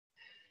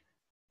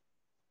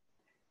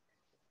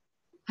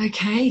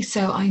Okay,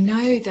 so I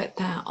know that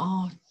there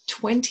are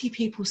 20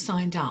 people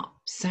signed up.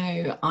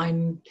 So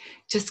I'm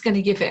just going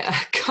to give it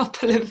a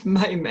couple of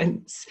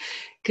moments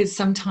because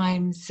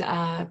sometimes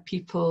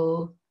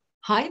people,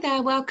 hi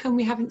there, welcome,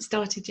 we haven't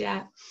started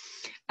yet.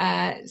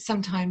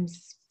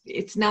 Sometimes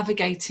it's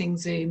navigating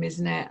Zoom,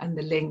 isn't it? And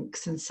the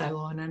links and so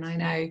on. And I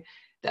know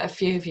that a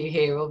few of you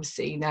here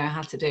obviously know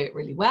how to do it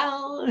really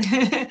well.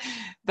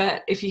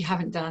 But if you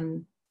haven't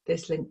done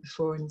this link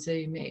before in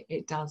Zoom,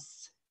 it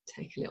does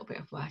take a little bit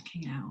of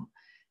working out.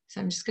 So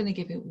I'm just going to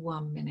give it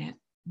 1 minute.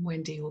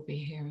 Wendy will be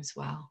here as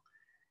well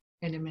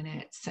in a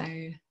minute. So,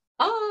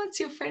 oh, it's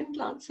your friend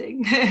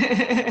Lansing.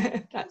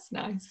 That's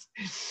nice.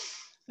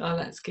 Oh,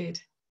 that's good.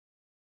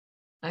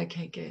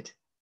 Okay, good.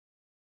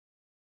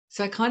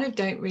 So I kind of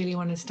don't really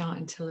want to start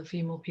until a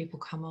few more people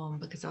come on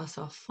because else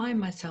I'll find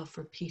myself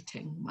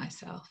repeating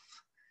myself.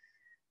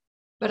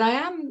 But I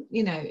am,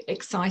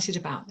 excited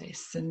about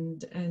this,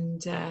 and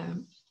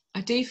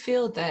I do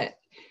feel that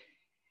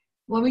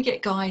when we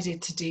get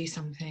guided to do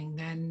something,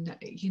 then,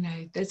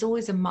 there's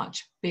always a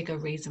much bigger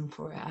reason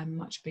for it, a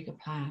much bigger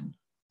plan.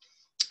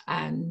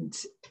 And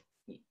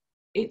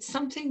it's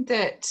something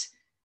that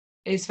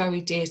is very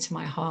dear to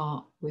my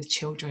heart with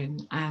children.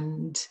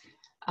 And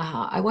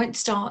I won't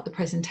start the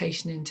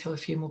presentation until a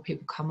few more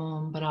people come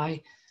on, but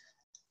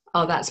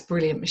oh, that's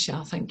brilliant,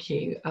 Michelle, thank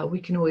you.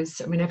 We can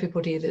always,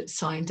 everybody that's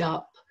signed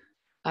up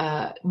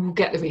will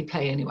get the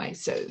replay anyway,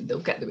 so they'll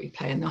get the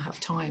replay and they'll have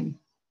time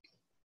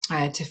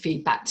to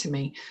feed back to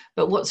me.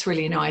 But what's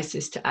really nice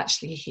is to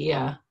actually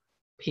hear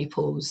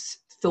people's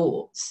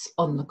thoughts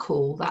on the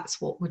call.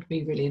 That's what would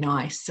be really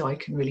nice, so I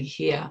can really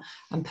hear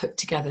and put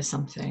together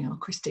something. Oh,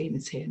 Christine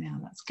is here now,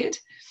 that's good.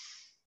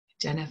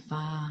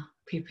 Jennifer,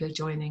 people are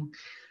joining.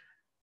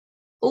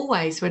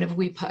 Always, whenever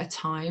we put a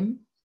time,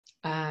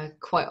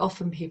 quite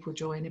often people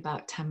join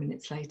about 10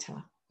 minutes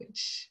later,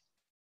 which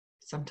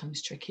is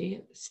sometimes tricky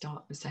at the start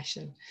of the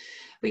session.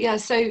 But yeah,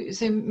 so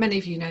many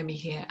of you know me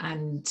here,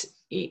 and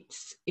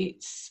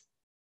it's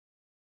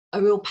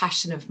a real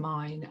passion of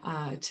mine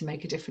to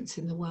make a difference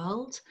in the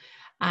world.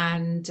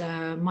 And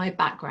my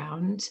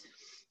background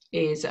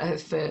is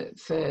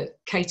for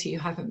Katie, who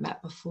haven't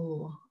met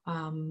before.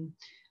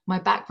 My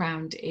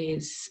background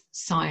is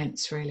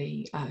science,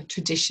 really,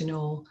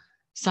 traditional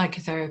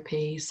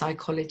psychotherapy,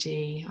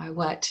 psychology. I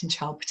worked in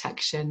child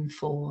protection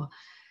for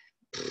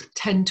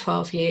 10,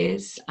 12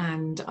 years,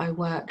 and I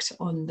worked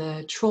on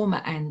the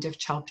trauma end of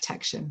child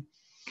protection.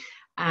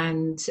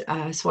 And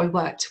so I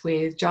worked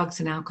with drugs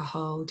and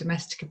alcohol,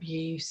 domestic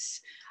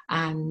abuse,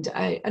 and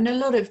a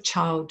lot of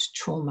child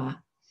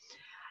trauma.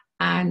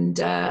 And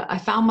I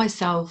found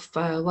myself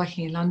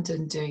working in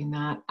London doing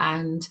that.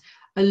 And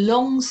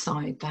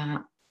alongside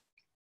that,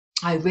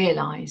 I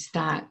realised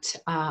that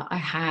I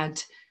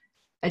had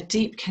a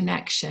deep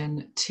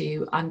connection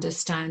to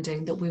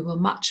understanding that we were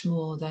much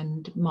more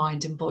than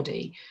mind and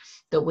body,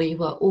 that we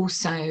were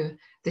also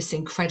this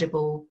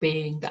incredible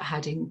being that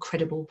had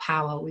incredible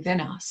power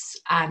within us.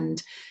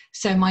 And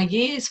so my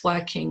years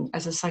working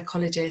as a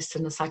psychologist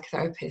and a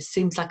psychotherapist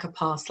seems like a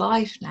past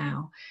life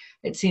now.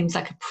 It seems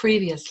like a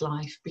previous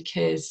life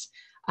because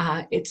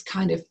it's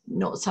kind of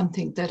not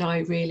something that I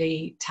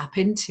really tap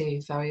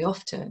into very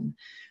often.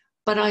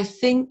 But I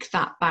think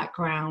that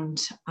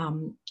background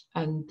and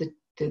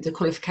the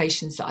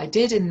qualifications that I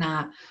did in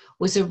that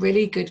was a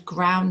really good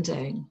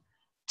grounding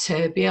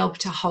to be able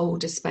to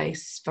hold a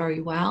space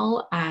very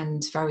well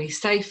and very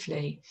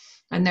safely.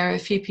 And there are a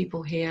few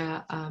people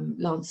here,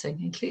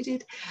 Lansing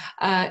included,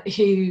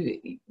 who,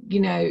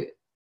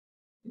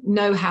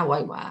 know how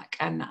I work,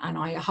 and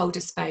I hold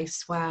a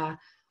space where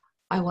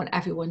I want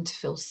everyone to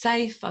feel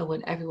safe. I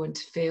want everyone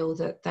to feel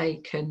that they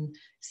can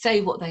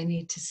say what they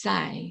need to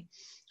say,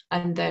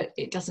 and that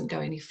it doesn't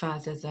go any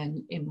further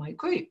than in my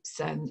groups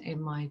and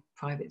in my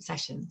private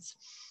sessions.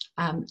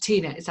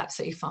 Tina, it's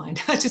absolutely fine.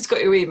 I just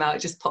got your email, it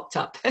just popped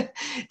up.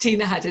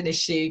 Tina had an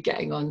issue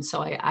getting on,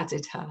 so I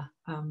added her.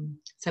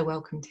 So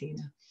welcome,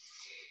 Tina.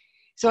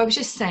 So I was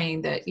just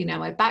saying that,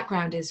 my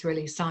background is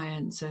really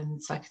science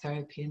and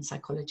psychotherapy and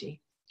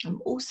psychology. I'm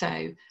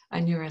also a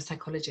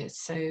neuropsychologist.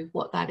 So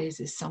what that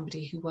is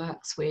somebody who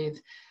works with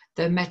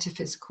the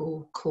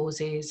metaphysical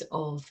causes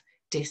of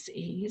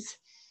dis-ease.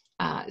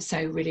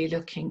 So really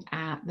looking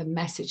at the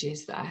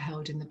messages that are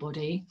held in the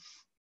body.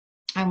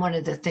 And one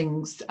of the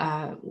things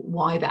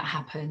why that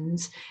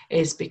happens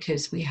is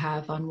because we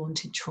have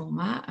unwanted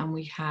trauma and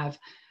we have,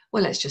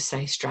 well, let's just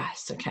say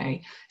stress,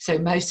 okay? So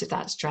most of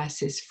that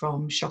stress is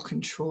from shock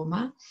and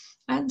trauma.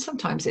 And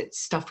sometimes it's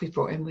stuff we've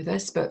brought in with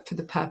us, but for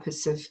the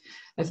purpose of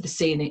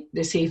this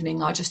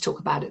evening, I'll just talk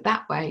about it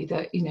that way,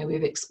 that,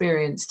 we've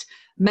experienced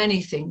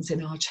many things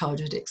in our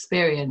childhood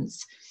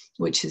experience,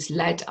 which has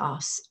led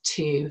us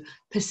to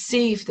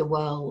perceive the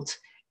world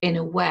in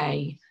a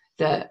way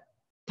that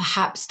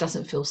perhaps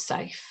doesn't feel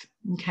safe,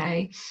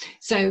 okay?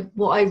 So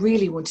what I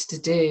really wanted to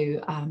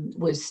do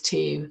was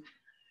to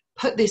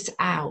put this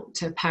out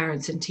to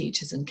parents and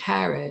teachers and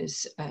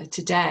carers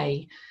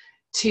today,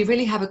 to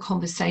really have a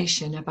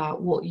conversation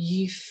about what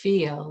you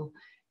feel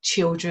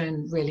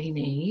children really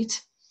need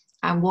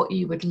and what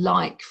you would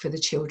like for the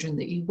children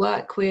that you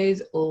work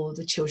with, or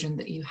the children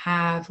that you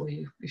have, or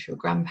if you're a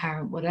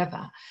grandparent,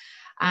 whatever.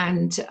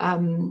 And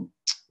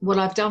what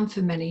I've done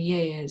for many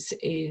years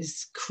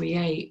is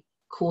create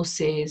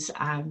courses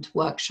and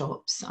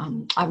workshops.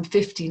 I'm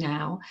 50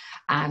 now,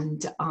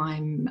 and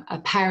I'm a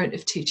parent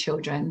of 2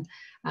 children.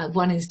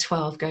 One is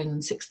 12 going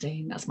on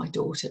 16. That's my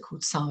daughter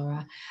called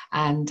Sarah.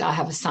 And I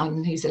have a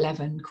son who's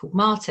 11 called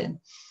Martin.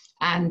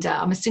 And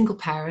I'm a single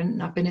parent,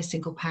 and I've been a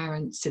single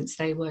parent since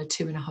they were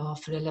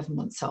 2.5 and 11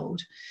 months old.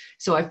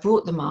 So I've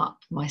brought them up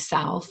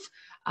myself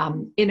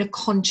in a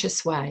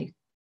conscious way.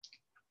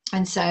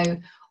 And so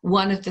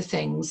one of the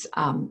things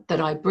that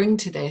I bring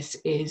to this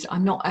is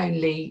I'm not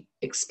only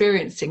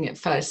experiencing it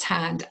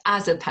firsthand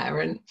as a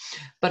parent,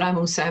 but I'm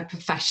also a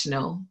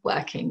professional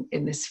working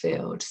in this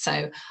field.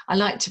 So I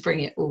like to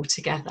bring it all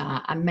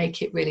together and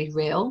make it really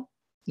real.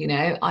 You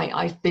know,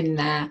 I've been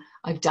there,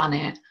 I've done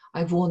it,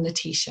 I've worn the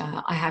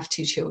t-shirt, I have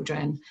 2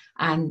 children,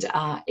 and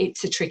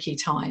it's a tricky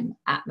time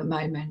at the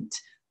moment.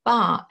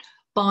 But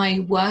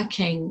by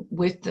working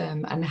with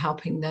them and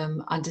helping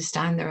them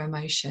understand their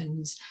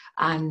emotions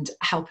and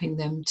helping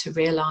them to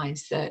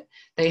realize that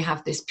they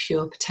have this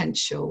pure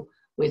potential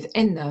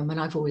within them,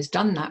 and I've always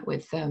done that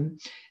with them,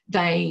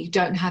 they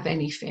don't have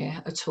any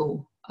fear at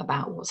all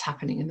about what's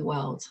happening in the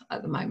world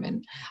at the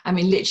moment. I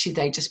mean, literally,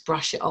 they just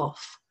brush it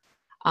off.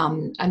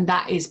 And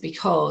that is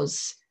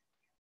because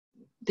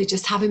they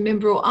just haven't been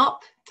brought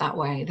up that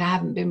way. They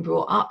haven't been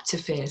brought up to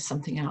fear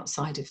something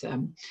outside of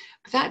them.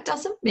 But that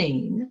doesn't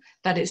mean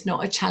that it's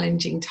not a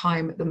challenging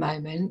time at the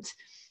moment,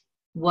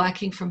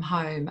 working from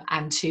home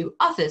and to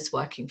others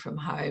working from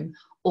home,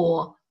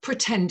 or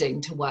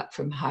pretending to work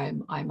from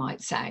home, I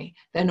might say.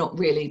 They're not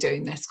really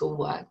doing their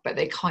schoolwork, but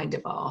they kind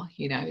of are.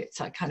 You know,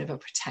 it's like kind of a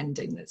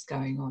pretending that's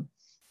going on.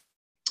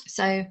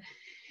 So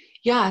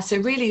yeah, so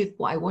really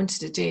what I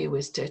wanted to do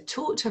was to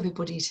talk to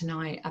everybody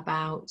tonight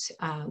about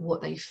what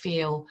they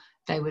feel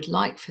they would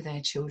like for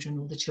their children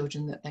or the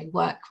children that they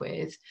work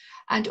with,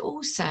 and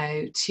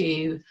also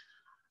to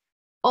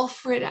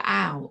offer it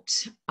out.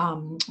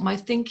 My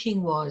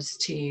thinking was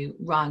to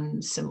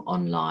run some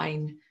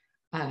online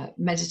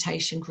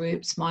meditation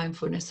groups,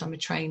 mindfulness. I'm a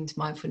trained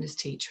mindfulness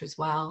teacher as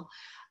well,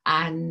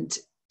 and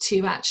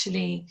to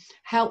actually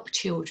help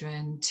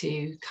children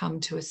to come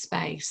to a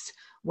space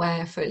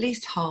where for at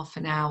least half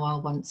an hour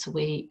once a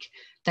week,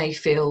 they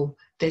feel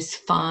this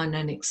fun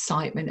and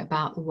excitement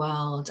about the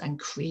world and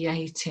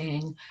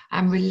creating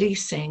and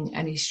releasing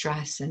any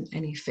stress and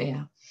any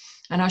fear.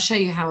 And I'll show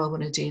you how I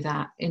want to do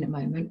that in a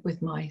moment with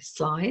my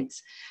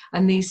slides.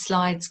 And these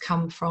slides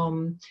come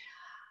from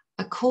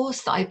a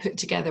course that I put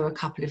together a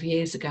couple of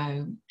years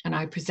ago, and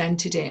I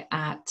presented it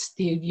at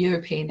the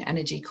European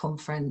Energy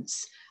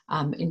Conference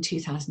in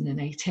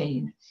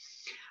 2018.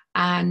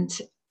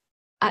 And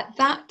at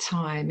that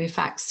time, in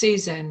fact,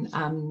 Susan,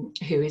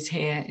 who is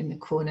here in the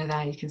corner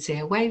there, you can see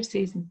her wave,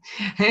 Susan.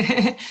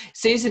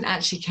 Susan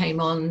actually came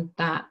on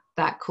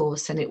that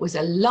course, and it was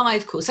a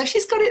live course. So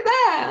she's got it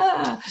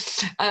there.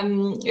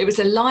 It was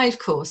a live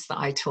course that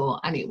I taught,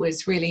 and it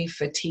was really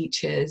for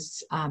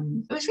teachers.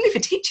 It was really for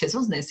teachers,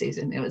 wasn't it,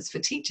 Susan? It was for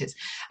teachers.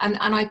 And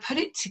I put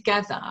it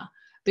together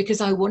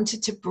because I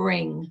wanted to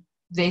bring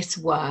this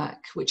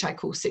work, which I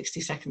call 60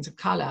 Seconds of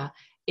Colour,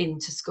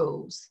 into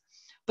schools.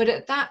 But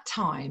at that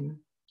time,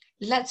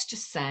 let's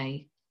just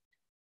say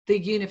the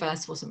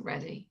universe wasn't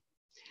ready.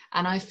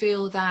 And I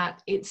feel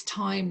that it's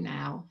time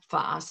now for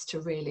us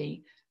to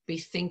really be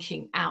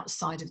thinking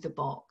outside of the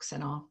box.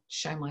 And I'll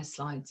show my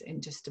slides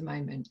in just a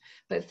moment,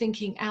 but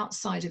thinking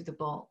outside of the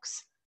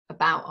box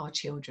about our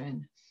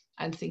children,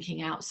 and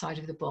thinking outside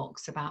of the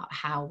box about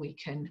how we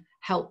can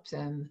help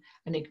them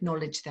and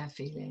acknowledge their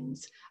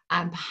feelings.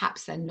 And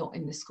perhaps they're not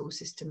in the school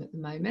system at the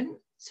moment.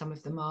 Some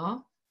of them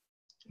are.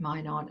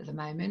 Mine aren't at the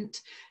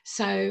moment.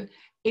 So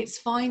it's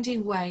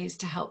finding ways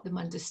to help them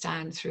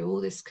understand through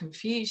all this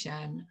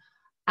confusion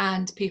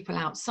and people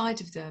outside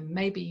of them.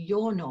 Maybe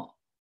you're not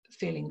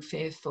feeling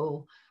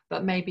fearful,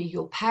 but maybe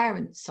your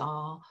parents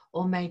are,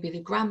 or maybe the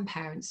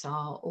grandparents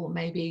are, or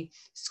maybe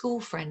school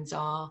friends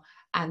are,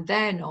 and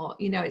they're not.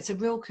 You know, it's a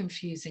real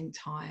confusing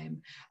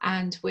time.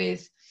 And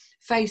with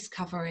face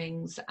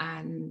coverings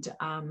and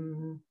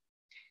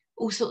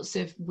all sorts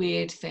of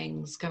weird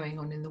things going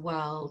on in the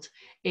world,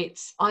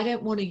 I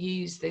don't want to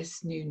use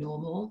this new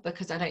normal,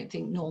 because I don't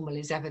think normal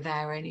is ever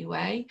there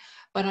anyway,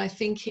 but I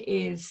think it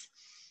is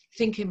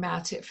thinking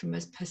about it from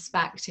a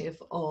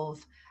perspective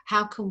of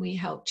how can we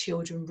help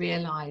children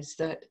realize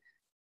that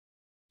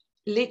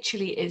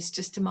literally it's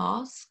just a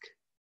mask,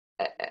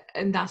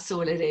 and that's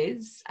all it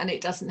is, and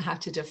it doesn't have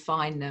to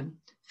define them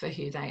for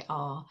who they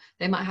are.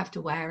 They might have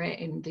to wear it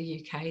in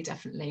the UK,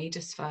 definitely,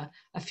 just for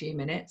a few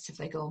minutes if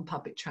they go on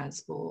public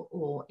transport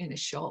or in a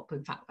shop.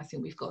 In fact, I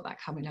think we've got that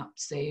coming up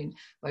soon,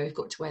 where we've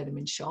got to wear them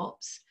in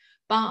shops.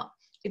 But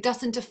it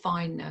doesn't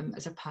define them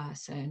as a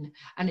person,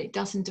 and it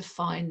doesn't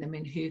define them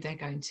in who they're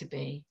going to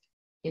be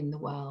in the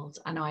world.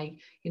 And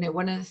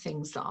one of the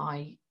things that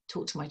I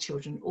talk to my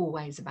children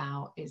always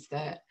about is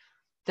that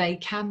they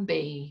can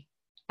be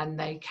and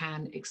they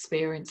can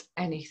experience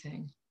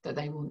anything that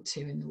they want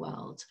to in the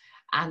world.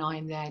 And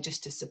I'm there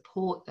just to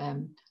support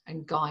them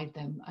and guide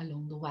them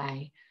along the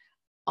way.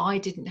 I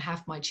didn't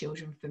have my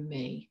children for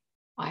me.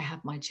 I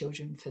had my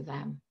children for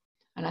them.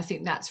 And I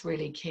think that's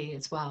really key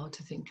as well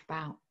to think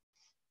about.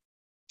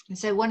 And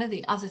so one of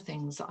the other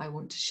things that I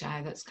want to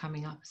share that's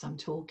coming up as I'm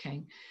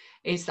talking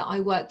is that I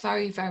work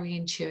very, very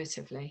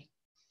intuitively.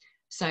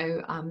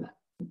 So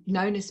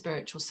known as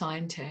spiritual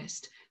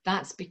scientist,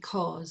 that's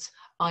because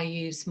I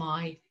use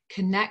my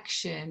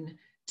connection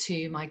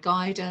to my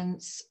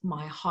guidance,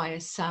 my higher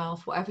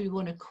self, whatever you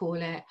want to call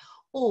it,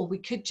 or we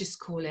could just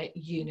call it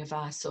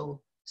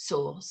universal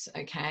source.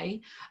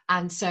 Okay.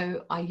 And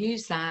so I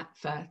use that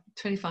for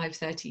 25,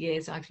 30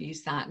 years. I've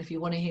used that. And if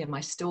you want to hear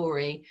my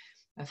story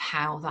of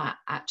how that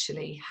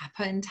actually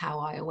happened, how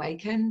I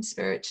awakened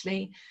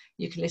spiritually,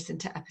 you can listen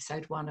to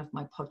episode 1 of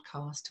my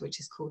podcast, which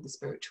is called The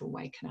Spiritual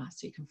Awakener.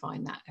 So you can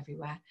find that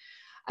everywhere.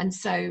 And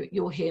so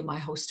you'll hear my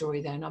whole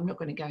story then. I'm not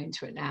going to go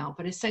into it now,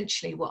 but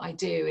essentially what I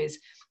do is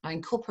I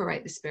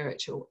incorporate the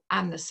spiritual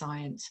and the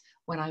science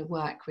when I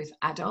work with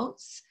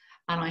adults,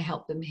 and I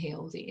help them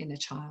heal the inner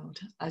child,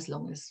 as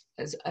well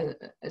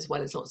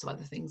as lots of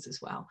other things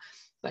as well.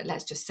 But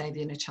let's just say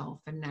the inner child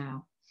for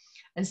now.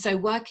 And so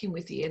working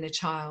with the inner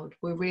child,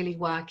 we're really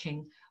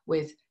working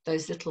with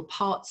those little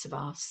parts of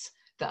us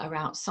that are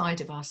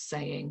outside of us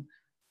saying,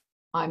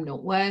 I'm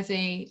not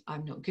worthy,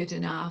 I'm not good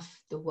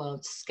enough, the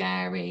world's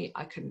scary,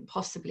 I couldn't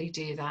possibly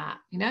do that.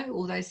 You know,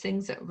 all those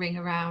things that ring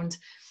around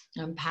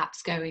and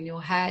perhaps go in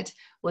your head.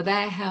 Well,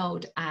 they're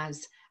held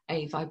as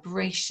a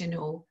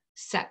vibrational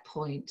set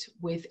point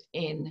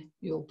within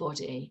your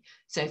body.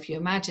 So if you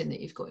imagine that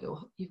you've got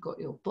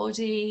your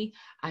body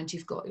and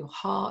you've got your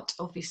heart,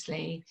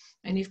 obviously,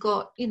 and you've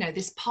got, you know,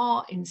 this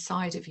part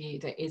inside of you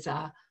that is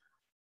a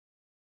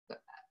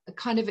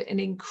kind of an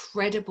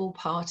incredible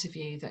part of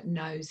you that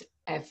knows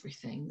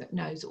everything, that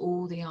knows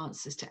all the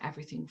answers to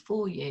everything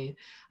for you.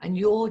 And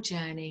your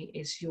journey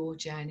is your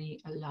journey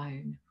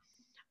alone.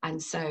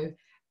 And so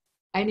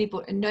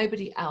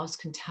nobody else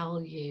can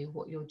tell you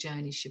what your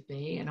journey should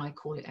be. And I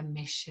call it a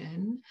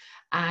mission.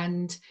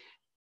 And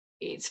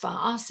it's for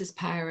us as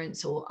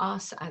parents, or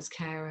us as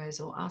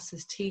carers, or us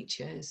as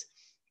teachers,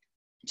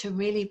 to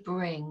really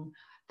bring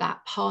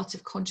that part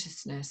of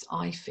consciousness,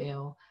 I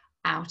feel,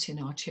 out in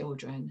our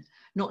children.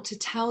 Not to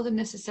tell them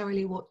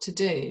necessarily what to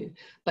do,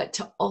 but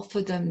to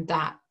offer them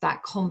that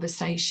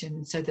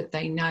conversation so that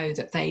they know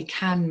that they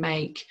can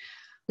make,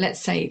 let's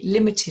say,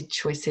 limited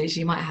choices.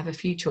 You might have a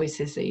few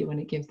choices that you want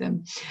to give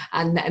them,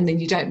 and then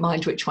you don't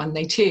mind which one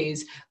they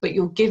choose, but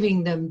you're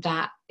giving them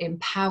that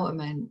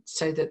empowerment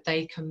so that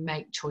they can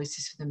make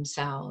choices for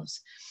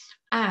themselves.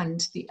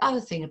 And the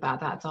other thing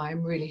about that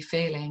I'm really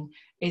feeling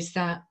is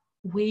that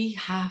we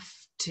have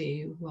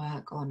to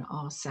work on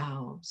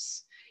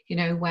ourselves. You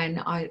know,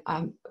 when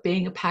I'm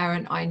being a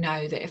parent, I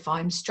know that if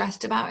I'm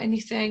stressed about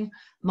anything,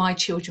 my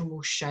children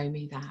will show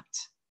me that.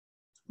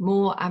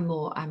 More and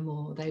more and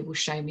more, they will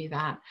show me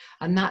that.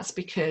 And that's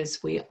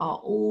because we are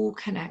all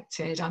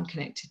connected. I'm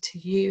connected to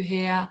you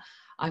here.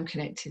 I'm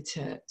connected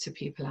to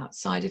people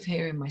outside of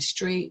here, in my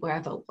street,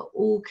 wherever. We're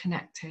all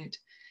connected.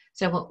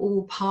 So we're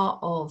all part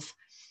of,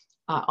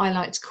 I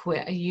like to call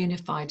it a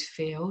unified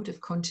field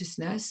of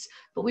consciousness,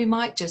 but we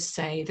might just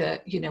say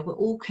that, you know, we're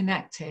all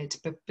connected,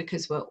 but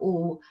because we're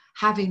all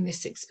having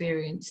this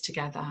experience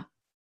together.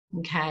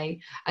 Okay,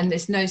 and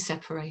there's no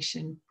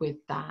separation with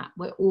that.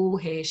 We're all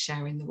here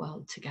sharing the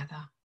world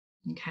together.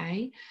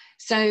 Okay,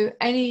 so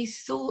any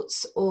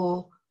thoughts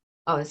or,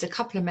 oh, there's a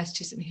couple of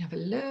messages. Let me have a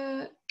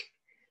look.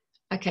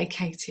 Okay,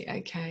 Katie,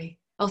 okay.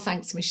 Oh,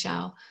 thanks,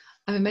 Michelle.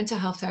 I'm a mental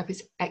health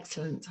therapist.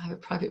 Excellent. I have a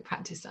private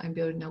practice that I'm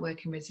building. I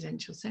work in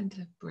residential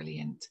centre.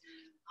 Brilliant.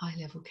 High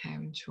level care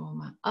and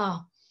trauma.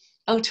 Oh,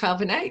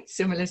 12 and 8.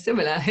 Similar.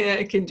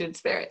 Yeah, kindred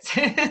spirits.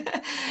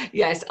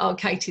 Yes. Oh,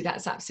 Katie,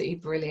 that's absolutely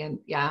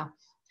brilliant. Yeah.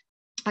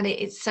 And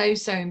it's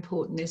so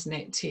important, isn't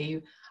it,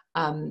 to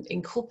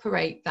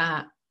incorporate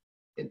that,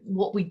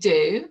 what we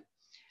do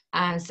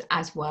as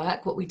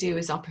work, what we do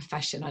as our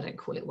profession. I don't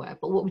call it work,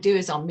 but what we do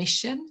is our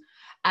mission,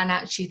 and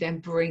actually then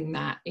bring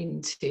that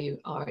into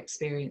our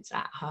experience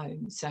at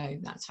home. So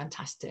that's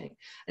fantastic.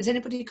 Has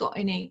anybody got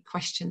any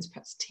questions?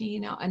 Perhaps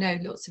Tina? I know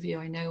lots of you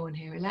I know on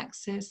here.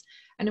 Alexis,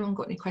 anyone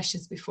got any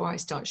questions before I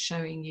start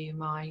showing you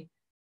my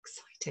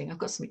exciting? I've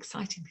got some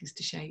exciting things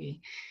to show you.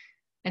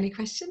 Any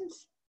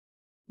questions?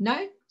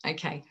 No?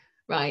 Okay,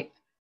 right.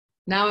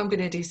 Now I'm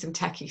going to do some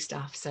techie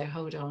stuff, so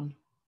hold on.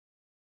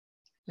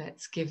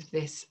 Let's give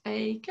this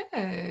a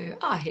go.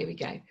 Here we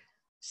go.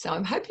 So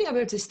I'm hoping I'm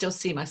able to still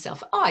see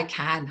myself. Oh, I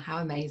can. How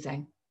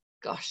amazing.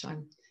 Gosh,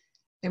 I'm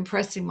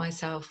impressing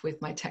myself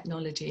with my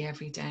technology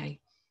every day.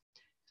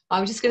 I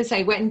was just going to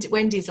say,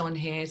 Wendy's on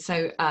here.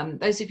 So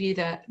those of you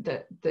that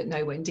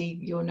know Wendy,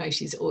 you'll know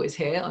she's always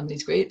here on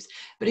these groups.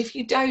 But if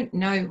you don't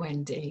know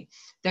Wendy,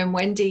 then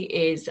Wendy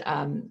is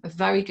a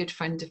very good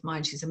friend of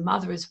mine. She's a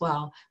mother as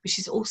well, but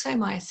she's also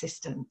my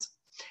assistant.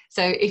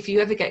 So if you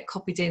ever get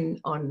copied in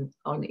on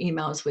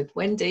emails with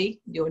Wendy,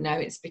 you'll know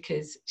it's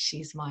because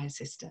she's my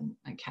assistant.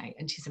 Okay,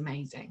 and she's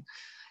amazing.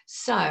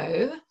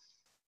 So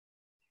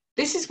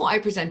this is what I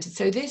presented.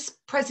 So this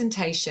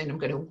presentation, I'm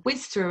going to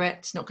whiz through it.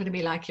 It's not going to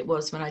be like it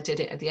was when I did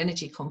it at the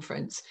energy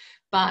conference,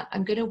 but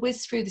I'm going to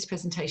whiz through this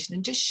presentation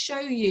and just show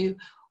you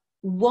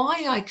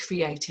why I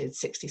created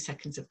 60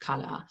 seconds of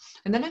color.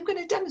 And then I'm going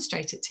to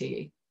demonstrate it to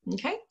you.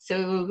 Okay,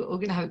 so we're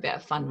going to have a bit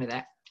of fun with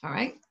it. All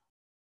right.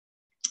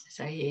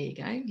 So here you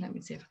go. Let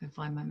me see if I can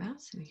find my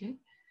mouse. Here we go.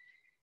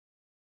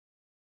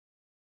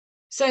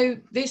 So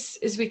this,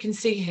 as we can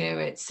see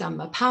here, it's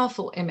a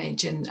powerful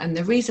image. And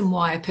the reason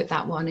why I put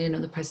that one in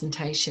on the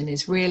presentation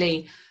is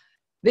really,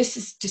 this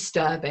is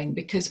disturbing,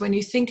 because when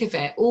you think of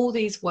it, all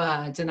these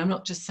words, and I'm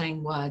not just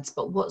saying words,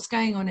 but what's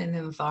going on in the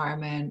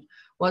environment,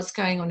 what's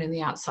going on in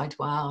the outside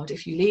world.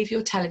 If you leave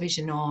your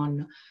television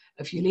on,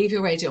 if you leave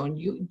your radio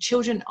on,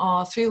 children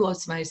are, through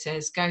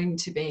osmosis, going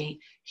to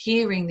be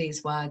hearing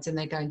these words, and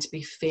they're going to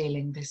be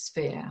feeling this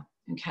fear.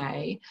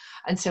 Okay,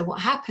 and so what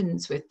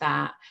happens with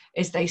that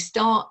is they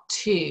start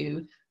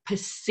to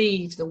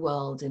perceive the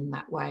world in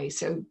that way.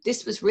 So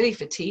this was really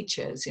for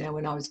teachers, you know,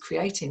 when I was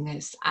creating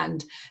this.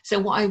 And so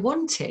what I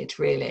wanted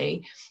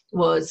really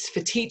was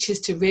for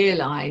teachers to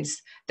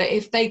realize that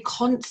if they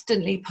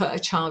constantly put a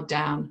child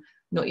down,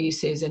 not you,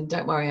 Susan,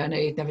 don't worry, I know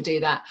you'd never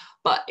do that,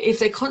 but if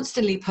they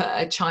constantly put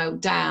a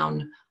child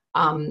down,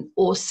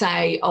 or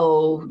say,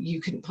 oh, you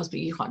can't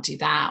do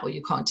that, or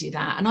you can't do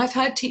that. And I've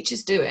heard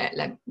teachers do it.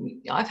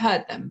 I've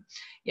heard them,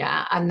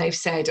 yeah, and they've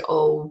said,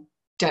 oh,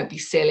 don't be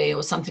silly,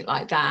 or something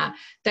like that.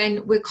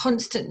 Then we're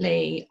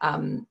constantly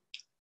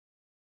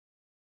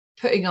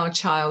putting our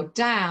child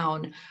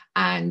down,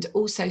 and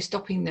also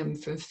stopping them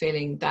from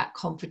feeling that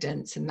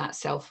confidence and that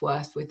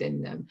self-worth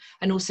within them.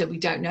 And also, we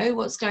don't know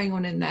what's going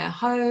on in their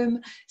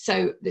home.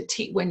 So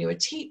when you're a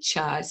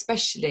teacher,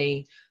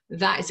 especially,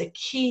 that is a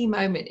key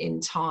moment in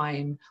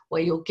time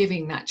where you're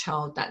giving that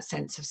child that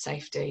sense of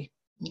safety.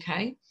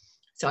 Okay,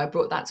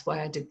 so that's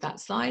why I did that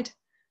slide.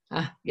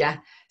 Yeah,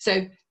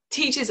 so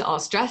teachers are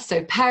stressed,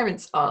 so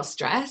parents are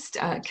stressed,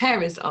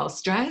 carers are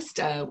stressed,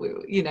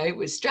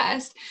 we're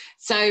stressed.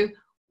 So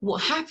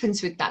what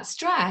happens with that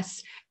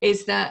stress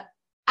is that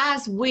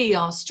as we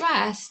are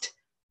stressed,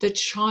 the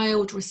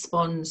child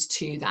responds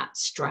to that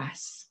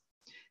stress.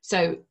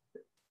 So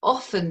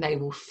often they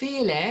will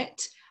feel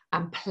it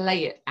and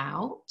play it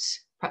out,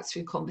 perhaps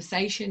through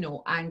conversation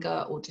or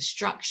anger or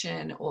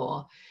destruction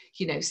or,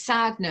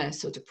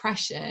 sadness or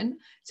depression.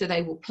 So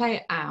they will play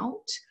it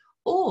out,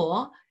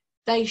 or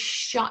they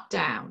shut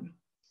down,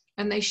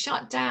 and they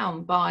shut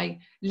down by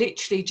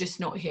literally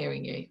just not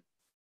hearing you.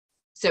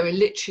 So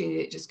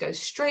it just goes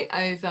straight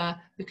over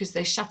because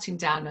they're shutting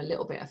down a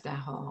little bit of their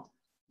heart.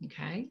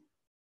 Okay.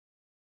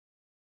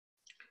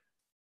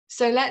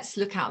 So let's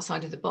look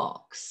outside of the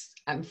box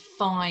and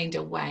find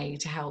a way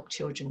to help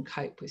children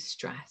cope with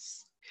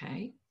stress.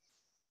 Okay.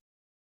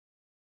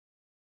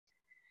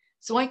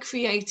 So I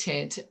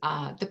created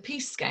the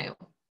peace scale.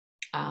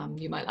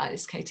 You might like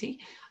this, Katie.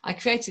 I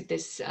created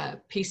this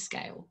peace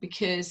scale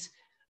because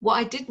what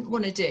I didn't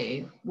want to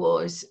do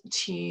was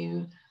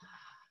to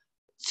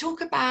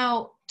talk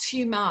about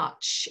too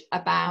much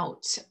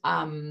about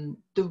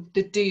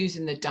the do's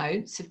and the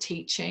don'ts of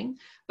teaching,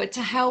 but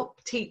to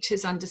help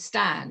teachers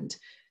understand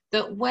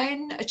that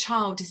when a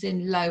child is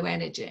in low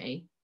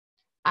energy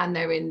and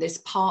they're in this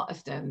part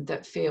of them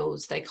that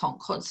feels they can't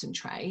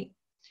concentrate,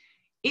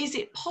 is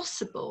it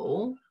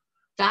possible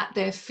that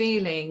they're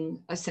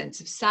feeling a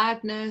sense of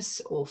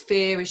sadness or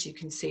fear, as you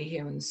can see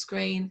here on the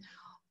screen,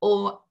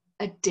 or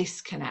a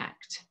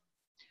disconnect?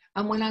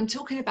 And when I'm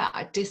talking about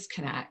a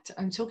disconnect,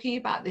 I'm talking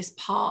about this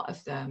part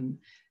of them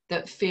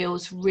that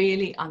feels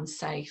really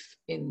unsafe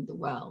in the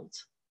world.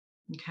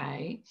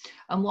 Okay.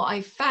 And what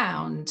I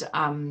found,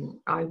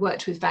 I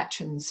worked with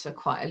veterans for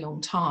quite a long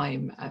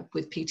time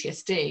with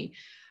PTSD.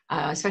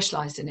 I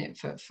specialized in it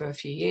for a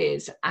few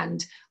years.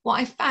 And what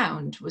I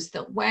found was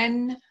that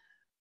when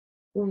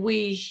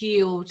we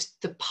healed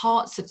the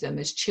parts of them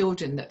as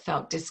children that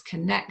felt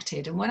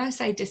disconnected, and when I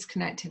say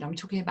disconnected, I'm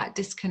talking about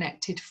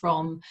disconnected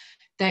from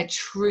their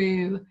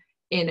true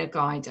inner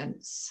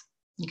guidance.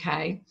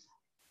 Okay.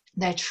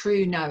 Their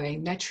true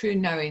knowing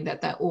that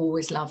they're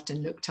always loved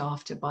and looked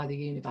after by the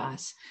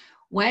universe.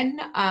 When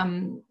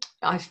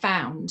I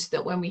found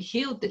that when we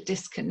healed the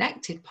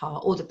disconnected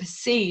part, or the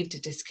perceived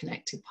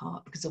disconnected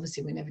part, because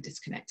obviously we're never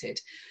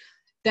disconnected,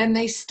 then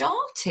they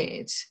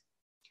started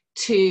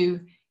to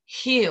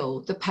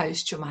heal the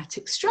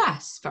post-traumatic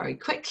stress very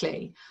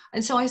quickly.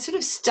 And so I sort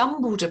of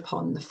stumbled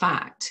upon the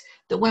fact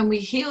that when we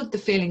healed the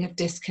feeling of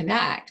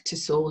disconnect to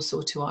source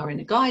or to our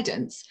inner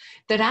guidance,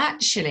 that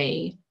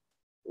actually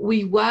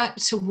we work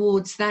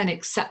towards then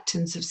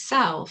acceptance of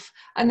self.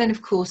 And then,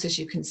 of course, as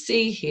you can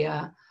see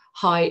here,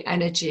 high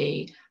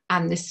energy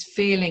and this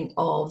feeling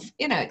of,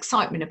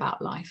 excitement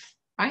about life,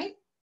 right?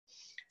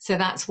 So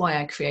that's why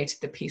I created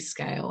the peace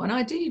scale. And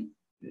I do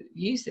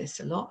use this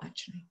a lot,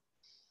 actually.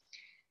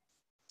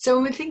 So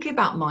when we're thinking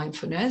about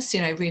mindfulness,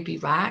 Ruby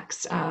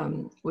Rax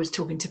was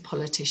talking to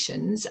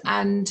politicians,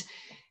 and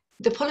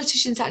the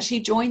politicians actually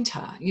joined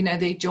her.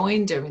 They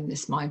joined her in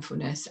this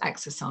mindfulness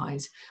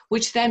exercise,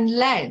 which then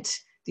led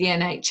the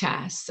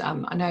NHS,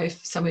 I know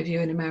if some of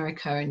you in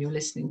America and you're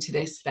listening to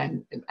this,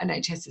 then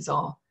NHS is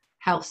our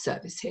health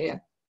service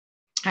here,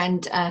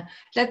 and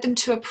led them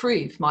to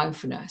approve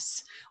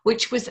mindfulness,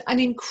 which was an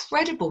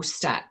incredible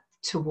step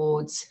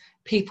towards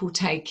people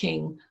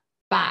taking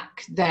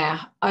back their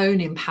own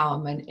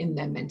empowerment in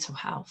their mental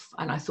health.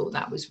 And I thought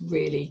that was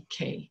really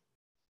key.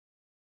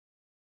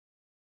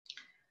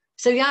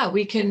 So yeah,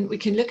 we can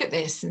look at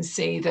this and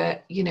see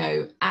that, you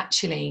know,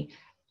 actually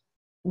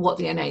what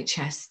the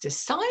NHS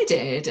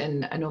decided,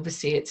 and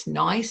obviously it's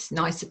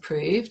NICE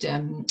approved,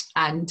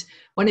 and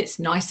when it's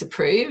NICE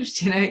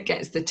approved, you know, it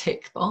gets the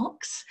tick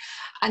box.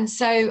 And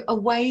so a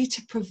way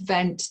to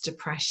prevent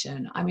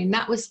depression, I mean,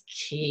 that was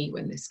key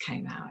when this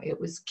came out. It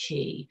was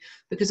key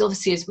because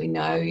obviously, as we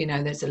know, you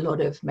know, there's a lot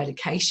of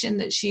medication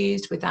that's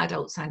used with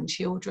adults and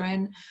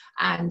children,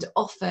 and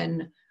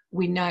often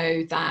we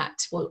know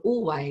that, well,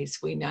 always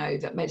we know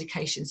that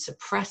medication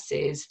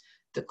suppresses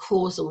the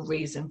causal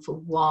reason for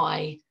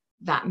why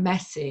that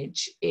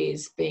message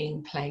is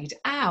being played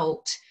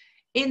out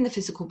in the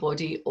physical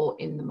body or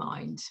in the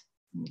mind.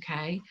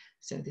 Okay,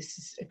 so this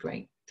is a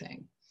great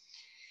thing.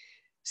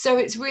 So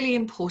it's really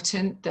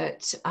important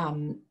that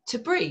to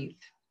breathe.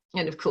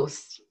 And of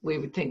course, we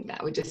would think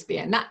that would just be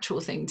a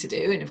natural thing to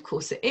do. And of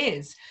course it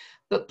is.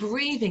 But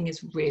breathing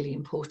is really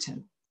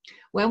important.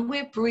 When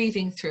we're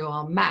breathing through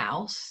our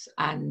mouth,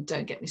 and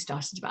don't get me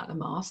started about the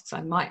masks,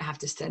 I might have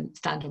to stand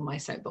on my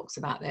soapbox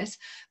about this,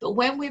 but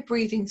when we're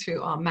breathing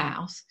through our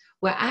mouth,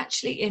 we're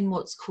actually in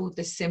what's called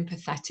the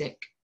sympathetic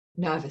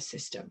nervous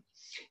system.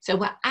 So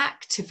we're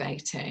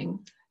activating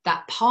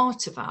that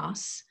part of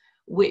us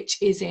which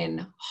is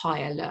in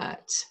high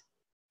alert.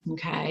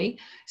 Okay,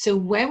 so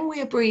when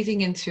we're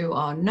breathing in through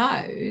our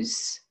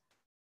nose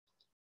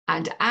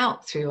and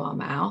out through our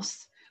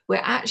mouth, we're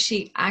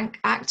actually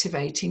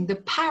activating the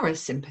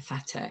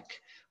parasympathetic,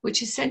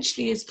 which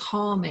essentially is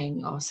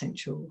calming our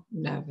central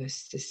nervous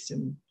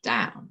system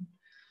down.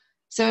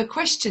 So a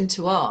question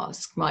to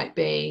ask might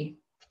be,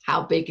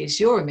 how big is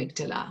your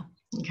amygdala?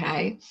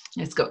 Okay,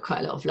 it's got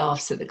quite a lot of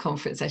laughs at the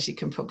conference, as you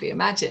can probably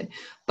imagine,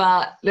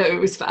 but no, it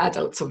was for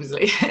adults,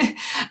 obviously.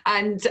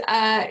 And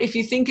if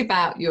you think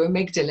about your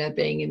amygdala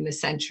being in the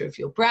center of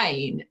your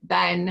brain,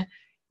 then,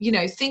 you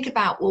know, think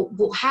about,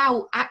 well,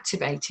 how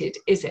activated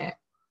is it?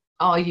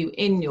 Are you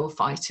in your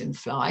fight and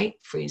flight,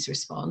 freeze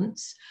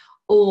response,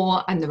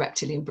 and the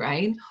reptilian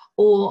brain,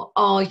 or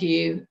are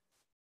you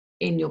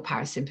in your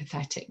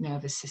parasympathetic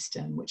nervous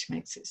system, which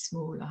makes it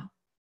smaller?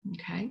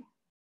 Okay.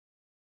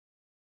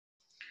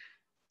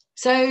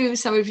 So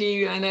some of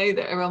you, I know,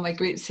 that are on my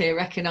groups here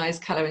recognize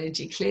color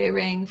energy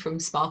clearing from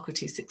Sparkle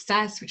to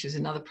Success, which was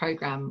another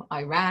program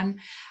I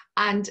ran.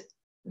 And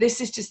this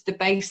is just the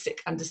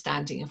basic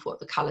understanding of what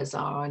the colors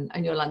are,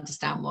 and you'll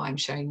understand why I'm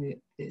showing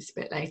you this a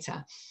bit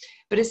later.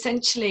 But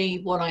essentially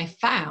what I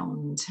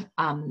found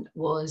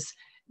was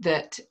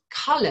that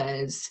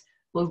colors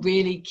were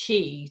really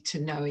key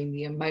to knowing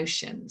the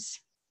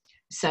emotions.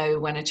 So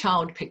when a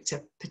child picked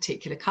a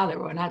particular color,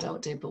 or an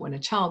adult did, but when a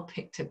child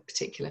picked a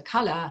particular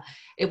color,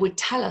 it would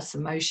tell us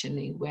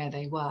emotionally where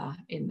they were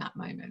in that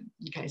moment.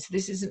 Okay, so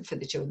this isn't for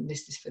the children,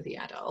 this is for the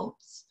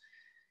adults.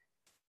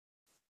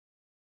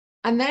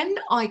 And then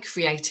I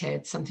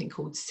created something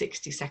called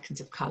 60 seconds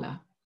of color.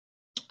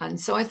 And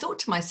so I thought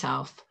to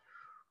myself,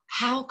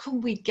 how can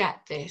we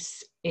get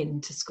this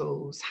into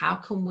schools? How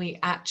can we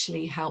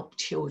actually help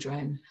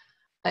children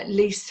at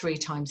least 3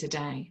 times a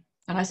day?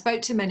 And I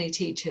spoke to many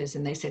teachers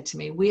and they said to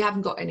me, we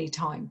haven't got any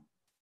time.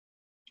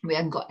 We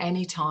haven't got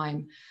any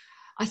time.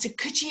 I said,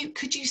 could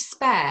you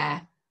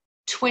spare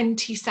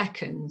 20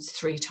 seconds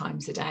 3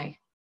 times a day?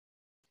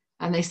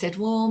 And they said,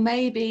 well,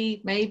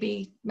 maybe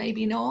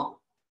not.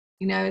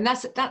 You know, and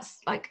that's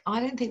like, I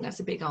don't think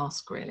that's a big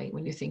ask really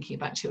when you're thinking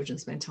about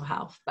children's mental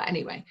health. But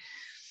anyway,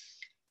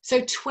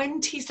 so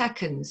 20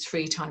 seconds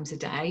 3 times a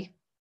day.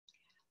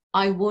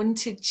 I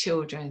wanted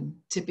children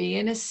to be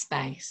in a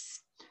space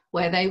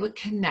where they were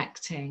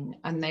connecting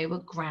and they were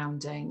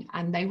grounding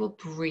and they were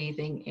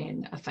breathing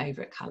in a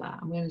favorite color.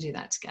 I'm going to do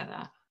that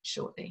together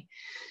shortly.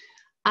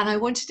 And I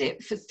wanted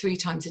it for 3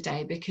 times a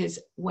day because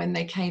when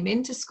they came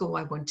into school,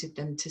 I wanted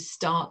them to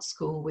start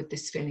school with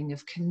this feeling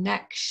of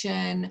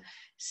connection,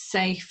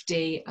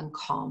 safety and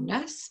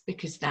calmness,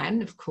 because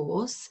then, of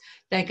course,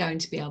 they're going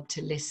to be able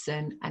to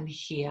listen and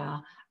hear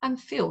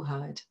and feel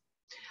heard.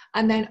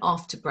 And then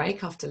after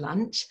break, after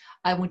lunch,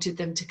 I wanted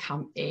them to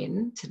come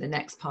in to the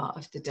next part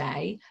of the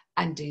day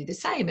and do the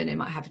same. And it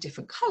might have a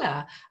different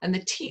color. And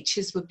the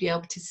teachers would be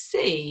able to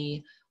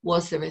see,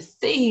 was there a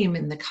theme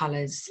in the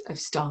colors of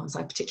stars?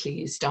 I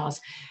particularly use stars,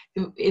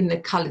 in the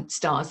colored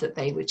stars that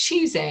they were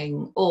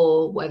choosing,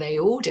 or were they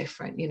all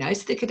different, you know,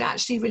 so they could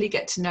actually really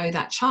get to know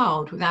that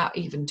child without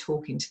even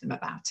talking to them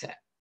about it.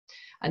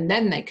 And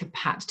then they could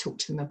perhaps talk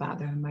to them about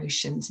their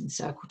emotions in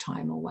circle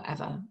time or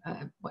whatever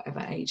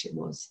age it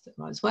was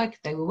that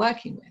they were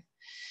working with.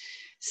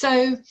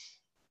 So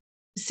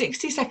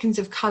 60 seconds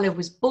of color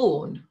was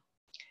born,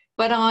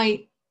 but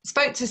I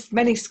spoke to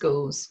many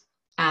schools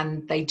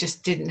and they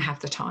just didn't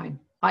have the time.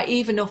 I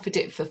even offered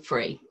it for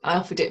free. I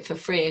offered it for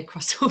free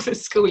across all the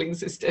schooling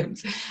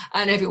systems,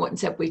 and everyone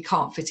said we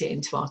can't fit it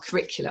into our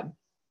curriculum.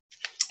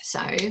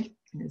 So,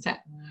 is that?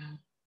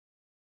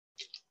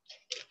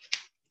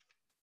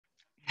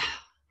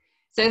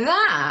 So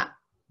that,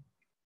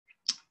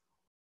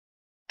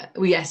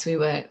 yes,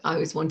 I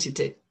always wanted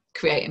to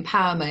create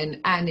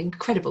empowerment and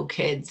incredible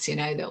kids, you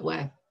know, that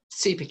were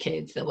super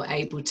kids that were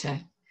able to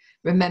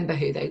remember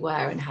who they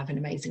were and have an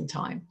amazing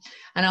time.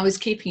 And I was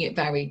keeping it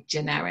very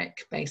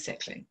generic,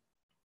 basically.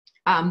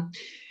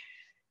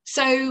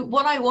 So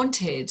what I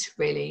wanted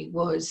really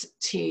was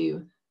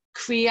to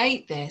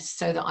create this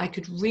so that I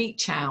could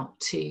reach out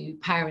to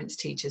parents,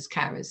 teachers,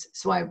 carers.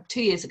 So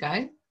 2 years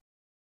ago,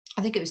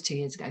 I think it was 2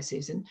 years ago,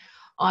 Susan,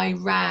 I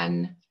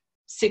ran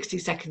 60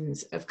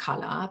 seconds of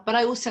colour, but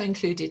I also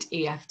included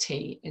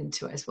EFT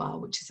into it as well,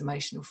 which is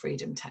emotional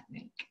freedom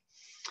technique.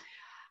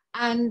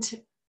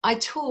 And I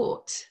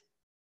taught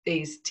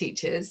these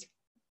teachers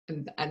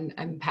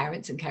and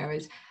parents and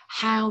carers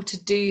how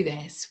to do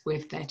this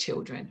with their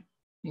children,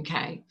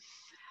 okay?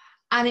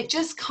 And it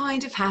just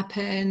kind of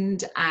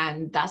happened,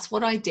 and that's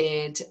what I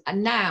did.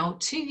 And now,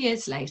 2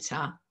 years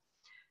later,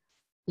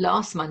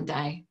 last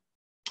Monday,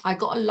 I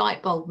got a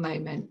light bulb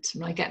moment,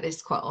 and I get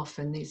this quite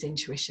often, these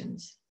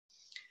intuitions,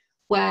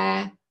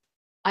 where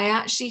I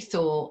actually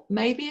thought,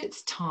 maybe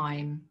it's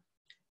time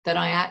that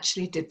I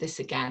actually did this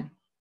again.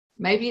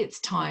 Maybe it's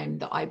time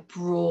that I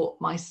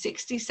brought my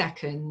 60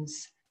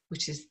 seconds,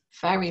 which is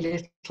very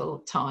little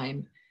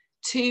time,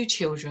 to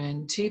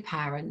children, to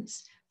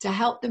parents, to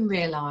help them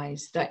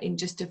realize that in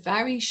just a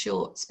very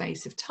short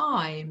space of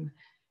time,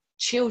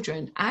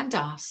 children and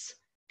us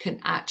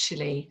can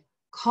actually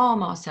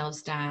calm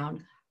ourselves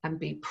down and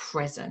be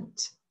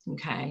present,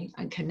 okay,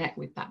 and connect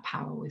with that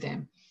power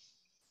within.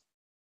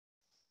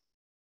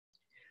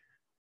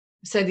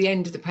 So the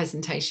end of the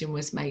presentation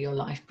was, may your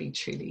life be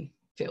truly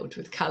filled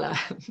with colour.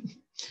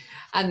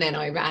 And then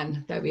I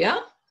ran, there we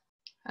are,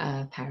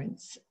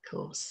 parents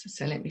course.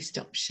 So let me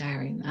stop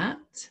sharing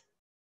that.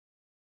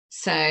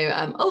 So,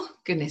 oh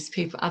goodness,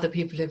 other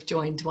people have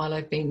joined while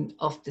I've been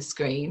off the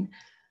screen.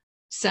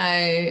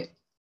 So,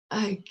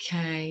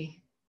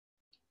 okay.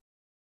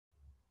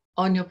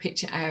 On your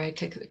picture area,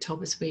 click at the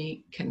top as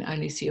we can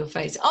only see your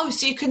face. Oh,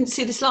 so you couldn't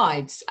see the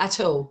slides at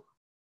all?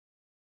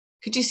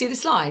 Could you see the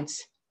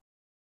slides?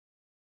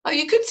 Oh,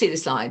 you could see the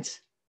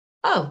slides.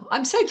 Oh,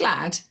 I'm so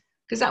glad,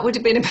 because that would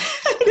have been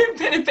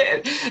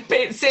a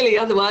bit silly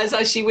otherwise.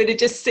 She would have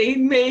just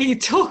seen me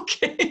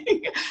talking.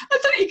 I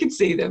thought you could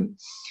see them.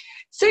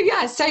 So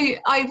yeah, so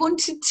I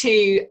wanted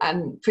to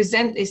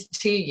present this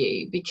to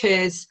you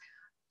because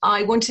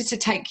I wanted to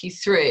take you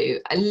through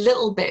a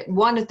little bit,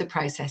 one of the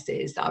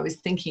processes that I was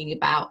thinking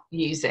about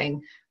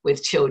using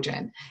with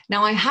children.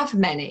 Now I have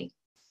many.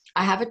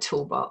 I have a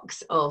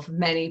toolbox of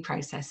many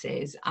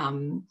processes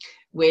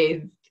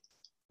with,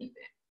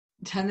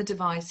 turn the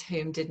device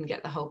whom didn't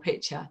get the whole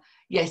picture.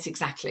 Yes,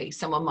 exactly.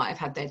 Someone might have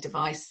had their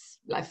device,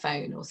 like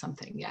phone or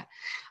something, yeah.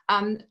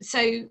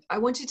 So I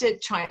wanted to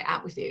try it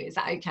out with you. Is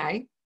that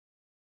okay?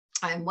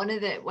 And one of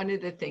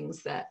the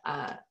things that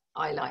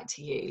I like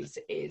to use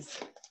is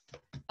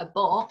a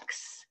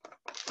box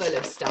full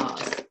of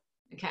stars,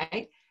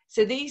 okay?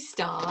 So these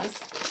stars,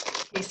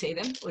 you see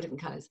them, all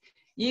different colours.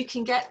 You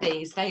can get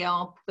these, they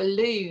are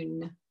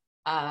balloon,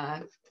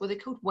 well, they're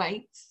called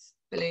weights,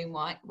 balloon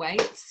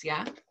weights,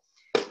 yeah?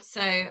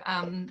 So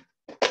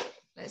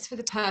that's for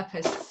the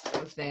purpose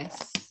of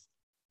this.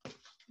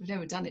 We've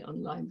never done it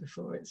online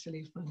before, it's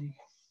really funny.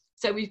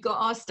 So we've got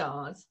our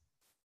stars,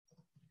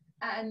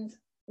 and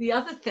the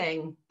other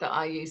thing that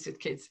I use with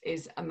kids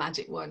is a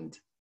magic wand,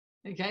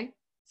 okay?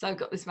 So I've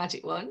got this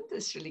magic wand,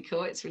 that's really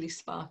cool, it's really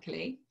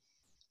sparkly.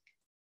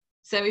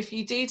 So if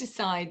you do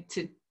decide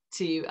to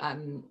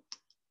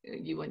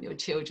you want your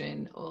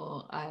children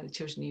or the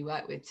children you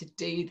work with to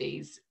do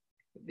these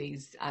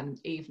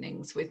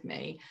evenings with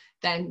me,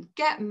 then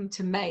get them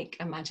to make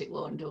a magic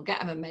wand, or get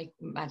them a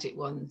magic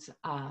wand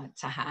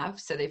to have,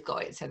 so they've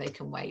got it so they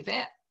can wave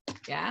it.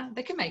 Yeah,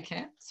 they can make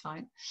it, it's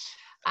fine.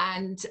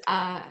 And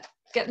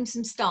get them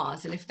some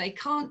stars. And if you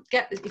can't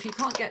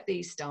get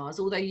these stars,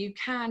 although you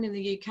can in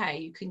the UK,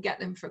 you can get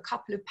them for a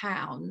couple of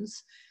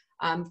pounds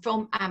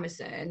from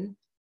Amazon,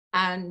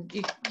 and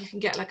you can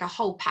get like a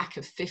whole pack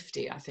of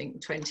 50, I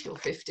think 20 or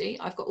 50.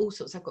 I've got all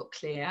sorts. I've got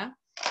clear,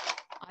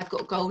 I've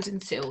got gold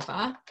and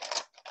silver,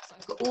 so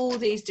I've got all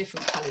these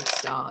different coloured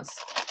stars.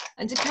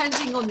 And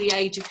depending on the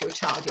age of your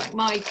child, like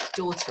my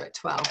daughter at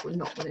 12 will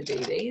not want to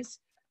do these,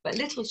 but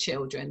little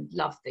children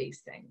love these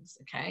things,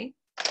 okay?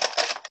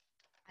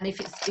 And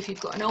if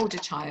you've got an older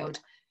child,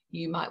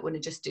 you might want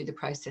to just do the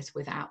process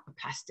without the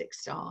plastic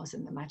stars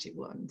and the magic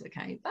wand,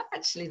 okay? But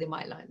actually they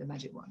might like the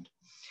magic wand.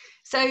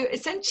 So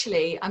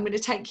essentially, I'm going to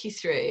take you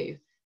through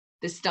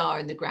the star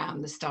in the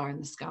ground, the star in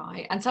the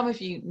sky. And some of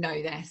you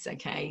know this,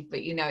 okay,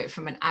 but you know it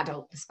from an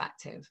adult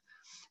perspective.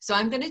 So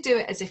I'm going to do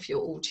it as if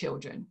you're all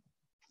children.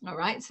 All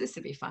right, so this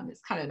will be fun.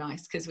 It's kind of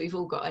nice because we've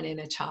all got an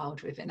inner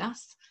child within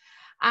us.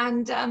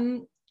 And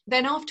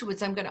then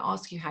afterwards, I'm going to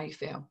ask you how you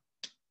feel.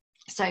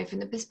 So from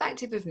the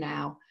perspective of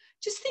now,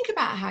 just think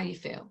about how you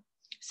feel.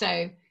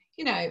 So,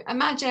 you know,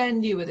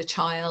 imagine you were the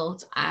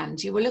child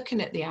and you were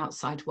looking at the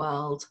outside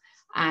world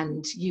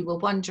and you were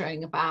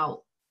wondering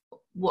about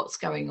what's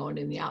going on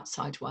in the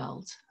outside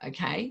world.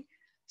 Okay.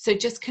 So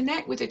just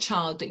connect with a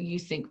child that you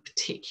think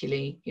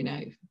particularly, you know,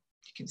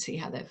 you can see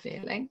how they're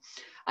feeling,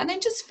 and then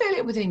just feel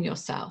it within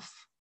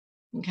yourself.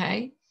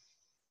 Okay.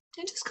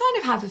 And just kind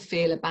of have a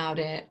feel about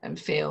it and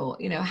feel,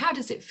 you know, how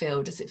does it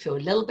feel? Does it feel a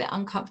little bit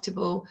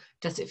uncomfortable?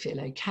 Does it feel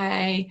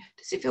okay?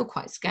 Does it feel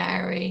quite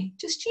scary?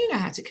 Just, you know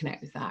how to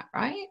connect with that,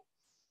 right?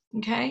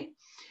 Okay.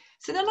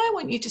 So then I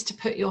want you just to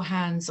put your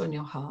hands on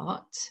your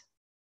heart.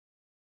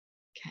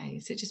 Okay.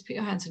 So just put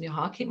your hands on your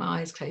heart. Keep my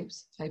eyes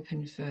closed,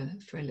 open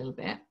for a little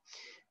bit.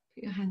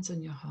 Put your hands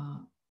on your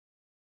heart.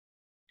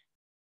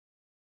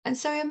 And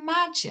so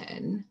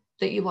imagine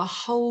that you are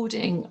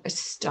holding a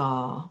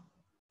star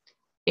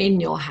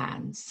in your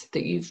hands,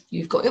 that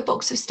you've got your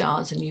box of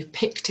stars and you've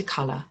picked a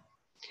colour.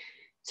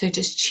 So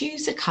just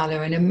choose a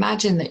colour and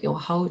imagine that you're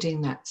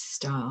holding that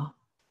star.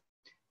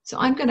 So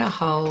I'm going to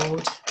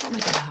hold, what am I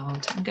going to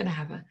hold? I'm going to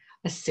have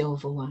a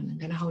silver one. I'm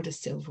going to hold a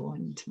silver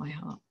one into my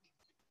heart.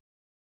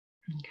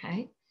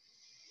 Okay.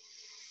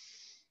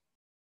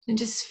 And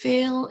just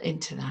feel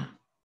into that.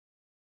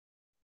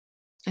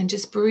 And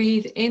just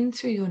breathe in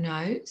through your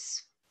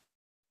nose.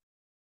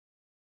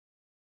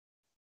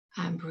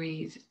 And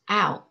breathe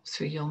out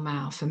through your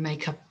mouth and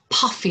make a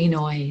puffy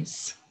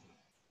noise.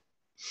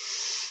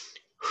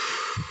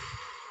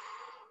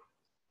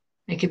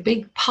 Make a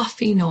big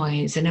puffy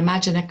noise and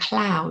imagine a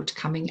cloud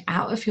coming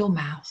out of your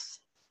mouth.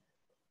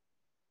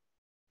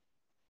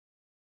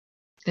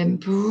 Then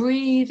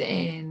breathe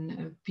in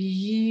a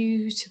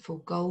beautiful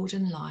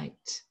golden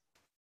light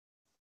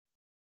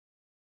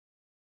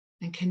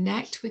and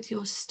connect with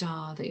your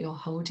star that you're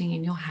holding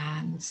in your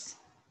hands.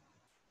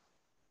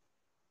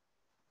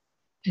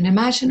 And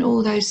imagine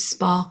all those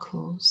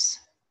sparkles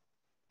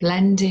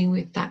blending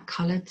with that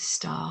coloured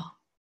star.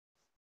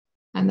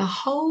 And the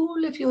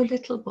whole of your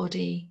little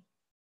body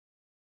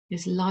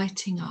is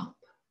lighting up.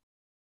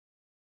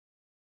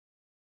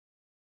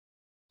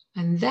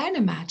 And then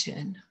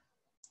imagine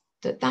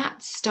that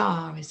that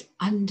star is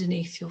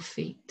underneath your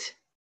feet.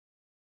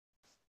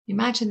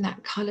 Imagine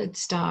that coloured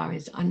star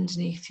is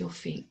underneath your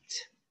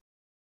feet.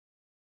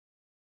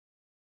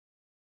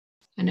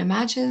 And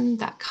imagine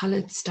that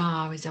coloured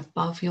star is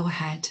above your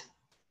head.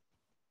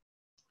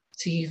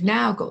 So you've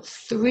now got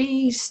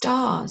 3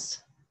 stars,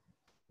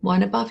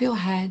 one above your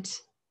head,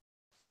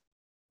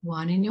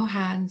 one in your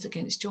hands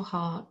against your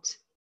heart,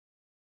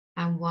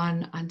 and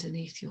one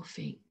underneath your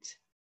feet.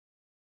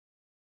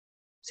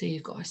 So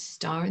you've got a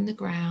star in the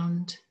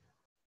ground,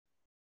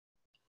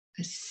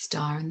 a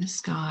star in the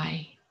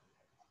sky,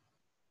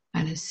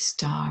 and a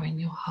star in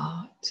your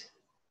heart.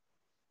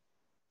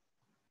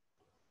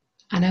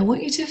 And I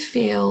want you to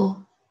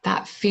feel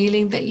that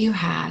feeling that you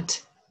had,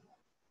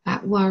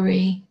 that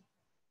worry,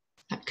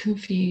 that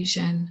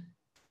confusion,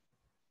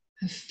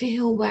 and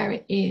feel where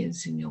it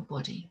is in your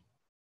body.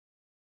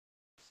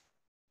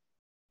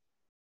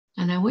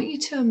 And I want you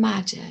to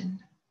imagine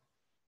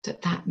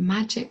that that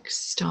magic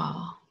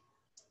star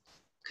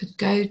could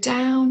go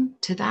down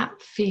to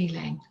that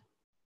feeling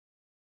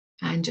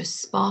and just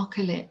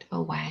sparkle it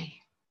away.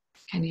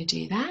 Can you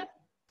do that?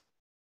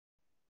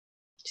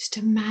 Just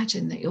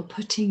imagine that you're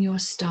putting your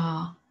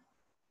star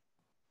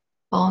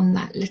on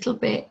that little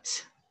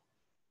bit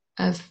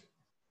of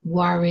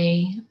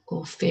worry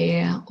or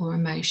fear or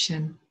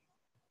emotion,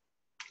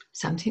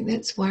 something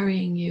that's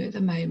worrying you at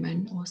the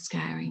moment or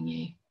scaring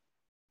you.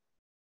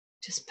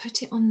 Just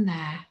put it on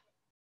there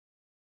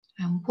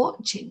and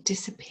watch it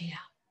disappear.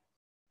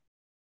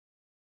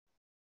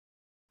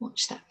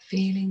 Watch that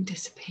feeling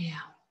disappear.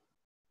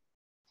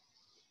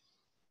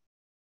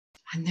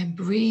 And then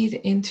breathe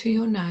in through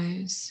your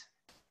nose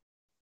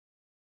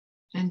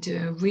and do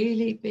a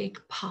really big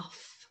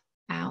puff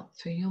out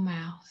through your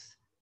mouth.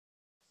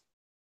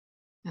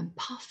 And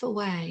puff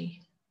away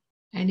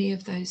any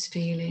of those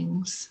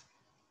feelings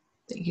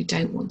that you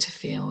don't want to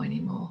feel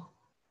anymore.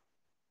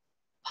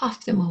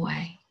 Puff them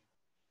away.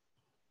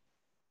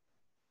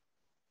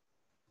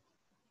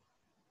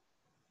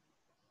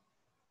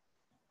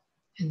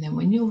 And then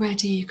when you're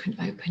ready, you can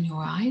open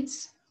your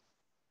eyes.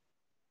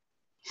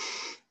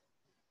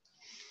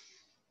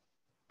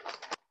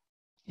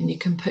 And you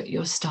can put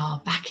your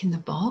star back in the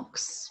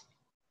box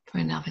for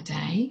another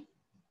day.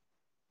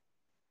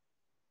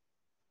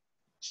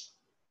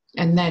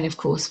 And then, of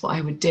course, what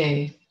I would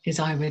do is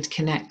I would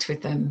connect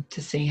with them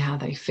to see how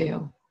they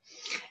feel.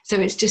 So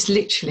it's just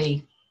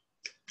literally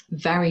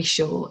very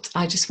short.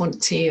 I just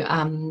want to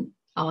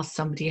ask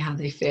somebody how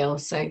they feel.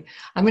 So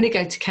I'm going to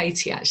go to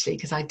Katie, actually,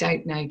 because I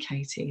don't know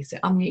Katie. So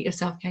unmute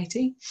yourself,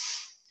 Katie.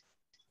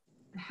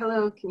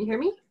 Hello, can you hear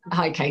me?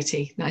 Hi,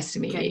 Katie. Nice to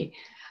meet you.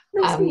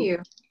 Nice to meet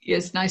you.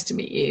 Yes, nice to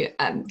meet you.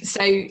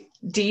 So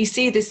do you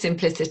see the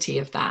simplicity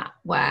of that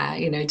where,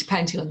 you know,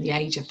 depending on the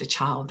age of the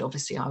child,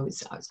 obviously I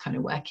was kind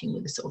of working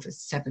with a sort of a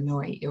 7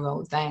 or 8 year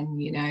old then,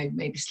 you know,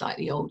 maybe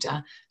slightly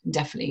older and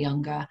definitely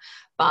younger,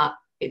 but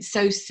it's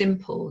so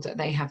simple that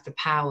they have the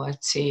power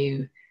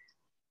to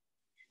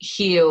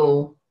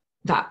heal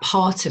that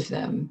part of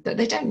them that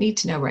they don't need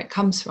to know where it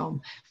comes from,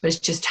 but it's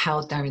just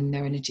held there in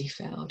their energy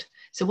field.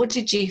 So what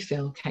did you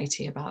feel,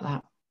 Katie, about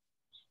that?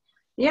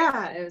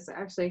 Yeah, it was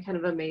actually kind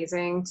of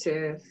amazing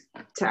to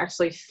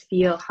actually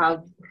feel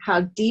how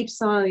deep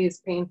some of these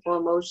painful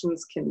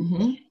emotions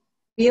can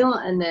feel,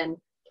 and then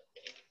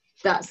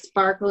that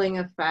sparkling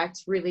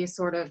effect really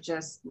sort of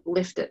just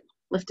lifted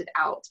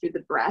out through the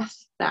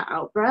breath, that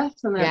out breath.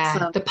 And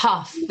that's the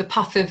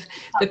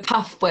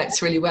puff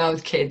works really well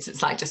with kids.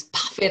 It's like, just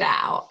puff it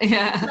out.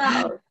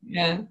 Yeah.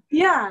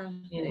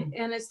 And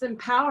it's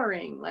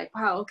empowering, like,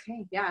 wow,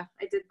 okay, yeah,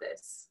 I did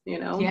this,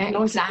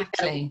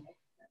 exactly.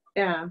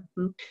 And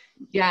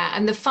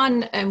the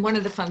fun, and one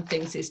of the fun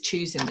things is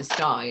choosing the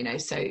star,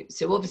 so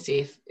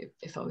obviously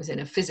if I was in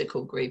a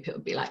physical group, it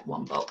would be like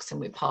one box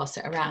and we'd pass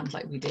it around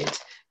like we did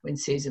when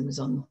Susan was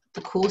on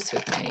the course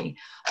with me.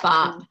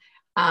 But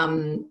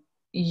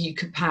you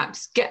could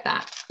perhaps get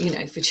that,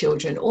 for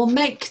children, or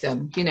make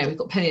them, we've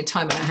got plenty of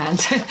time on our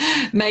hands,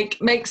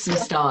 make some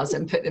stars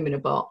and put them in a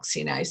box,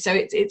 so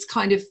it's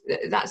kind of,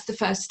 that's the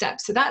first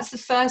step. So that's the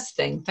first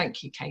thing.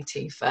 Thank you,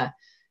 Katie, for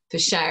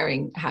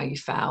sharing how you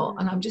felt.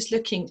 And I'm just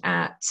looking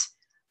at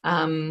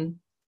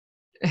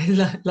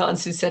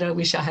Lansing said, I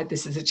wish I had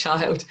this as a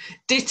child.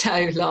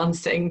 Ditto,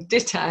 Lansing,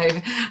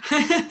 ditto.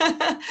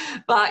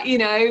 But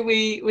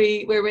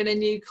we're in a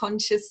new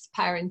conscious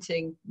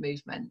parenting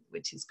movement,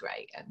 which is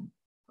great. And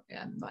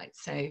right,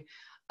 so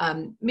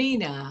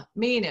Mina's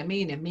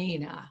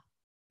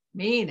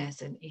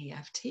an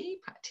EFT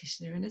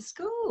practitioner in a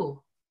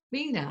school.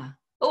 Mina,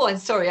 oh, I'm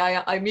sorry,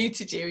 I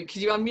muted you.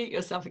 Could you unmute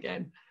yourself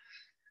again?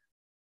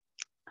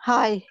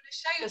 Hi. You want to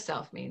show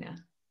yourself, Mina?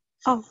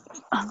 Oh,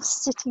 I'm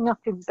sitting up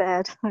in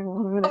bed. Hang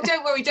on a minute. Oh,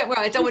 don't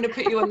worry. I don't want to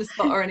put you on the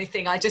spot or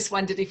anything. I just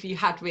wondered if you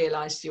had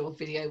realised your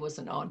video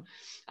wasn't on.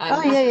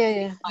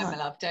 Yeah. My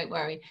love, don't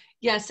worry.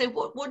 Yeah, so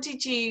what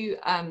did you...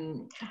 I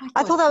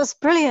thought that was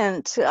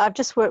brilliant. I've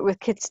just worked with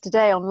kids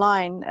today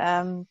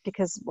online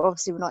because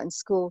obviously we're not in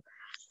school.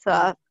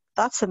 So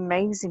that's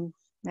amazing.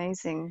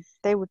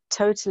 They would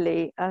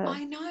totally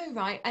I know,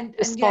 right? And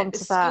yet the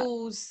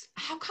schools,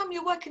 how come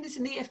you're working as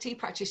an EFT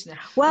practitioner?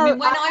 Well, I mean,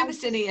 when I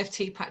was an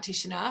EFT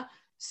practitioner,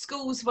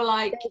 schools were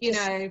like,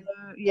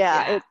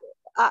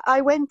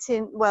 I went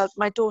in, well,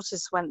 my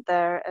daughters went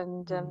there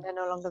and they're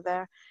no longer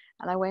there.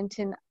 And I went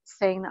in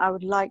saying I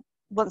would like,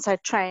 once I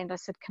trained, I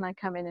said, can I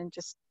come in and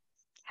just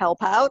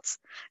help out?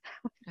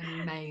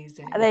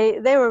 Amazing.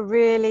 They were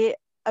really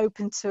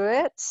open to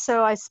it.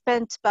 So I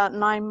spent about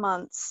 9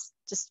 months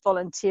just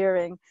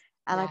volunteering,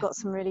 and I got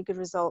some really good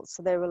results.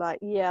 So they were like,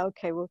 yeah,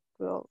 okay, we'll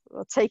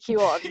take you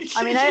on.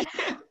 I mean, I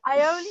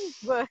only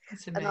work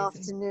an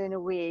afternoon a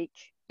week,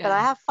 but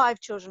I have 5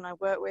 children I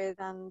work with,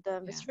 and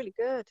it's really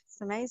good. It's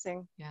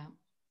amazing. Yeah,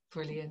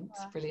 brilliant.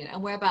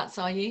 And whereabouts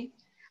are you?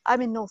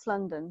 I'm in North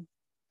London.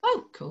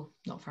 Oh, cool.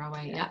 Not far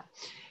away.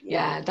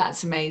 Yeah,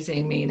 that's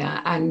amazing,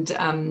 Mina. And,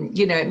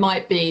 it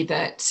might be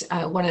that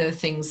one of the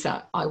things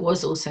that I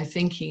was also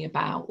thinking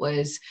about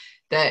was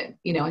that,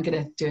 I'm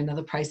going to do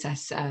another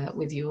process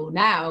with you all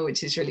now,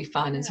 which is really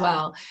fun as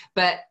well.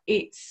 But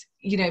it's,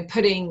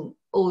 putting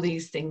all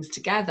these things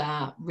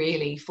together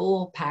really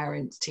for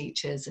parents,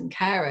 teachers and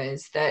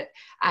carers, that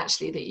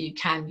actually that you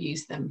can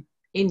use them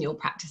in your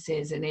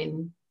practices and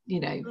in,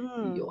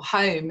 your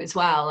home as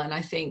well. And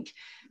I think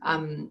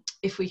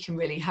if we can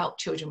really help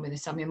children with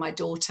this, I mean, my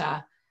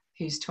daughter,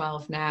 who's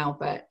 12 now,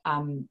 but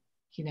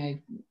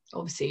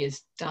obviously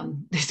has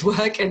done this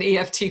work and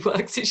EFT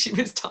work since she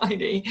was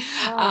tiny.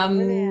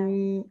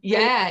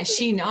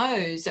 She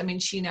knows. I mean,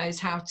 she knows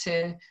how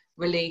to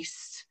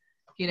release,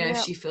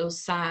 if she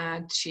feels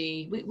sad.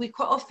 We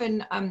quite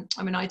often,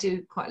 I mean, I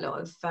do quite a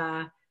lot of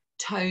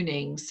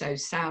toning, so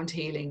sound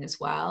healing as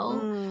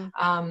well.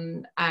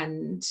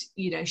 And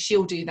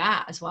she'll do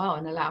that as well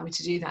and allow me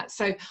to do that.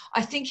 So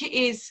I think it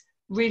is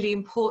really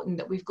important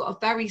that we've got a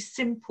very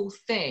simple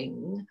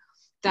thing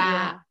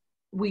that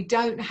we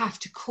don't have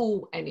to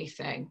call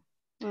anything.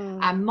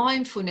 And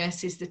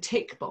mindfulness is the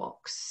tick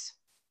box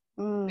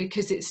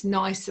because it's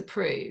NICE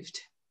approved,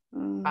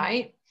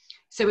 right?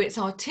 So it's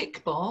our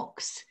tick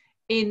box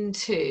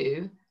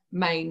into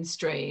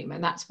mainstream,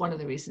 and that's one of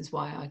the reasons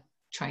why I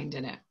trained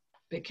in it.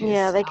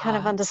 Because they kind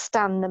of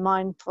understand the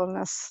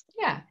mindfulness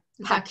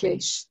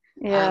package.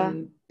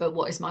 But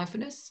what is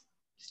mindfulness?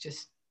 It's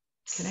just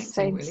connecting.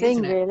 Same really, thing,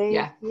 isn't it? really.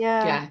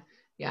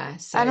 Yeah.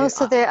 So, and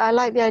also, I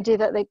like the idea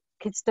that the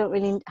kids don't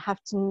really have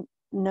to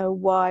know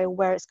why or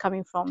where it's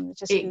coming from. They're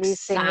just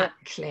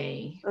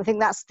exactly. I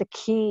think that's the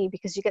key,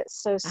 because you get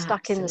so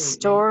stuck in the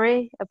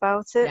story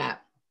about it.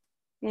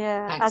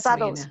 Yeah. Thanks, as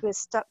adults, Mina.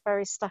 we're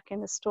very stuck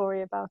in the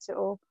story about it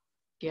all.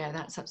 Yeah,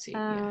 that's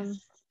absolutely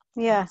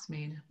Thanks,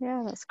 Mina.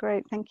 Yeah, that's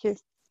great. Thank you.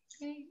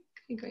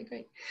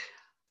 Great.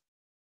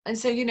 And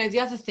so, the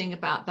other thing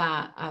about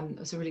that,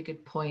 was a really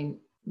good point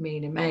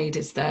Mina made,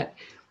 is that,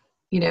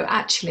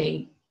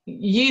 actually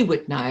you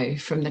would know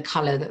from the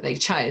colour that they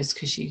chose,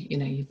 because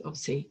you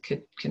obviously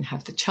can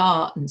have the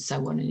chart and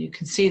so on, and you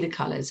can see the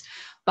colours,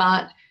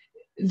 but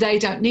they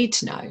don't need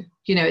to know.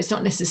 you know, it's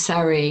not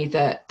necessary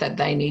that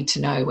they need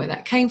to know where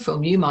that came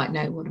from. You might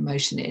know what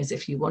emotion it is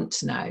if you want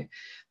to know.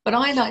 But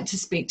I like to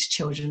speak to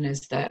children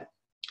as that,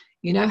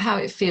 you know how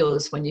it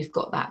feels when you've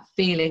got that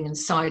feeling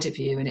inside of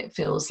you and it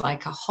feels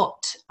like a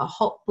hot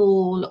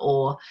ball,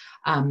 or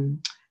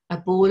a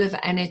ball of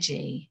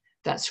energy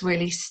that's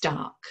really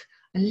stuck.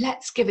 And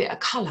let's give it a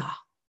colour.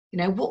 You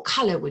know, what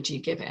colour would you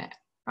give it,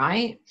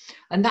 right?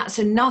 And that's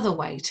another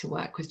way to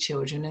work with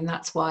children. And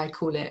that's why I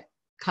call it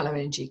colour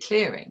energy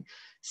clearing.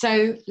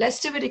 So let's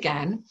do it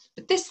again.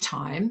 But this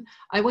time,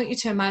 I want you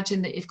to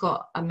imagine that you've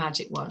got a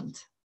magic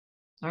wand.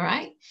 All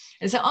right.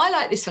 And so I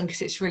like this one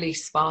because it's really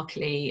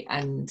sparkly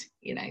and,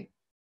 you know,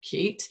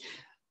 cute.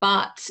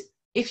 But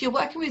if you're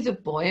working with a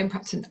boy, and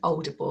perhaps an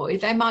older boy,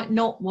 they might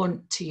not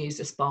want to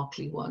use a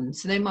sparkly wand.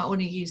 So they might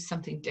want to use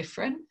something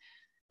different.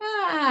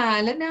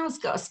 Linnell's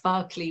got a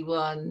sparkly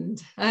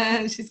wand.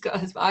 She's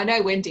got I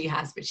know Wendy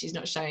has, but she's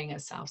not showing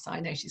herself. So I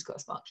know she's got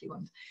a sparkly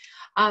wand.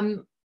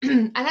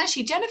 And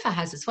actually Jennifer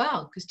has as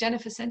well, because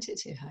Jennifer sent it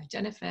to her.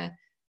 Jennifer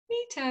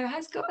Nito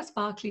has got a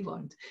sparkly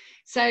wand.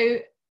 So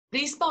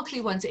these sparkly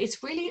ones,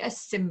 it's really a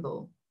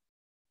symbol.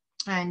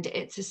 And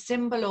it's a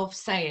symbol of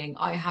saying,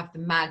 I have the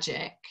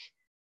magic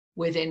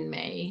within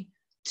me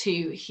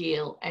to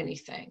heal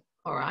anything,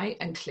 all right,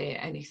 and clear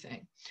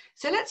anything.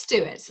 So let's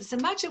do it. So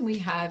imagine we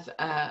have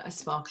a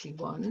sparkly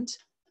wand,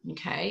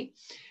 okay?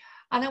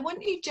 And I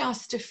want you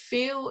just to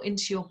feel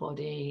into your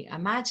body.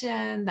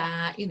 Imagine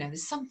that, you know,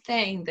 there's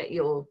something that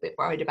you're a bit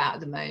worried about at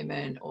the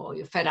moment, or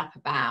you're fed up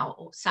about,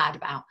 or sad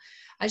about.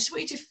 I just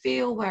want you to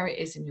feel where it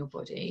is in your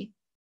body.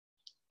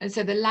 And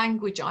so the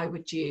language I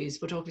would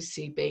use would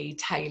obviously be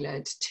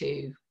tailored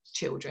to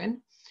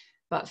children.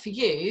 But for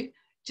you,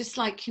 just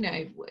like, you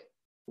know,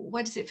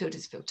 where does it feel?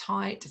 Does it feel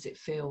tight? Does it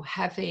feel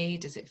heavy?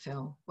 Does it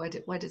feel, what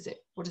does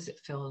it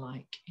feel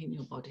like in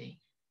your body?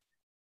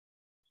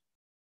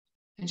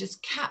 And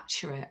just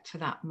capture it for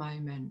that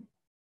moment,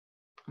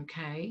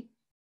 okay?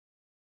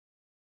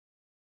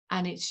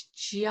 And it's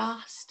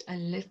just a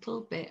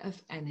little bit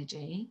of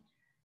energy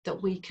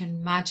that we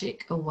can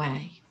magic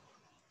away.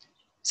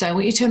 So I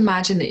want you to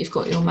imagine that you've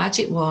got your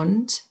magic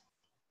wand,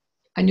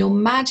 and your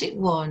magic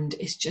wand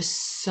is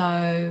just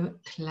so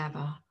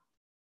clever.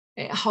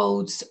 It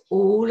holds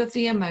all of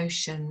the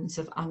emotions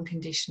of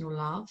unconditional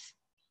love.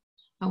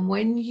 And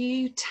when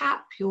you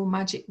tap your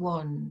magic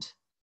wand,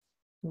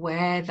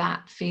 where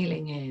that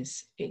feeling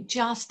is, it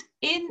just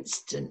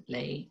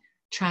instantly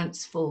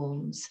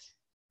transforms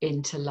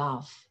into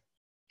love.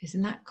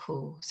 Isn't that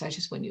cool? So I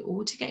just want you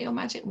all to get your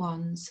magic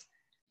wands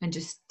and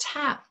just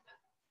tap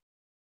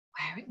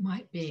where it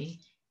might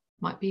be.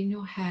 Might be in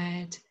your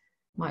head,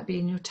 might be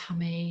in your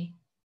tummy,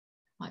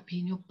 might be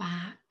in your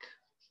back,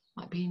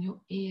 might be in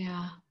your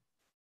ear,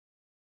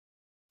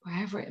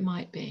 wherever it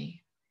might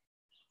be.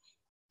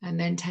 And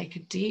then take a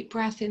deep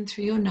breath in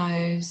through your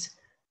nose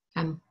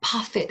and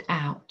puff it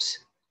out.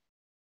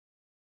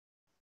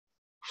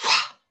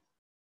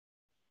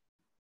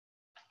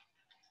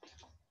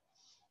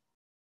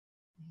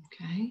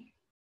 Okay.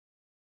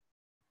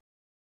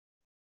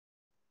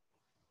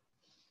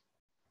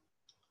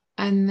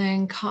 And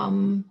then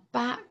come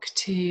back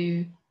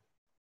to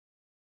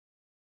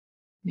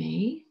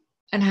me.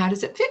 And how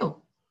does it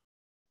feel?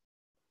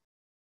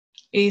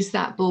 Is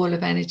that ball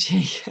of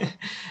energy?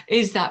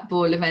 Is that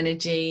ball of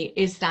energy?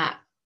 Is that,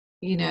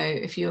 you know,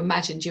 if you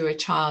imagined you're a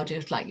child,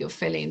 it's like you're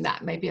feeling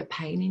that maybe a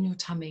pain in your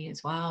tummy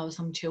as well.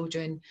 Some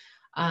children,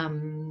 I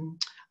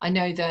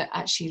know that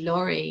actually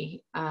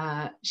Laurie,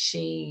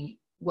 she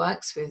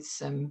works with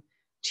some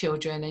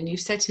children, and you've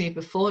said to me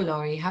before,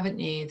 Laurie, haven't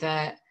you,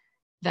 that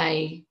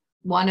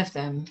one of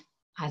them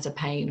has a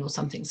pain or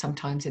something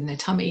sometimes in their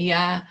tummy,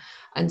 yeah?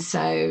 And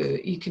so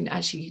you can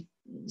actually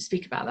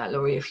speak about that,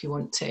 Laurie, if you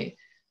want to,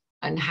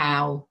 and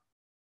how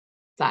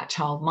that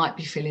child might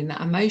be feeling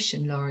that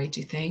emotion, Laurie, do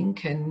you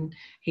think? And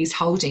he's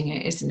holding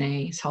it, isn't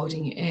he? He's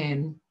holding it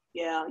in.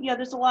 Yeah,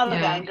 there's a lot of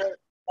anger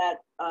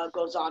that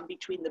goes on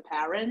between the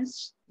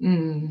parents,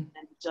 and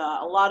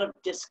a lot of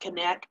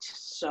disconnect.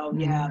 So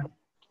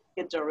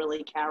kids are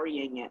really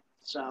carrying it.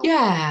 So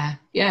yeah.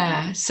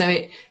 So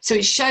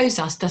it shows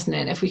us, doesn't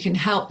it? If we can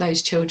help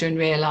those children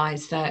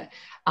realize that,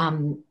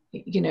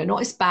 you know,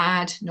 not it's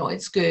bad, not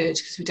it's good,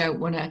 because we don't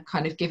want to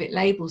kind of give it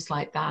labels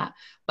like that,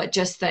 but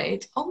just that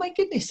it, oh my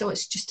goodness, so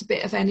it's just a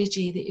bit of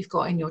energy that you've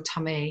got in your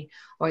tummy,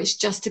 or it's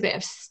just a bit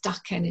of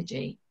stuck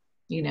energy,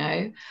 you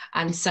know.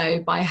 And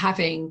so by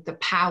having the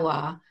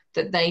power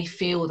that they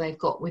feel they've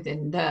got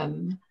within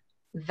them,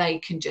 they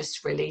can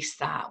just release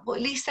that. Well,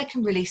 at least they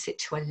can release it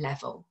to a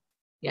level.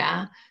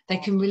 Yeah, they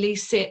can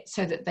release it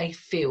so that they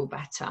feel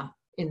better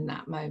in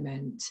that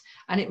moment.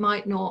 And it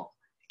might not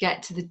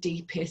get to the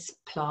deepest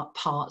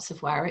parts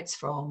of where it's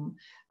from,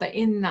 but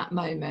in that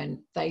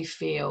moment, they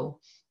feel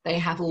they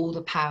have all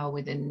the power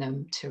within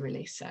them to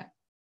release it.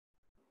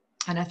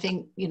 And I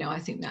think, you know, I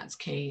think that's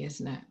key,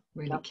 isn't it?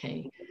 Really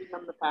key. Giving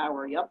them the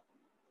power,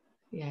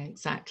 Yeah,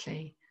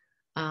 exactly.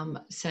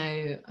 So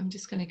I'm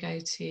just going to go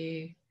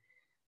to,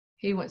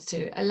 who wants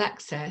to?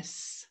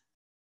 Alexis.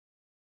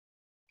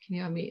 Can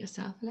you unmute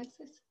yourself,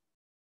 Alexis?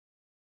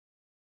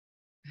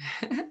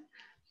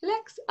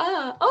 Alexa.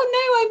 Oh no,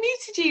 I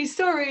muted you.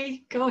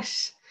 Sorry.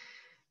 Gosh.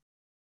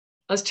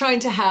 I was trying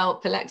to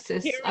help.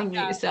 Alexis,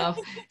 unmute yourself.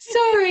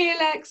 Sorry,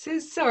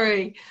 Alexis.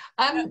 Sorry.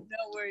 No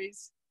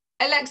worries.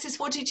 Alexis,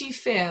 what did you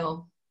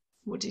feel?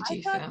 What did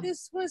you feel? I thought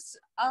this was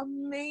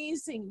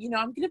amazing. You know,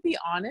 I'm going to be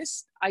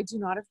honest. I do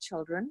not have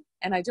children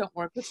and I don't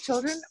work with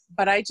children,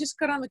 but I just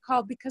got on the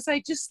call because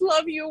I just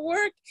love your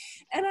work.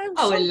 And I'm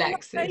so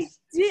Alexis. glad I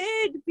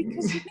did,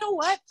 because you know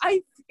what?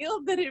 I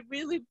feel that it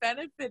really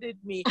benefited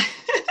me.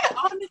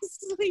 I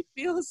honestly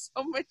feel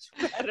so much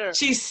better.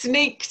 She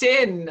sneaked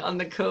in on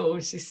the call.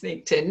 She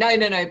sneaked in. No,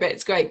 but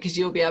it's great because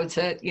you'll be able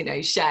to, you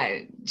know,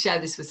 share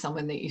this with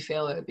someone that you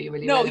feel it would be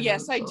really relevant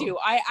yes, for. I do.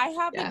 I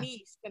have a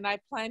niece and I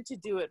plan to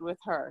do it with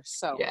her.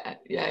 So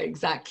yeah,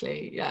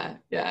 exactly. Yeah.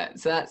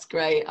 So that's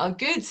great. Oh,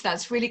 good. So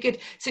that's really good.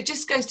 So it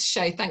just goes to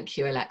show, thank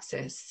you,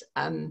 Alexis.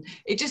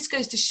 It just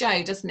goes to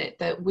show, doesn't it,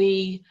 that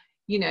we,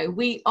 you know,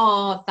 we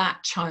are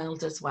that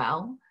child as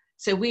well.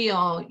 So we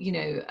are, you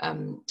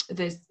know,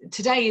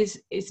 today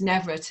is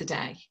never a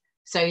today.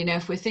 So, you know,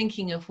 if we're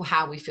thinking of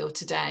how we feel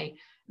today,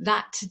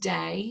 that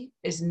today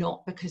is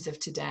not because of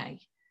today.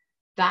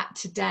 That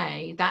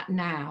today, that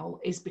now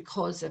is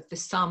because of the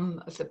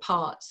sum of the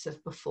parts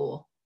of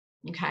before.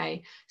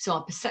 Okay. So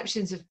our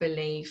perceptions of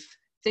belief,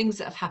 things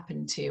that have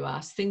happened to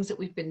us, things that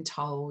we've been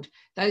told,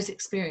 those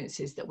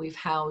experiences that we've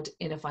held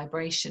in a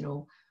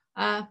vibrational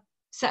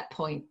set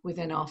point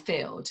within our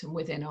field and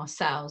within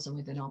ourselves and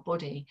within our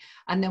body.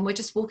 And then we're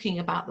just walking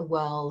about the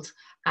world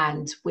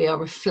and we are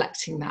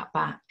reflecting that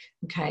back.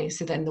 Okay,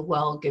 so then the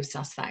world gives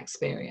us that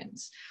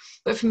experience.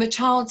 But from a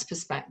child's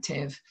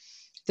perspective,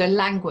 the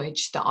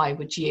language that I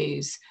would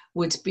use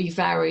would be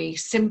very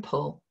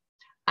simple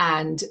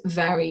and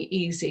very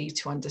easy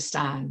to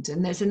understand.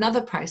 And there's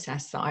another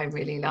process that I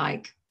really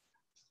like,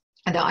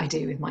 and that I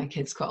do with my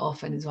kids quite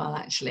often as well,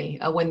 actually,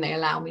 when they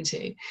allow me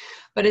to.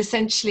 But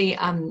essentially,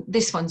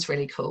 this one's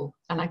really cool,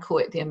 and I call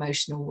it the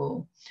emotional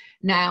wall.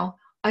 Now,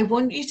 I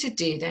want you to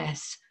do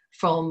this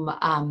from,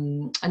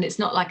 and it's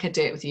not like I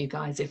do it with you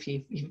guys if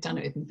you've done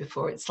it with me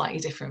before, it's slightly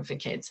different for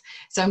kids.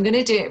 So I'm going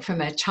to do it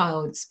from a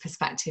child's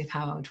perspective,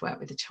 how I would work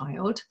with a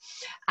child,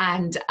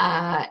 and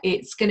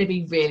it's going to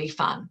be really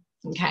fun,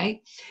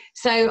 okay?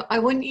 So I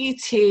want you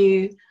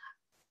to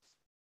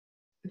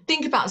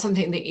think about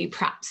something that you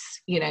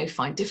perhaps, you know,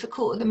 find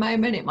difficult at the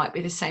moment. It might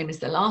be the same as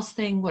the last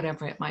thing,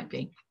 whatever it might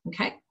be,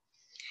 okay?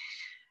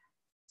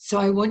 So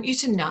I want you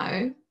to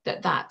know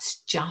that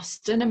that's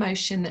just an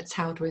emotion that's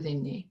held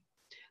within you.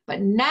 But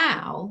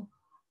now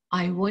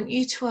I want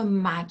you to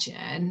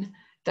imagine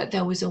that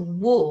there was a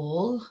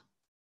wall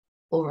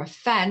or a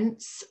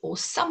fence or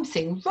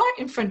something right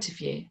in front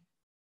of you.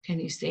 Can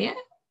you see it?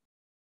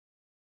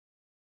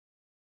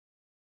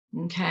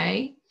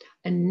 Okay.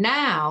 And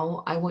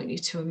now I want you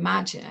to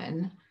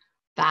imagine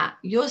that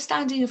you're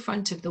standing in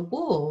front of the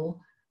wall,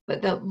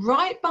 but that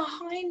right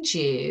behind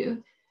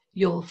you,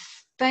 your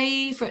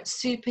favorite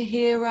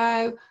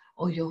superhero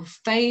or your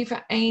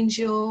favorite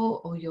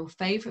angel or your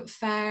favorite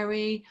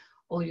fairy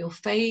or your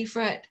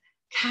favorite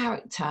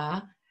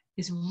character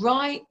is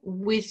right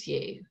with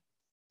you,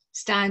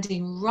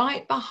 standing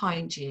right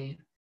behind you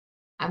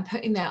and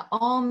putting their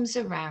arms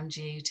around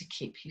you to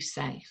keep you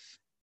safe.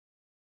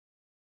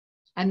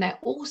 And they're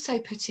also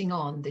putting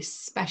on this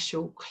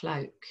special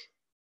cloak.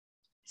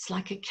 It's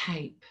like a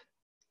cape,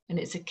 and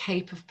it's a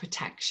cape of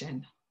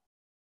protection.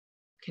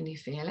 Can you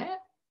feel it?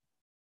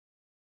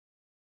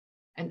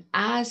 And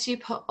as you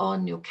put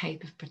on your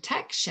cape of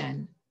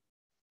protection,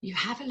 you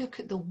have a look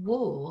at the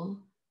wall,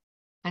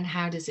 and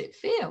how does it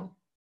feel?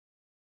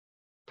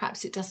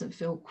 Perhaps it doesn't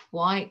feel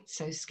quite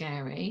so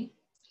scary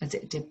as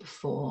it did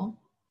before.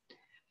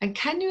 And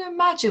can you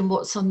imagine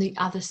what's on the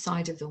other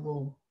side of the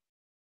wall?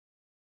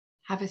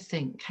 Have a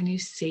think. Can you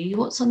see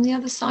what's on the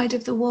other side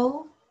of the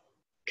wall?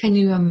 Can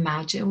you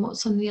imagine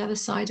what's on the other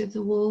side of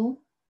the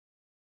wall?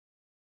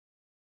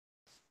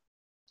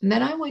 And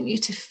then I want you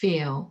to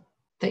feel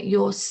that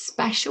your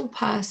special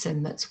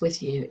person that's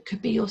with you, it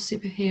could be your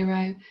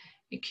superhero,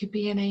 it could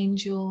be an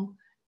angel,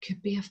 it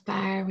could be a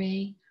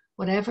fairy,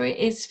 whatever it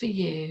is for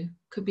you,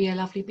 could be a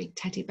lovely big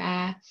teddy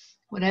bear,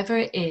 whatever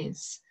it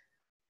is,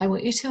 I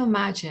want you to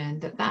imagine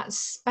that that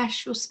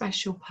special,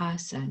 special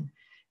person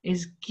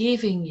is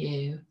giving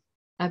you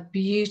a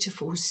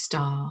beautiful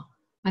star.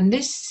 And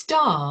this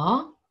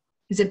star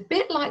is a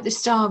bit like the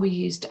star we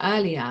used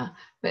earlier,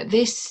 but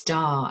this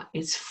star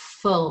is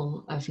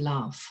full of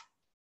love.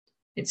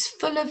 It's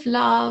full of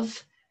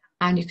love,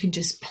 and you can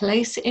just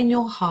place it in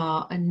your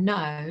heart and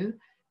know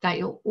that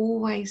you're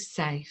always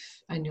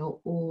safe and you're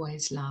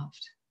always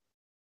loved.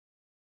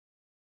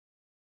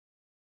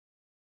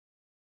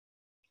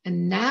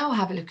 And now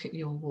have a look at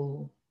your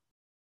wall.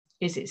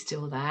 Is it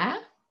still there?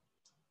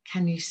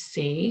 Can you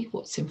see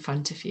what's in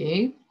front of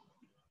you?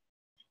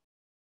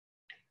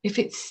 If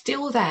it's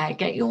still there,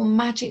 get your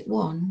magic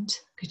wand,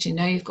 because you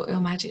know you've got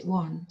your magic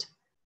wand.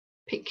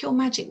 Pick your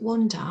magic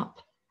wand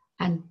up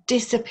and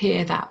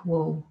disappear that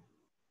wall.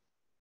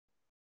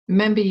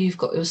 Remember, you've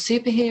got your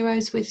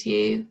superheroes with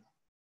you.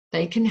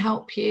 They can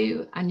help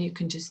you, and you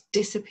can just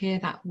disappear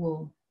that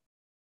wall.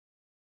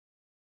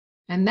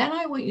 And then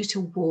I want you to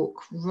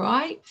walk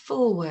right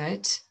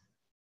forward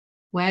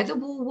where the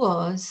wall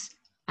was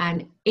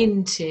and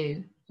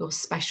into your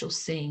special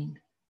scene.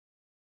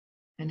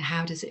 And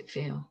how does it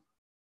feel?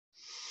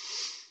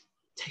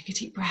 Take a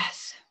deep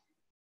breath.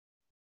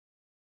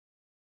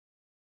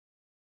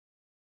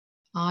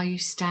 Are you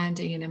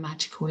standing in a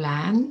magical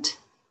land?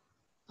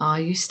 Are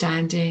you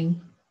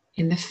standing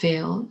in the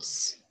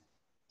fields?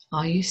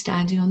 Are you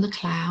standing on the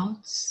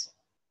clouds?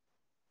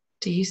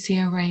 Do you see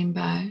a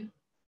rainbow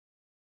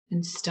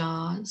and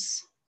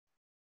stars?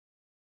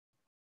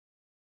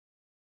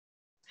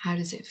 How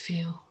does it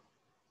feel?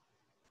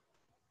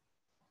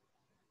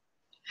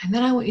 And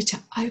then I want you to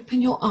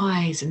open your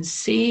eyes and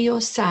see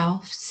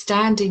yourself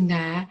standing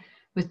there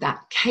with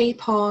that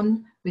cape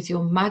on, with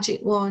your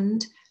magic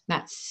wand,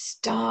 that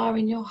star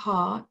in your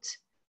heart.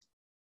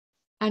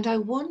 And I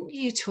want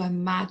you to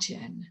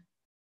imagine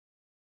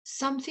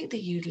something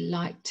that you'd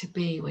like to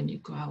be when you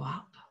grow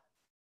up.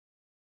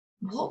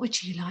 What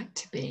would you like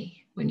to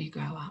be when you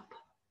grow up?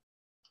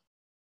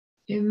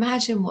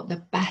 Imagine what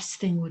the best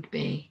thing would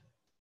be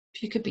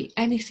if you could be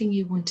anything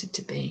you wanted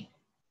to be.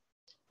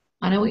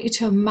 And I want you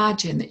to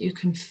imagine that you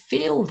can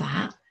feel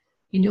that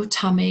in your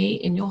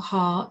tummy, in your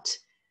heart,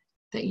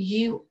 that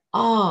you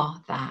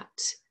are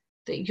that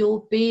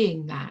you're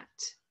being that.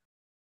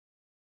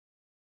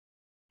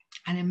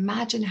 And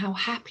imagine how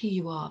happy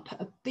you are.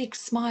 Put a big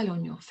smile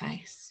on your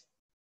face.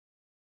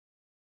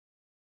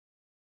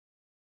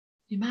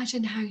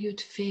 Imagine how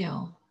you'd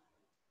feel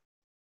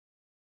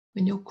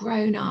when you're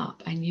grown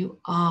up and you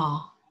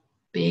are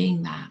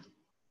being that.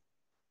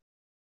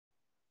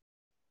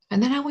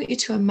 And then I want you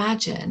to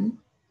imagine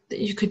that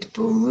you could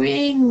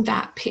bring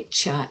that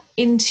picture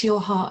into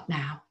your heart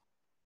now.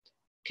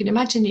 You can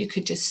imagine you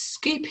could just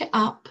scoop it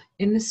up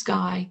in the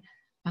sky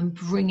and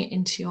bring it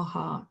into your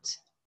heart.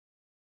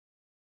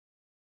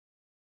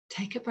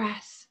 Take a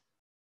breath.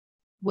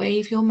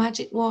 Wave your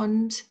magic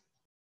wand.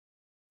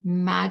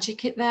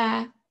 Magic it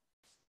there.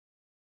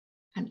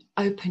 And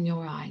open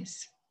your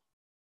eyes.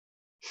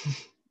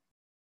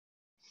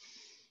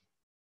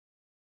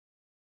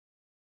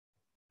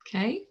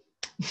 Okay.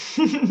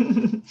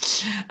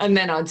 And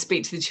then I'd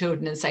speak to the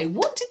children and say,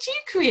 what did you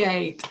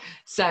create?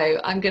 So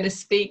I'm going to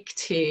speak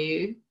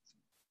to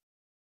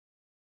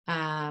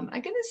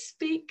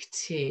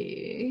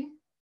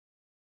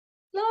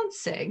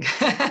Lansing.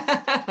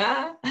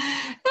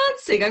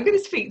 Lansing, I'm going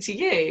to speak to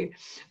you.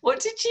 What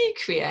did you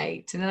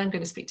create? And then I'm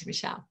going to speak to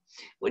Michelle.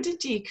 What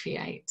did you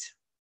create?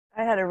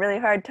 I had a really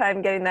hard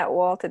time getting that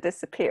wall to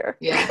disappear.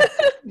 Yeah,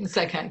 it's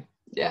okay.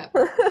 Yeah.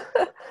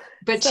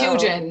 But so,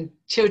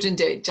 children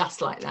do it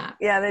just like that.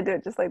 Yeah, they do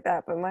it just like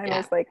that. But mine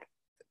was like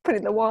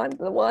putting the wand,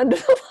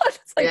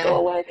 it's like go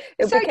away.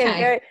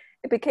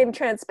 It became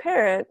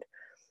transparent.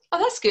 Oh,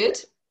 that's good.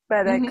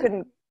 But I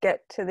couldn't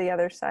get to the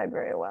other side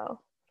very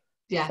well.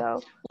 Yeah.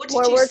 So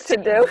more work to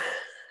do.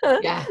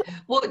 Yeah.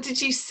 What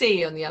did you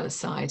see on the other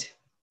side?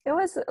 It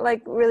was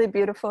like really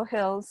beautiful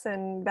hills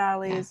and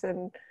valleys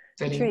and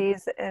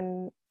trees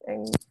and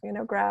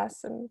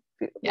grass and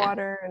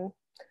water, and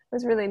it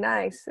was really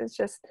nice. It's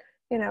just,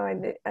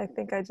 I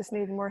think I just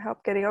needed more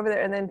help getting over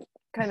there, and then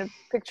kind of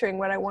picturing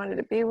what I wanted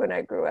to be when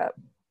I grew up.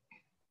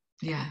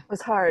 Yeah.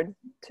 Was hard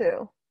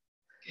too.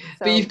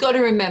 So, but you've got to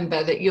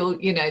remember that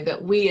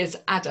that we as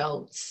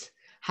adults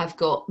have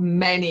got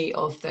many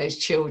of those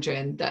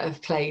children that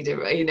have played,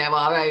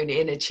 our own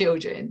inner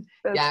children.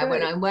 Right.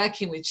 When I'm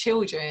working with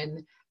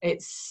children,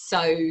 it's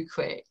so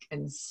quick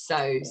and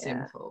so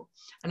simple.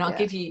 And I'll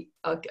give you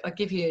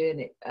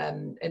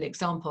an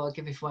example. I'll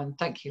give everyone.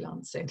 Thank you,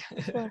 Lansing.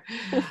 Sure.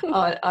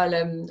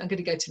 I'm going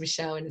to go to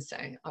Michelle in a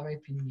second. I'll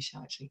open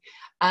Michelle actually.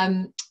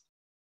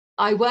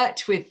 I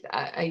worked with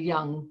a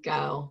young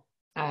girl,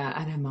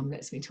 and her mum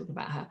lets me talk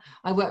about her.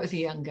 I worked with a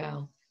young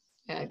girl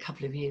a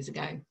couple of years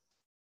ago.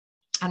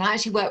 And I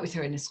actually worked with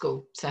her in a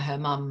school. So her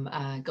mum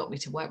got me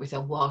to work with her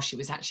while she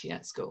was actually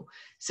at school.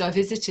 So I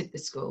visited the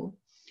school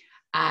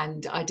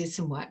and I did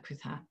some work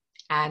with her.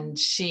 And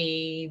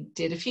she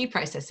did a few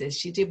processes.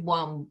 She did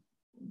one,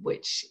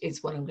 which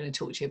is what I'm going to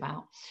talk to you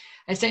about.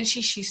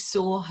 Essentially, she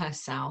saw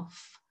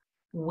herself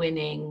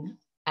winning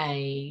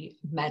a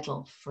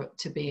medal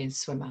to be a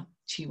swimmer.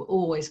 She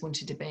always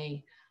wanted to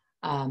be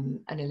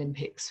an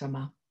Olympic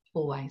swimmer,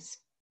 always.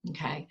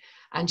 Okay.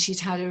 And she'd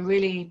had a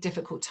really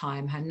difficult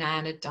time. Her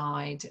nan had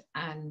died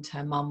and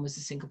her mum was a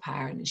single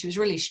parent and she was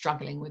really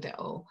struggling with it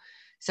all.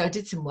 So I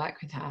did some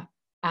work with her.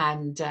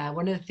 And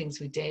one of the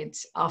things we did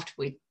after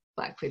we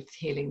worked with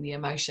healing the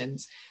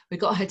emotions, we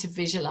got her to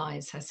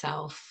visualize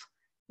herself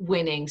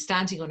winning,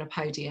 standing on a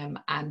podium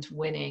and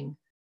winning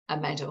a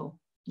medal,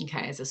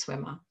 okay, as a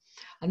swimmer.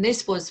 And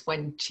this was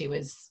when she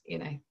was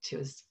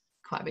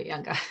quite a bit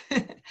younger.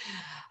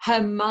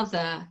 Her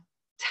mother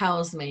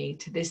tells me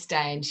to this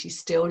day, and she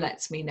still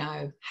lets me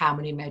know how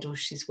many medals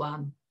she's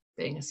won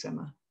being a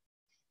swimmer.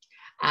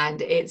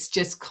 And it's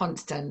just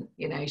constant,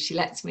 you know. She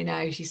lets me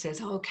know, she says,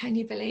 oh, can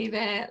you believe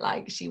it,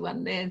 like she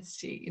won this,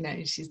 she, you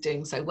know, she's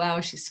doing so well,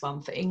 she's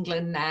swum for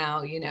England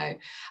now, you know.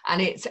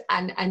 And it's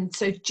and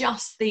so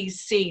just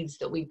these seeds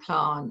that we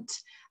plant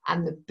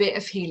and the bit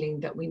of healing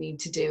that we need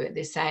to do at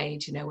this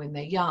age, you know, when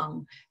they're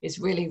young, is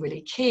really,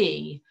 really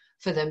key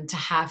for them to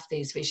have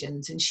these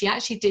visions. And she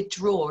actually did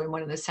draw in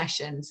one of the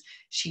sessions,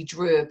 she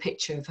drew a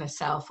picture of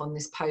herself on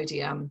this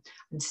podium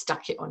and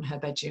stuck it on her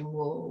bedroom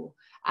wall.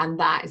 And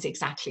that is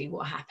exactly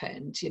what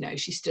happened. You know,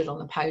 she stood on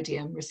the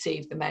podium,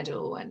 received the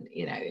medal, and,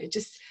 you know, it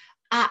just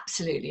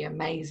absolutely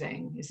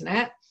amazing, isn't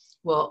it?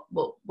 What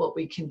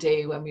we can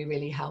do when we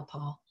really help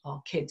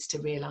our kids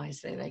to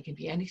realize that they can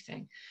be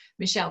anything.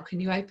 Michelle,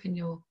 can you open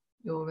your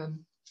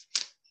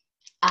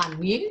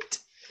unmute?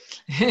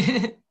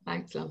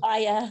 Thanks, love.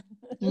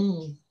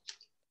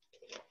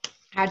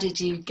 How did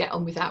you get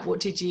on with that?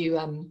 What did you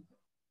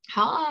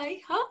hi.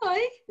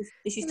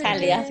 This is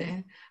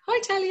Talia. Hi,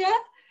 Talia.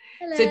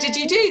 Hello. So did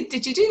you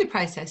do the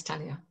process,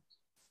 Talia?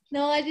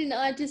 No, I didn't.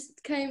 I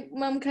just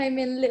Mum came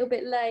in a little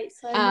bit late,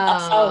 so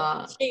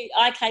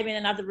I came in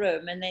another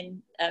room, and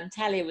then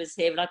Talia was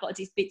here, and I got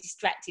a bit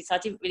distracted, so I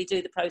didn't really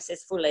do the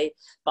process fully.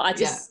 But I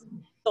just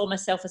saw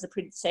myself as a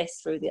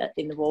princess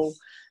in the wall.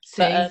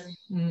 But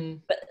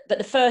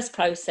the first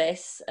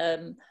process,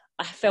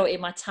 I felt in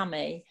my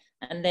tummy,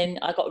 and then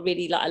I got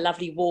really like a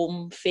lovely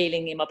warm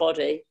feeling in my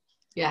body.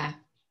 Yeah.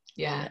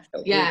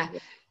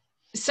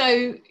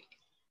 So,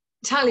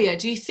 Talia,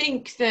 do you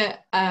think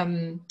that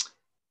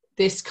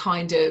this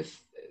kind of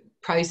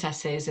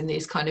processes and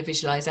these kind of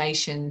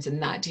visualizations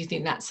and that, do you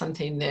think that's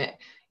something that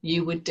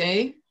you would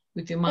do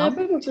with your mum?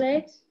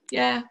 Probably.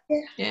 Yeah,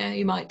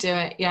 you might do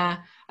it. Yeah.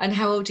 And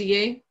how old are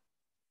you?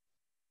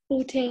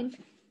 14.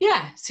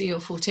 Yeah, so you're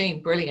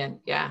 14.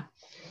 Brilliant. Yeah.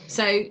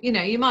 So, you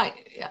know,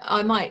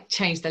 I might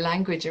change the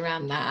language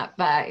around that,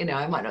 but, you know,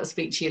 I might not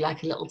speak to you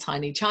like a little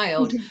tiny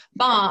child.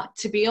 But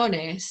to be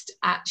honest,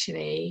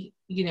 actually,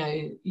 you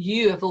know,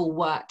 you have all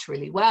worked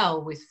really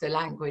well with the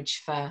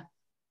language for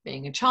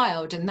being a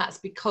child. And that's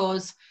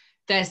because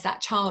there's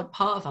that child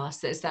part of us,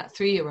 there's that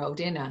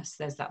 3-year-old in us,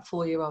 there's that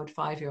 4-year-old,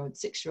 5-year-old,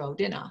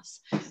 6-year-old in us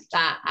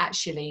that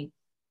actually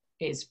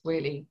is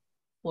really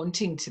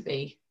wanting to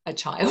be a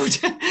child.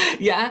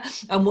 Yeah,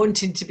 and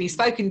wanting to be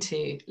spoken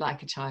to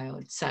like a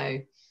child. So,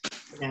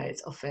 you know,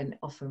 it's often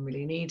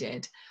really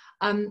needed.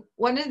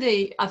 One of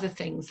the other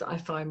things that I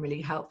find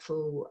really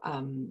helpful,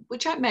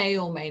 which I may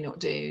or may not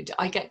do,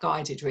 I get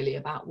guided really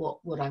about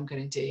what I'm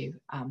going to do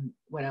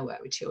when I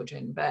work with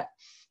children. But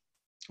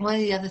one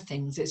of the other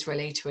things is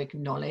really to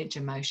acknowledge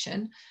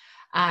emotion,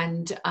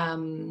 and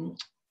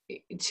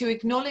to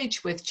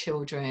acknowledge with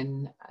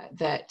children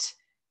that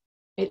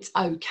it's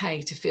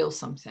okay to feel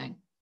something.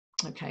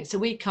 Okay, so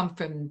we come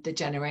from the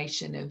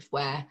generation of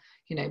where,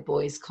 you know,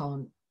 boys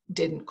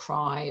didn't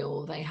cry,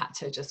 or they had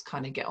to just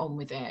kind of get on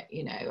with it,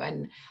 you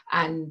know,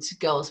 and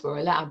girls were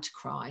allowed to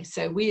cry.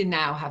 So we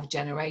now have a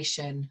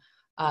generation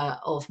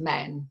of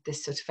men,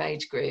 this sort of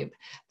age group,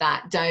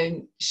 that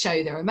don't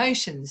show their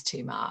emotions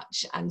too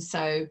much. And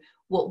so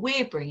what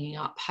we're bringing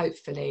up,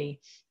 hopefully,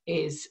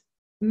 is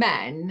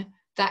men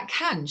that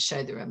can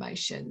show their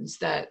emotions,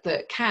 that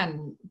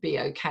can be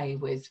okay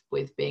with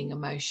being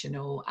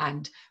emotional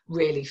and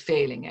really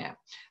feeling it.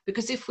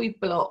 Because if we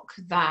block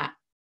that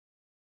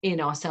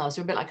in ourselves,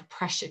 we're a bit like a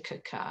pressure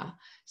cooker.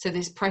 So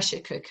this pressure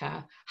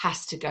cooker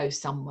has to go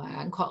somewhere,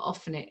 and quite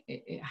often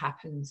it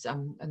happens,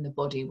 and the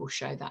body will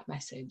show that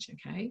message.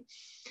 Okay,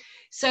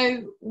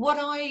 so what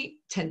I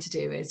tend to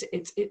do is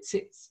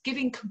it's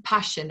giving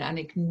compassion and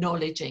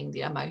acknowledging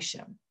the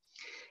emotion.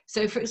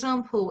 So, for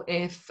example,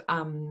 if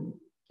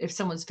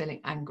someone's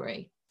feeling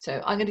angry,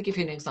 so I'm going to give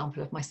you an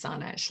example of my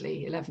son,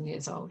 actually 11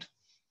 years old.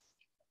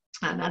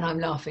 And I'm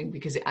laughing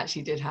because it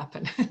actually did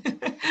happen.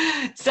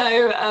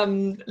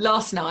 So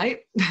last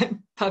night,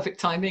 perfect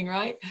timing,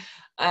 right?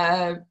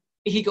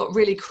 He got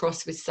really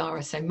cross with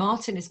Sarah. So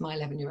Martin is my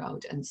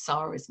 11-year-old and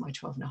Sarah is my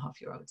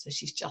 12-and-a-half-year-old. So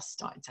she's just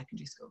started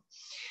secondary school.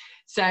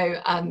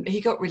 So he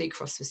got really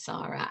cross with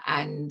Sarah.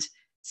 And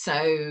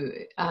so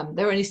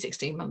they're only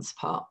 16 months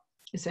apart.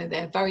 So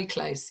they're very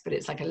close, but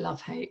it's like a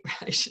love-hate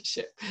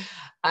relationship.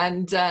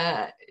 And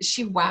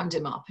she wound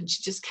him up, and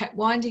she just kept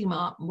winding him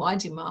up.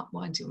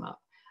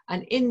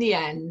 And in the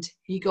end,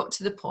 he got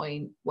to the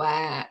point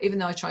where, even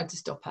though I tried to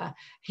stop her,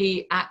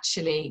 he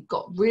actually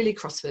got really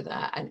cross with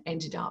her and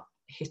ended up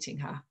hitting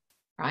her,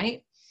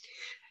 right?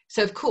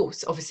 So, of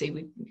course,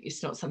 obviously,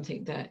 it's not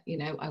something that, you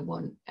know, I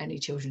want any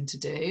children to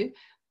do.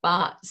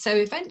 But so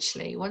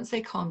eventually, once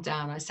they calmed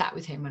down, I sat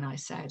with him and I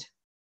said,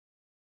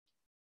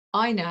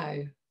 I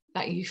know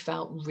that you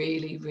felt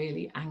really,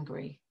 really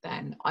angry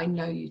then. I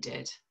know you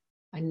did.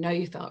 I know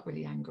you felt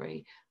really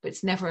angry, but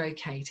it's never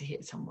okay to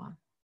hit someone.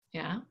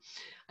 Yeah.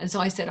 And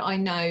so I said, I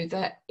know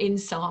that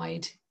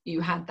inside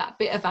you had that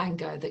bit of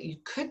anger that you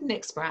couldn't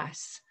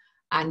express,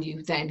 and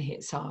you then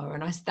hit Sarah.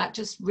 And that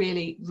just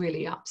really,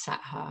 really upset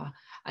her.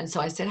 And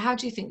so I said, how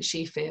do you think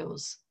she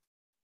feels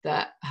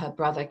that her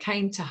brother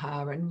came to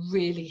her and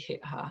really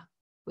hit her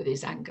with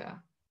his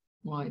anger?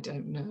 well, I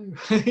don't know,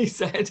 he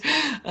said.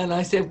 And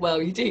I said,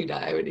 well, you do know.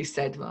 And he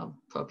said, well,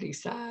 probably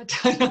sad.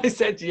 And I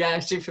said, yeah,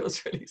 she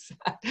feels really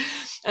sad.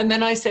 And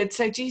then I said,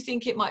 so do you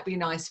think it might be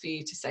nice for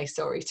you to say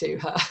sorry to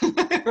her?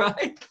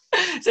 Right?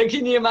 So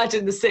can you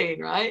imagine the scene,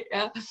 right?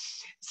 Yeah.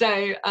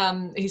 So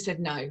he said,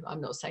 no,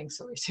 I'm not saying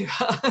sorry to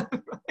her.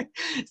 Right?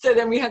 So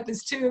then we had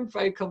this to and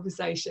fro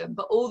conversation,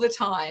 but all the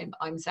time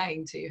I'm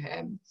saying to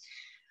him,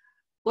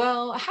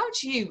 well, how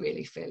do you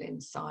really feel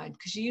inside?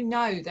 Because you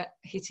know that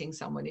hitting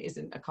someone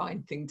isn't a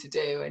kind thing to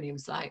do. And he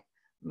was like,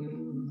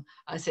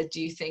 I said, do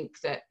you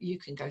think that you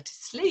can go to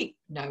sleep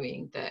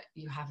knowing that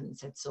you haven't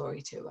said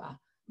sorry to her?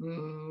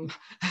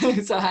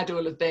 So I had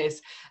all of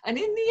this. And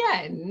in the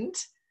end,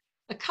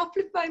 a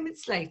couple of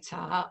moments later,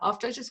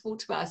 after I just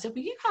walked away, I said,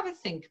 well, you have a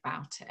think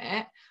about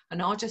it and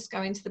I'll just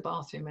go into the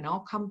bathroom and I'll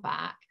come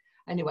back.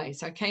 Anyway,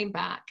 so I came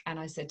back and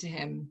I said to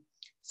him,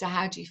 so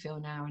how do you feel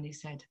now? And he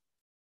said,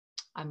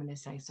 I'm going to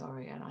say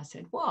sorry. And I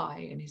said,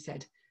 why? And he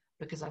said,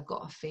 because I've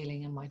got a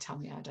feeling in my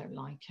tummy I don't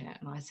like it.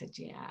 And I said,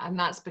 yeah. And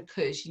that's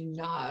because you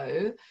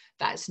know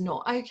that's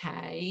not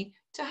okay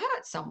to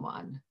hurt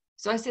someone.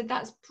 So I said,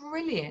 that's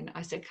brilliant.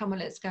 I said, come on,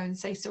 let's go and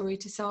say sorry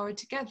to Sarah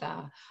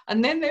together.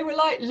 And then they were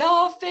like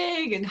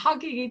laughing and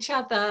hugging each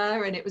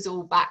other. And it was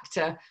all back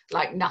to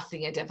like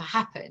nothing had ever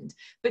happened.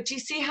 But do you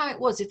see how it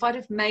was? If I'd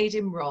have made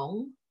him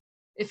wrong,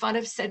 if I'd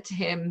have said to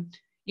him,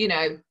 you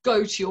know,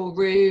 go to your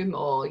room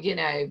or, you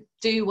know,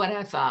 do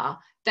whatever,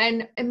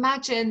 then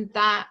imagine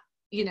that,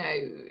 you know,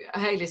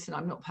 hey, listen,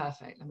 I'm not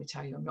perfect. Let me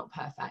tell you, I'm not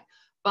perfect.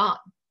 But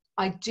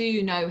I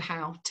do know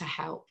how to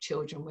help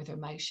children with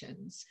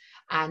emotions.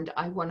 And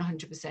I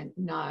 100%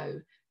 know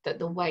that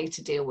the way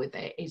to deal with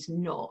it is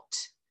not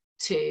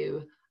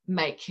to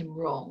make him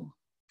wrong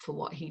for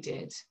what he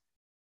did,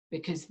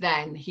 because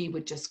then he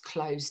would just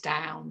close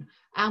down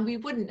and we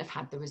wouldn't have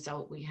had the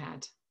result we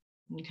had.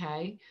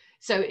 Okay.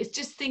 So it's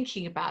just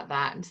thinking about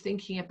that and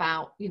thinking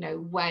about, you know,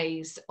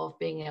 ways of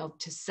being able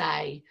to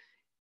say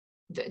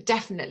that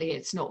definitely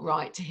it's not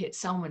right to hit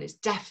someone. It's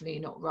definitely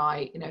not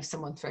right, you know, if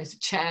someone throws a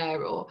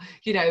chair or,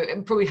 you know,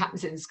 it probably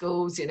happens in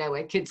schools, you know,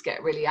 where kids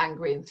get really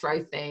angry and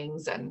throw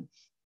things and,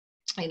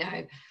 you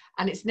know,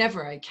 and it's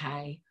never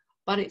okay.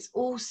 But it's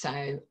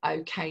also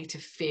okay to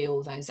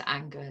feel those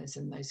angers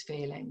and those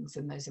feelings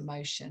and those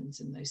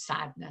emotions and those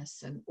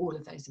sadness and all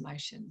of those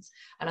emotions.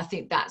 And I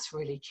think that's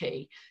really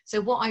key.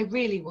 So what I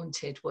really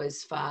wanted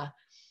was for,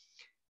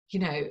 you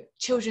know,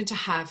 children to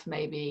have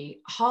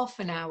maybe half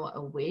an hour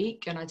a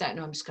week. And I don't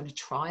know, I'm just going to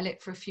trial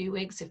it for a few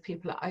weeks if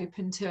people are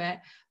open to it,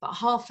 but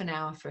half an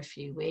hour for a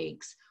few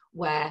weeks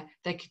where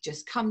they could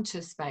just come to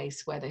a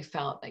space where they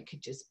felt they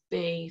could just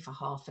be for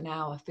half an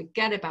hour,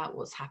 forget about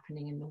what's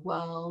happening in the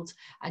world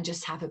and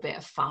just have a bit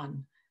of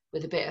fun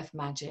with a bit of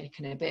magic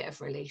and a bit of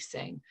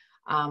releasing,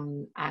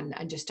 and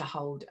just to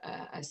hold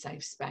a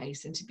safe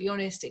space. And to be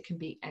honest, it can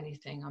be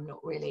anything. I'm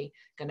not really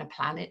going to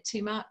plan it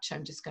too much.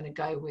 I'm just going to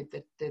go with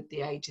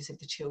the ages of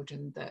the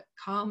children that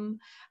come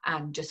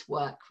and just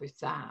work with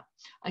that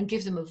and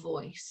give them a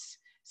voice.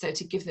 So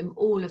to give them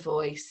all a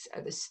voice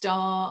at the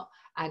start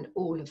and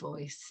all a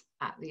voice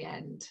at the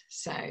end.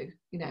 So,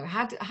 you know,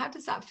 how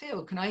does that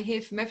feel? Can I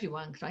hear from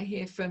everyone? Can I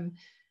hear from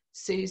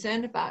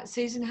Susan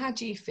Susan, how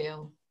do you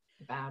feel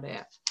about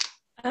it?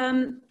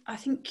 I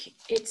think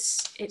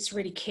it's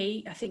really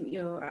key. I think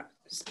you're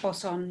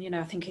spot on. You know,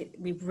 I think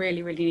we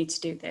really need to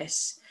do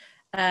this.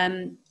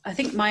 I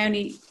think my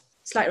only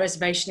slight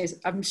reservation is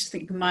I'm just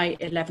thinking my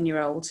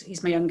 11-year-old,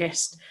 he's my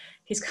youngest,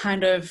 he's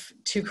kind of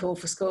too cool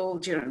for school.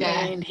 Do you know what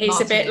I mean? He's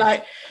a bit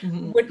like,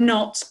 would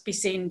not be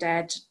seen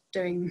dead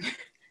doing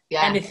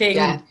anything.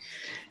 Yeah.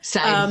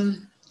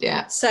 Same.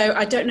 So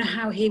I don't know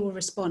how he will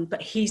respond,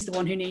 but he's the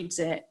one who needs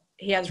it.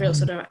 He has real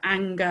sort of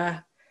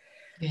anger.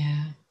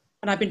 Yeah.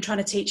 And I've been trying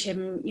to teach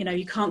him, you know,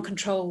 you can't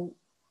control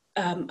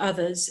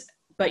others,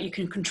 but you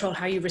can control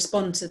how you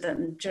respond to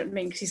them. Do you know what I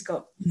mean? Because he's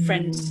got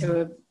friends who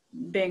are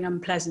being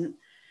unpleasant.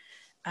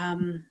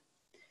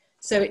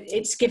 So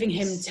it's giving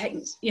him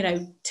techniques.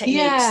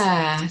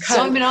 Yeah.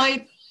 So I mean,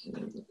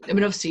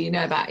 obviously you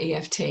know about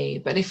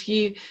EFT, but if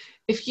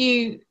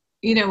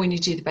you know, when you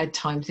do the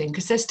bedtime thing,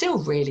 because they're still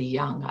really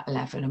young at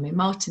 11. I mean,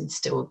 Martin's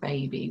still a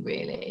baby,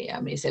 really.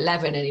 I mean, he's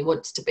 11 and he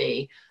wants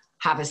to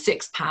have a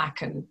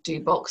six-pack and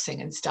do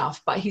boxing and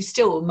stuff, but he's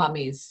still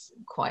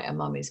quite a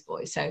mummy's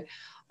boy. So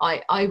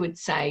I would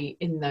say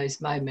in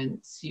those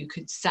moments, you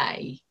could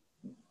say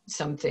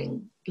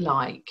something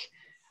like,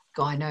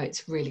 God, I know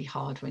it's really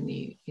hard when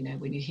you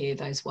hear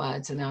those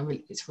words, and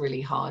it's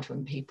really hard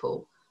when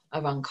people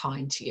are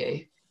unkind to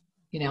you.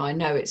 You know, I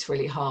know it's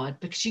really hard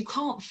because you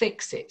can't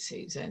fix it,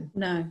 Susan.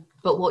 No.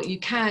 But what you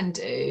can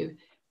do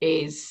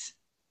is,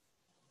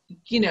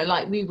 you know,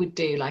 like we would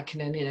do like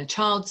in a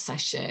child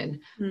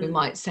session, we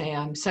might say,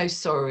 I'm so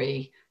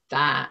sorry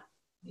that,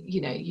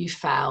 you know, you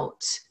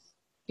felt,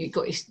 we've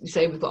got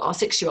our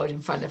 6-year-old in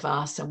front of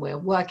us and we're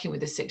working with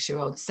the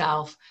 6-year-old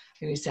self.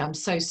 And we say, I'm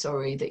so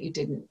sorry that you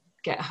didn't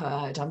get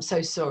heard. I'm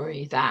so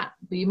sorry that,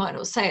 but you might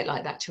not say it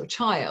like that to your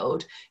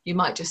child. You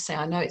might just say,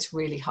 I know it's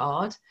really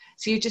hard.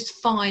 So you just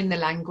find the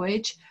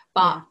language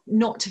but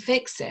not to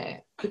fix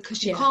it,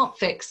 because you can't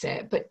fix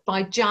it. But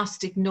by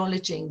just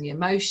acknowledging the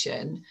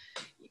emotion,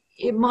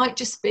 it might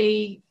just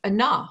be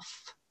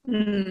enough.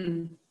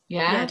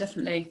 Yeah,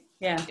 definitely.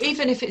 Yeah.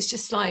 Even if it's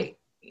just like,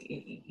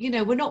 you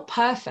know, we're not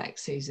perfect,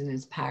 Susan,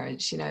 as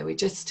parents, you know,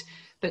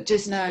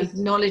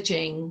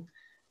 acknowledging.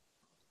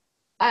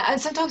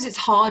 And sometimes it's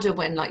harder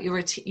when, like, you're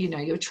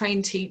a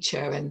trained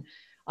teacher and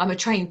I'm a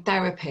trained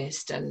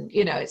therapist, and,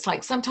 you know, it's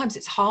like sometimes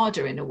it's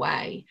harder in a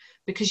way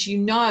because you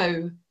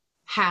know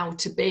how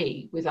to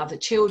be with other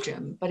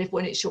children, but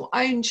when it's your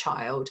own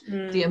child,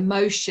 the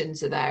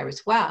emotions are there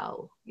as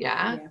well.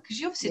 Because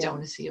you obviously don't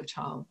want to see your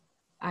child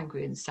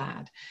angry and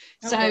sad.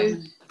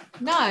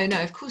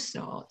 No, of course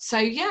not. So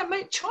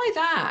mate, try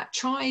that.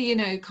 Try, you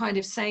know, kind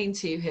of saying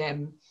to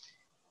him,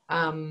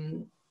 I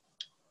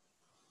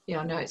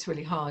know it's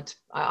really hard.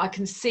 I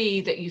can see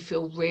that you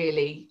feel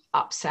really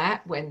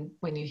upset when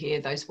you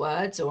hear those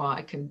words, or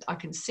I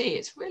can see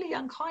it's really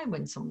unkind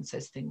when someone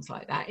says things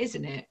like that,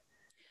 isn't it?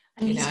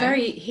 And he's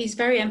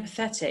very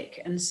empathetic,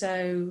 and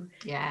so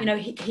you know,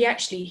 he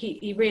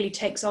actually really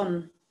takes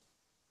on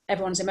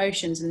everyone's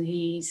emotions, and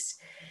he's,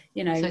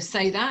 you know, so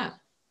say that.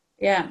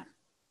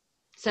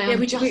 So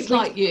I'm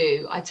like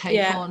you, I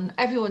take on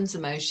everyone's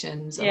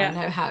emotions, and I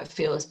know how it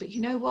feels, but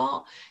you know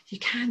what? You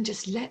can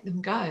just let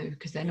them go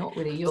because they're not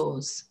really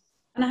yours.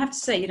 And I have to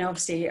say, you know,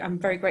 obviously I'm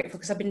very grateful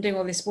because I've been doing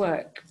all this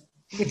work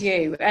with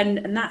you,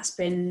 and that's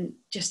been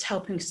just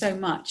helping so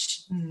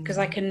much, because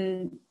I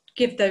can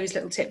give those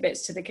little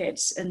tidbits to the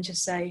kids and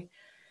just say,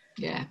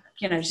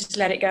 you know, just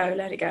let it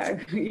go,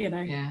 you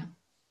know.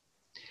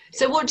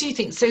 So what do you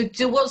think? So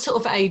what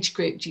sort of age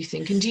group do you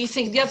think? And do you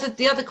think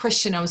the other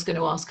question I was going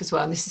to ask as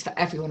well, and this is for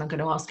everyone, I'm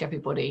going to ask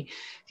everybody,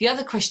 the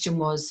other question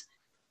was,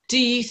 do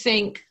you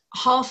think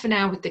half an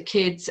hour with the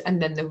kids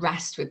and then the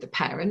rest with the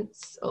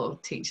parents or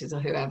teachers or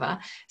whoever,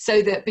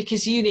 so that,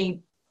 because you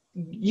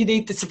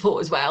need the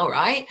support as well,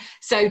 right?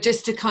 So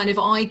just to kind of,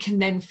 I can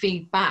then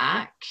feed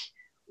back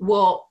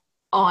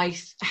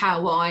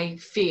how I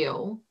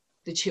feel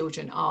the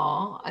children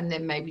are, and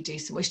then maybe do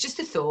some, it's just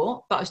a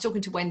thought, but I was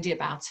talking to Wendy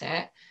about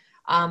it,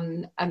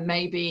 and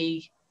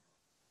maybe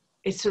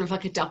it's sort of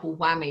like a double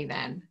whammy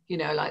then, you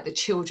know, like the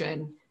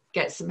children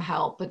get some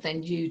help, but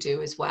then you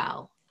do as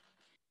well.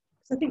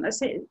 So I think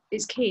that's it.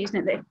 It's key, isn't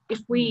it, that if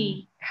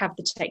we have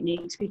the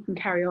techniques, we can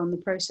carry on the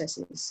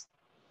processes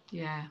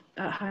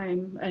at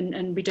home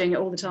and be doing it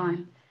all the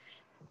time.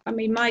 I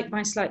mean,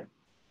 my slight,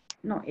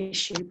 not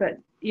issue, but,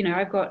 you know,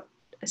 I've got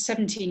a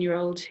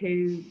 17-year-old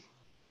who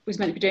was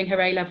meant to be doing her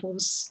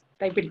A-levels.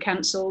 They've been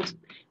cancelled,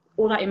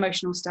 all that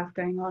emotional stuff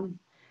going on.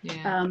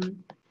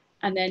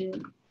 And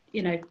then,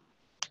 you know,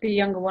 the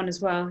younger one as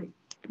well.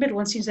 The middle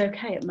one seems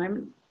okay at the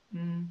moment.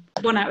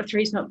 1 out of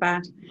 3 is not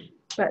bad.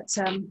 But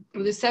well,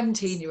 the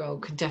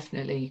 17-year-old can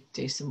definitely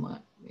do some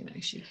work. You know,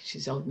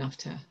 she's old enough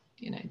to,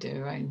 you know, do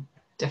her own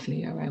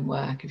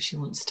work if she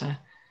wants to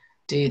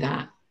do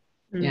that.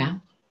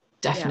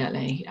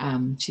 Definitely.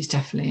 She's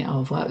definitely,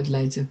 I've worked with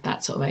loads of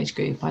that sort of age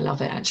group. I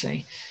love it,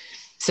 actually.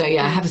 So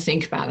have a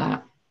think about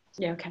that.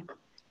 Okay.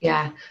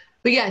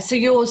 But so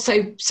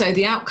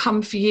the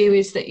outcome for you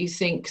is that do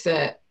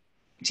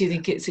you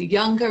think it's a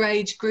younger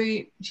age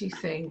group? Do you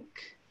think?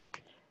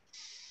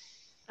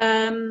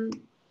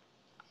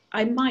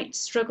 I might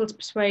struggle to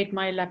persuade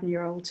my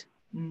 11-year-old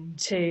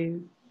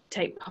to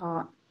take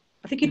part.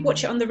 I think he'd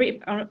watch it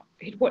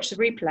he'd watch the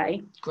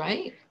replay.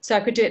 Great. So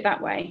I could do it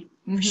that way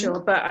for sure.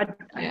 But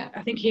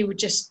I think he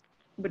would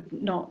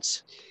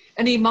not.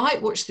 And he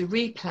might watch the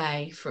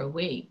replay for a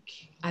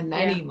week, and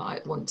then he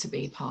might want to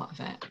be part of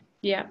it.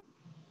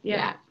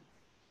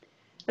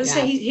 As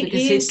I say,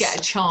 he'd get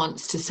a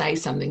chance to say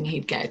something.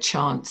 He'd get a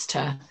chance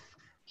to,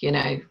 you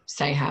know,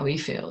 say how he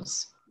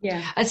feels.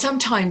 And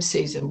sometimes,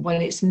 Susan,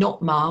 when it's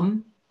not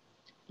mum,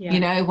 you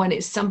know, when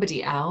it's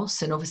somebody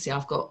else, and obviously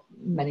I've got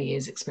many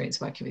years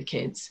experience working with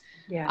kids,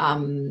 you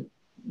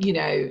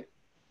know,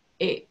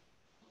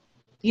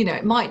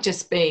 it might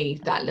just be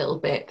that little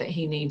bit that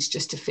he needs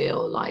just to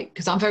feel like,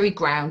 because I'm very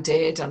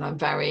grounded and I'm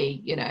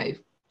very, you know,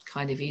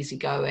 kind of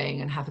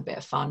easygoing and have a bit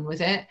of fun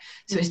with it.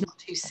 So it's not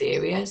too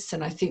serious.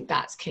 And I think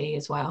that's key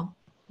as well.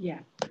 I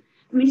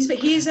mean,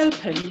 he is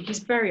open. He's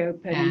very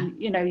open.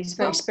 And, you know, he's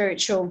very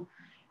spiritual.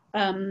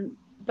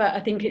 But I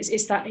think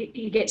it's that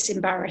he gets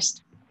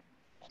embarrassed.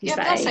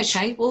 That's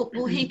okay. Well,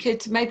 he could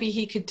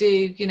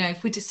do, you know,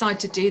 if we decide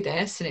to do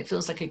this and it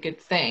feels like a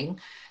good thing,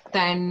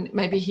 then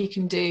maybe he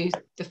can do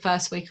the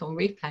first week on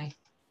replay.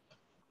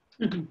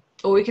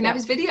 Or we can have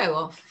his video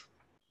off.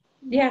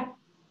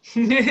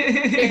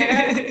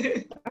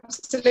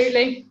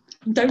 Absolutely.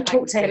 Don't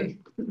talk to him.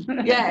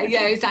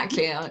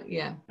 Exactly.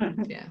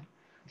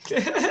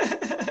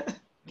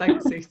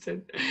 Thanks,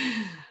 Susan.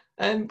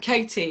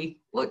 Katie,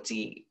 what do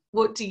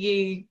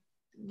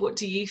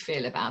you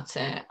feel about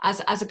it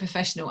as a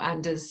professional,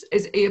 and are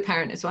you a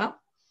parent as well?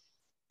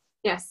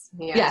 Yes.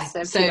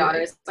 So 2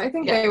 daughters. I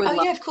think they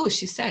would. Of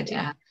course, you said.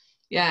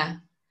 Yeah.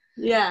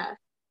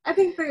 I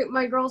think that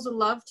my girls would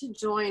love to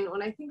join.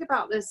 When I think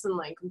about this and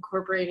like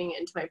incorporating it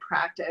into my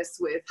practice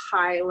with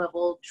high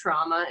level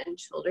trauma in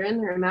children,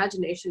 their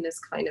imagination is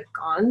kind of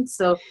gone.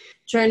 So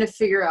trying to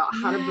figure out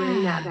how to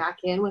bring that back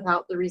in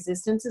without the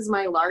resistance is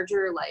my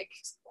larger like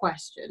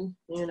question,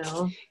 you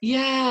know?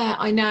 Yeah,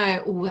 I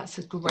know. Oh, that's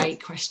a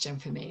great question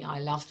for me. I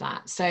love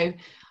that. So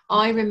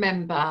I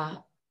remember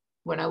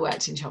when I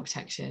worked in child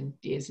protection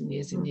years and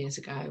years and years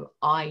ago,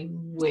 I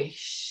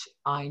wish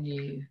I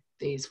knew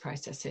these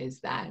processes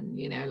then,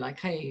 you know, like,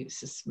 hey, it's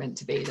just meant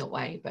to be that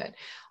way. But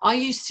I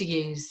used to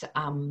use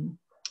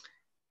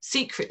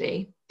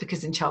secretly,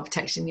 because in child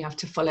protection you have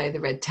to follow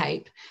the red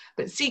tape,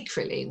 but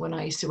secretly when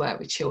I used to work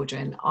with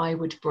children, I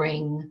would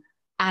bring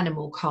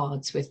animal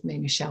cards with me.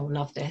 Michelle will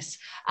love this.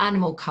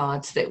 Animal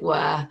cards that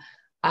were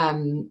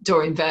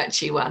Doreen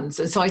Virtue ones,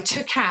 and so I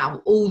took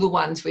out all the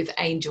ones with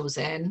angels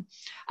in,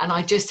 and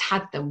I just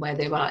had them where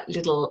they were like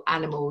little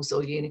animals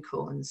or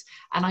unicorns,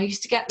 and I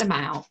used to get them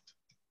out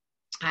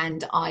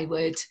and I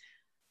would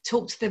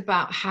talk to them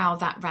about how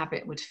that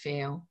rabbit would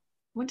feel.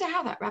 I wonder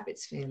how that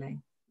rabbit's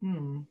feeling.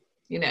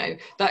 You know,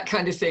 that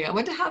kind of thing. I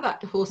wonder how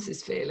that horse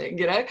is feeling,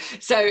 you know?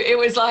 So it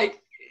was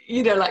like,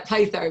 you know, like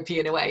play therapy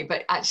in a way,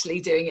 but actually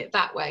doing it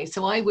that way.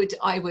 So I would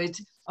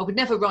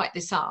never write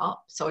this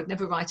up. So I'd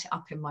never write it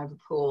up in my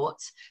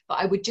reports, but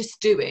I would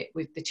just do it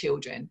with the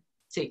children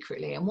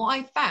secretly. And what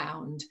I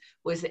found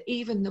was that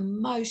even the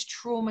most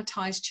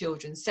traumatized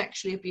children,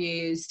 sexually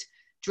abused,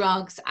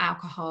 drugs,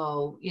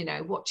 alcohol, you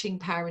know, watching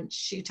parents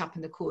shoot up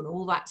in the corner,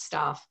 all that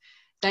stuff,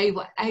 they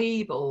were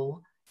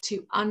able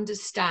to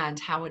understand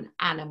how an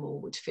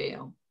animal would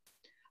feel.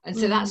 And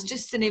so that's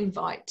just an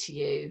invite to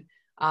you,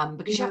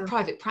 because you have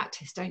private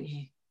practice, don't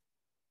you?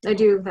 I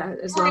do that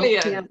as well.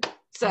 Brilliant. Yeah.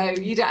 So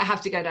you don't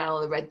have to go down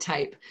all the red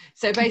tape.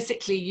 So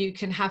basically you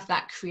can have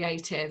that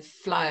creative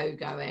flow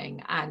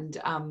going. And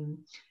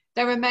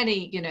there are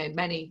many, you know,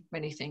 many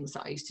things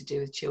that I used to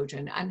do with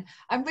children, and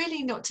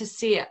really not to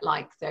see it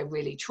like they're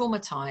really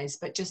traumatized,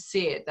 but just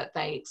see it that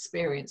they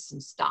experienced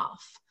some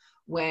stuff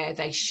where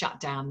they shut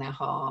down their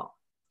heart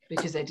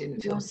because they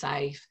didn't feel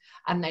safe,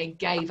 and they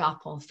gave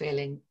up on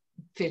feeling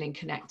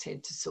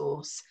connected to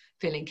source,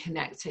 feeling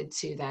connected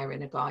to their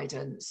inner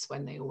guidance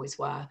when they always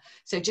were.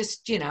 So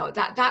just, you know,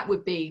 that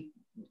would be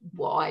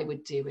what I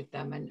would do with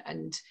them,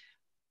 and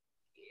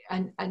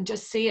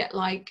just see it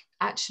like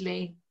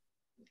actually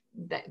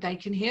they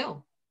can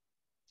heal,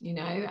 you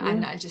know,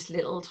 and just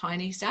little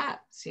tiny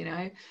steps, you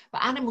know.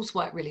 But animals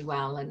work really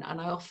well, and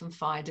I often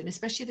find, and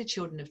especially the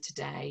children of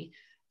today,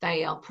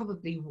 they are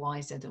probably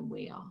wiser than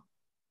we are.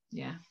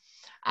 Yeah.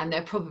 And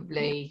they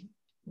probably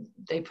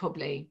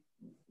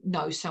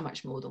know so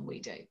much more than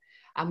we do,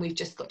 and we've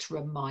just got to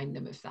remind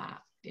them of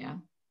that. Yeah.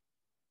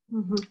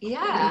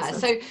 Yeah.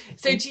 So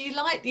do you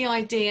like the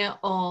idea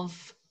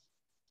of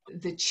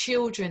the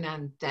children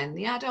and then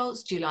the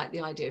adults? Do you like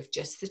the idea of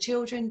just the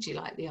children? Do you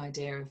like the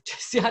idea of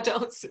just the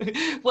adults?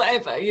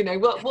 Whatever, you know,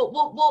 what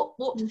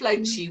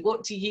floats you?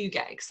 What do you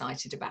get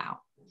excited about?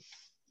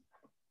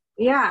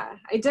 Yeah,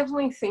 I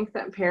definitely think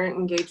that parent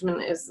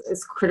engagement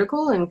is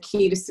critical and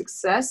key to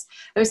success.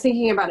 I was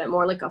thinking about it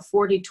more like a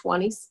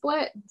 40-20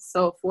 split.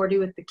 So 40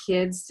 with the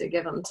kids to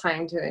give them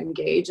time to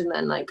engage, and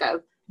then like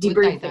a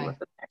debriefing with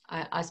the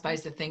parents. I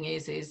suppose the thing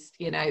is,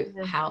 you know,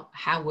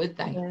 how would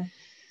they?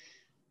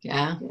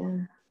 Yeah.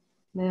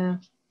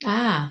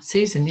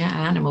 Susan, an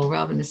animal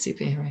rather than a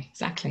superhero.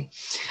 Exactly.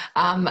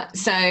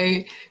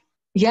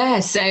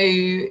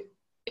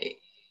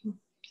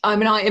 I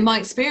mean, in my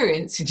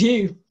experience,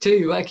 you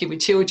too, working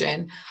with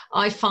children,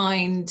 I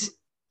find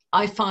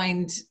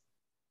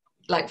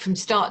like from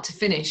start to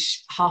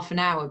finish, half an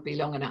hour would be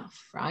long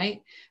enough,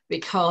 right?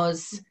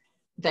 Because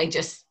they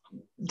just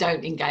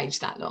don't engage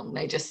that long.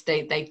 They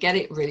get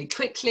it really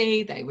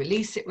quickly. They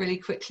release it really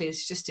quickly.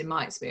 It's just in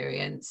my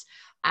experience.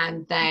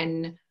 And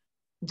then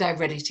they're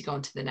ready to go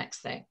on to the next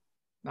thing,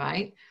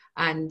 right?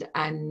 And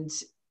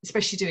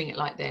especially doing it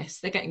like this,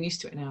 they're getting used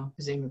to it now,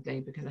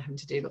 presumably, because they're having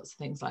to do lots of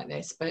things like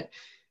this. But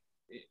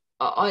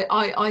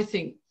I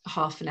think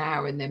half an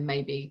hour and then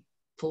maybe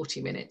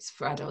 40 minutes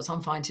for adults.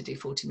 I'm fine to do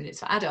 40 minutes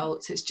for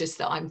adults. It's just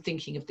that I'm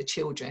thinking of the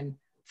children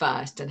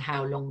first and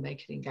how long they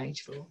can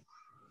engage for.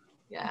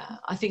 Yeah,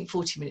 I think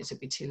 40 minutes would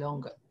be too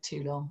long.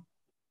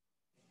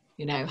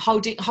 You know,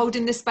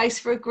 holding the space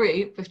for a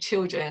group of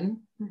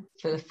children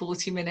for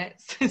 40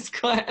 minutes is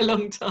quite a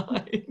long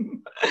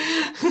time.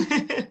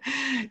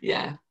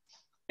 Yeah,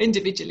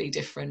 individually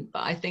different,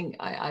 but I think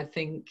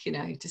you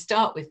know, to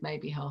start with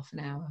maybe half an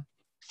hour.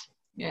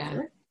 Yeah.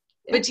 Sure.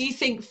 But do you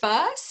think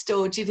first,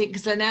 or do you think,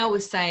 because Linnell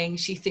was saying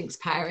she thinks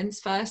parents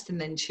first and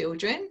then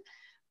children,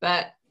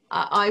 but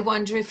I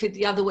wonder if it's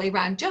the other way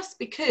around, just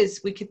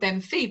because we could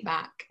then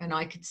feedback and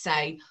I could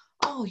say,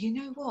 oh, you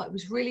know what, it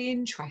was really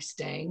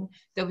interesting,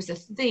 there was a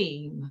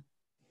theme,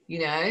 you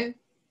know,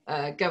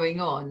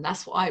 going on.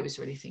 That's what I was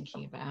really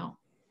thinking about.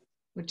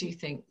 What do you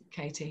think,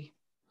 Katie?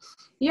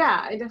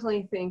 Yeah, I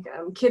definitely think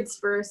kids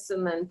first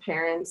and then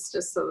parents,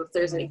 just so if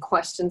there's any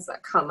questions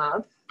that come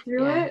up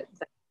through it,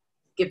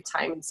 give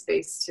time and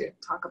space to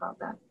talk about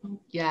that.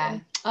 Yeah.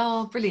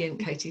 Oh, brilliant,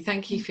 Katie.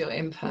 Thank you for your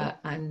input.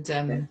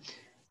 And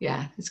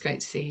yeah, it's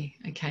great to see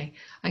you. Okay.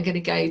 I'm going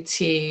to go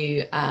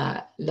to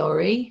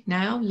Laurie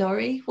now.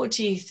 Laurie, what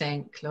do you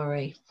think,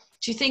 Laurie?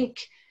 Do you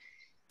think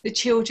the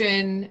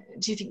children,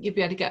 do you think you'd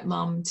be able to get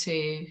mum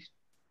to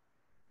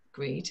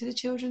agree to the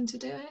children to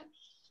do it?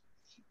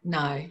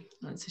 No,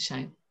 that's a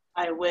shame.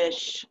 I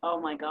wish. Oh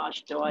my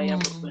gosh, do I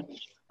ever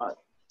wish? But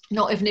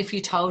not even if you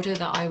told her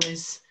that I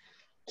was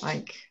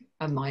like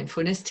a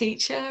mindfulness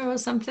teacher or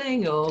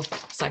something, or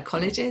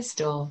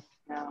psychologist, or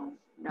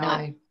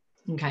no.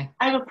 Okay.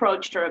 I've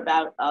approached her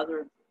about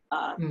other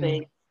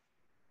things,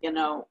 you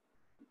know,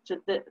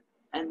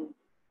 and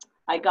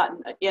I got,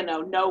 you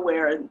know,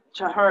 nowhere. And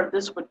to her,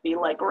 this would be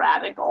like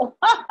radical.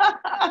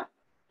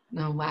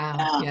 Oh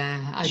wow!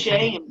 Yeah. Okay.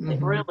 Shame.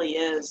 It really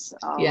is.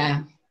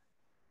 Yeah.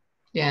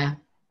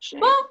 Shame.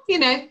 Well, you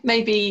know,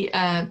 maybe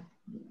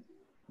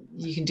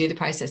you can do the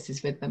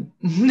processes with them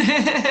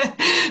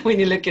when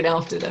you're looking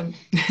after them.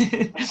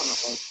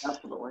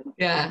 Definitely.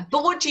 Yeah.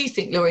 But what do you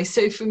think, Laurie?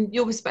 So from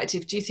your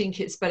perspective, do you think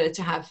it's better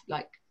to have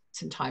like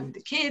some time with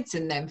the kids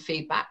and then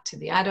feedback to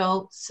the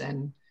adults?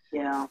 And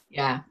yeah.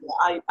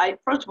 I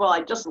first of all,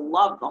 I just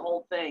love the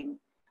whole thing.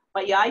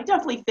 But yeah, I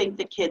definitely think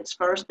the kids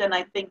first. And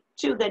I think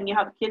too, then you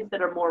have kids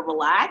that are more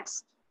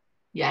relaxed.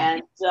 Yeah.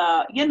 And,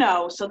 you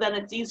know, so then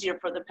it's easier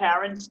for the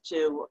parents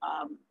to,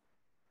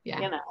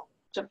 you know,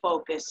 to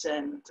focus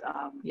and,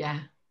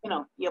 you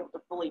know, be able to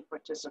fully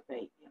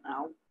participate, you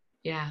know?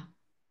 Yeah.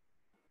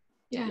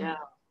 I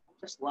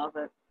just love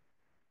it.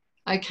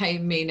 Okay,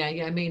 Mina.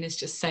 Yeah, Mina's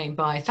just saying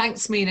bye.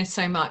 Thanks, Mina,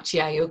 so much.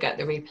 Yeah, you'll get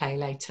the replay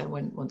later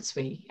once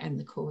we end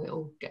the call. It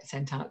all gets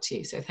sent out to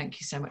you. So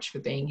thank you so much for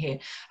being here.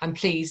 And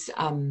please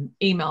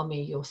email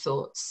me your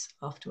thoughts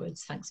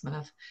afterwards. Thanks, my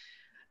love.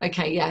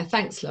 Okay, yeah,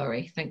 thanks,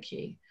 Laurie. Thank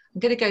you. I'm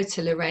going to go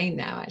to Lorraine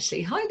now,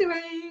 actually. Hi,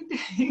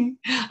 Lorraine.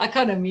 I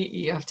can't unmute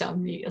you. You have to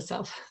unmute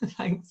yourself.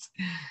 Thanks.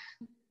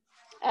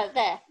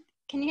 There.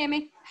 Can you hear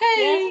me?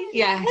 Hey.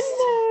 Yeah? Yes.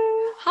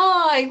 Hello.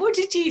 Hi. What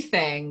did you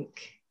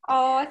think?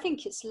 Oh, I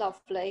think it's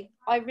lovely.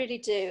 I really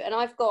do. And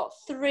I've got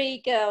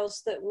 3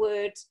 girls that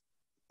would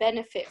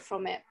benefit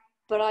from it,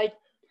 but I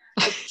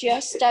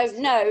just don't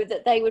know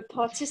that they would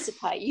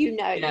participate. You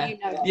know. And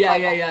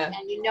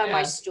you know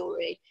my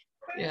story.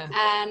 Yeah.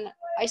 And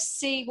I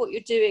see what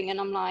you're doing and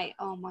I'm like,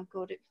 oh my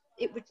God,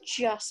 it would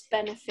just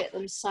benefit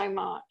them so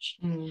much.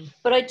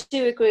 But I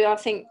do agree. I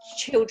think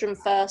children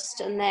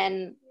first and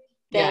then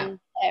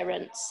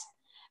parents,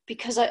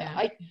 because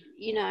I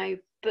you know,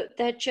 but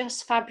they're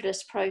just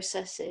fabulous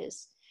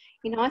processes.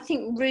 You know, I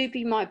think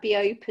Ruby might be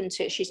open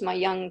to it. She's my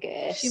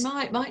youngest. She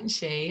might, mightn't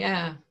she?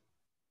 Yeah.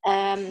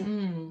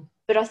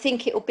 But I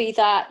think it'll be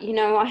that, you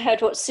know, I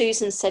heard what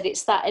Susan said.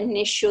 It's that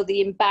initial,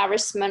 the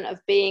embarrassment of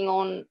being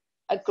on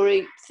a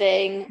group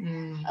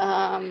thing,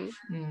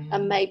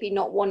 and maybe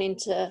not wanting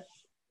to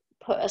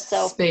put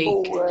herself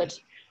forward.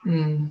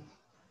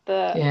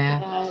 But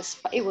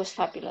it was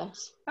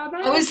fabulous.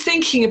 I was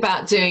thinking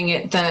about doing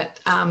it that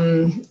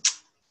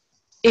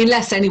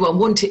unless any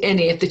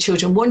of the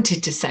children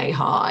wanted to say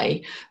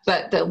hi,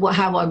 but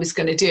how I was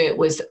going to do it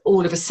was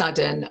all of a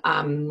sudden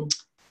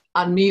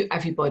unmute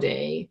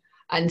everybody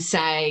and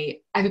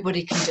say,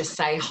 everybody can just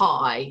say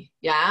hi,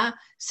 yeah?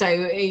 So,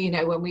 you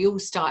know, when we all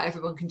start,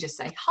 everyone can just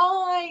say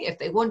hi if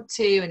they want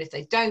to, and if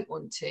they don't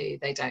want to,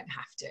 they don't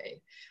have to.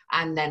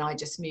 And then I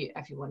just mute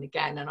everyone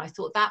again. And I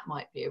thought that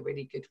might be a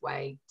really good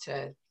way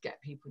to get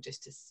people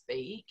just to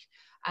speak.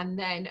 And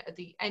then at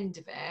the end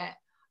of it,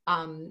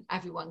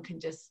 everyone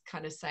can just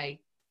kind of say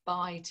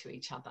bye to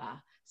each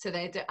other. So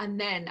and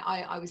then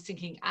I was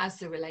thinking, as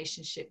the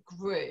relationship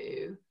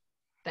grew,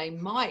 they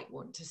might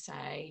want to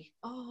say,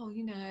 oh,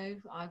 you know,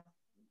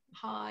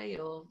 hi,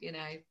 or, you know,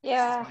 this is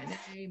my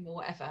name, or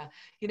whatever.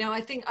 You know, I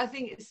think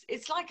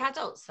it's like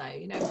adults though,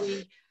 you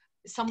know,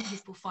 some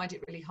people find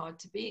it really hard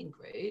to be in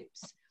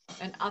groups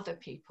and other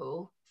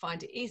people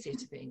find it easier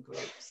to be in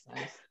groups. So.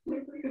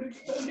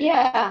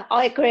 Yeah,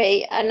 I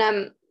agree.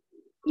 And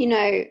you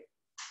know,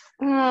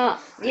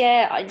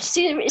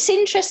 it's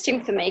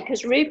interesting for me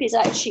because Ruby's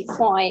actually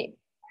quite,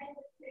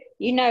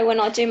 you know, when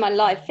I do my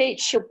live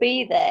feed, she'll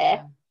be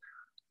there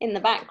in the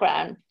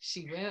background.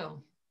 She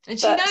will. And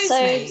she knows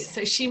me,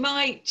 so she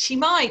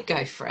might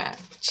go for it.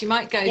 She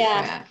might go for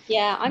it.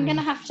 Yeah, I'm going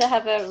to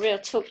have a real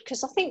talk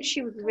because I think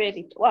she would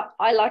really,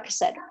 like I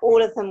said,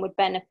 all of them would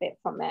benefit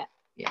from it.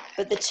 Yeah.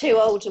 But the 2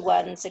 older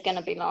ones are going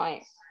to be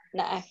like,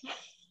 no.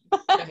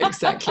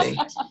 Exactly.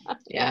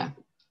 Yeah.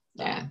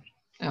 Yeah.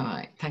 All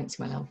right. Thanks,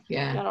 my love.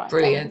 Yeah. Right,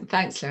 brilliant.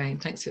 Thanks, Lorraine.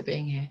 Thanks for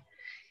being here.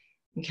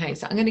 Okay,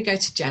 so I'm going to go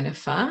to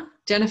Jennifer.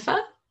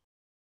 Jennifer?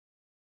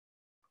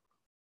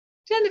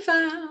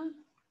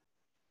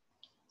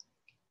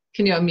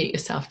 Can you unmute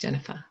yourself,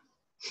 Jennifer?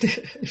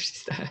 If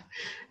she's there.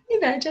 You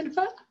there,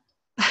 Jennifer?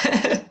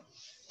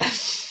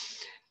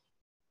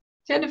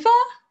 Jennifer?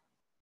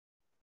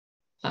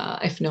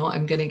 If not,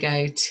 I'm going to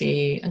go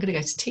to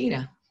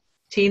Tina.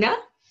 Tina?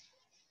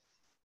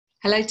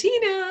 Hello,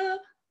 Tina.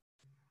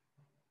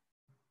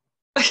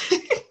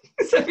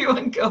 Is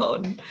everyone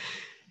gone?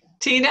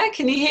 Tina,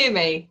 can you hear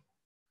me?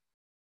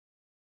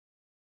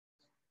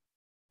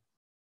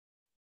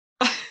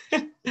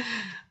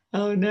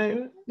 Oh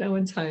no, no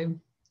one's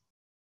home.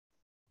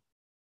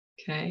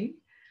 Okay,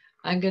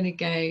 I'm going to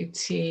go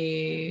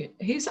to,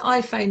 who's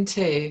iPhone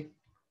 2?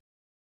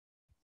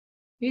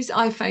 Who's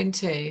iPhone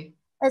 2?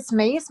 It's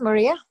me, it's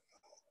Maria.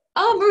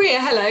 Oh, Maria,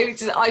 hello.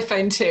 It's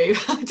iPhone 2.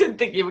 I didn't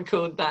think you were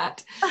called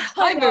that.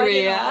 Hi, no,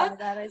 Maria. I don't know what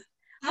that is.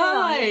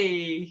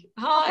 Hi.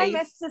 Hi. I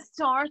missed the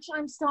start.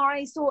 I'm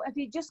sorry. So if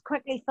you just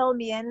quickly fill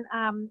me in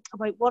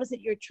about what is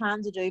it you're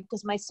trying to do,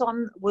 because my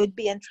son would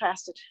be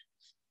interested.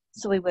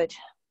 So he would.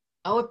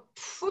 Oh, I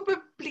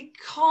probably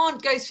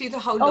can't go through the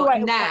whole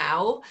lot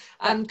now,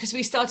 because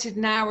we started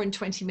an hour and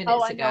 20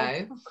 minutes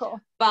ago. Cool.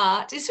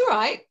 But it's all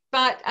right.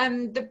 But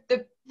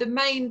the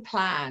main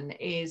plan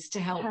is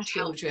to help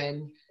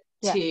children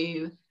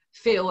to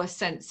feel a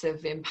sense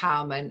of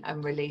empowerment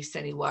and release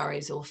any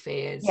worries or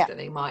fears that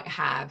they might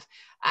have.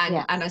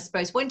 And I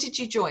suppose, when did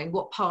you join?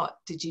 What part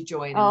did you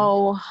join?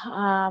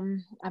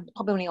 I'm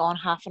probably only on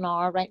half an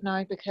hour right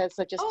now, because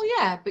I just. Oh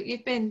yeah, but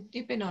you've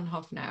been on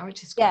half an hour,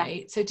 which is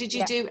great. So did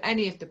you do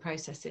any of the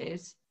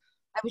processes?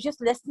 I was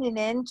just listening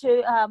in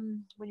to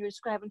when you were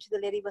describing to the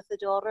lady with the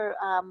daughter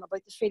about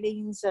the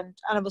feelings, and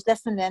I was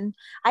listening in.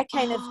 I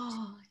kind of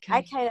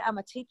am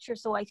a teacher,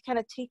 so I kind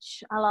of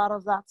teach a lot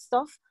of that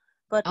stuff.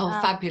 But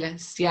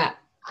fabulous, yeah.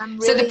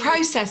 So the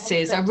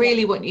processes, I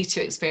really want you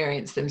to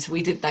experience them. So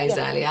we did those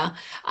earlier,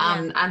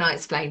 and I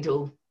explained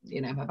all,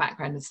 my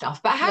background and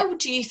stuff. But how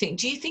do you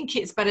think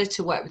it's better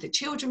to work with the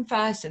children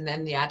first and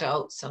then the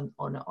adults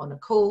on a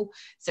call?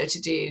 So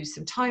to do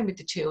some time with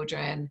the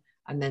children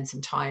and then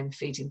some time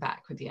feeding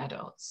back with the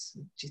adults.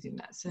 Do you think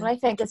that's Well, I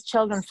think it's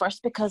children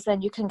first, because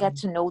then you can get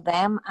to know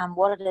them and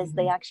what it is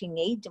they actually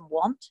need and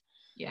want,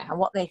 and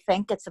what they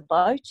think it's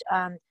about.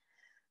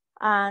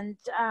 And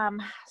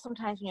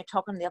sometimes when you're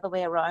talking the other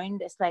way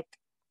around, it's like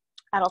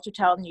adults are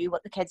telling you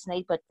what the kids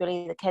need, but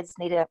really the kids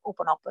need to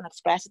open up and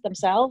express it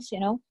themselves,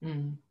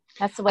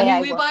 That's the way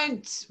I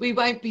work. We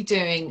won't be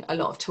doing a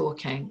lot of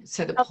talking.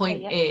 So the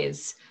point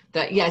is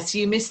that, yes,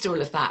 you missed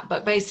all of that.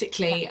 But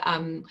basically,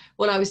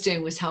 what I was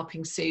doing was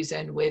helping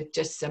Susan with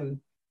just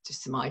some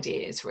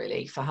ideas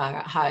really for her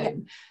at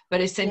home.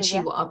 But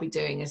essentially what I'll be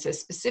doing is there's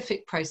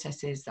specific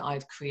processes that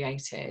I've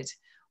created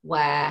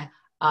where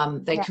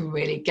they can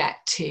really get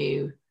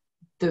to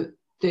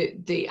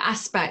the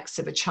aspects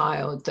of a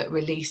child that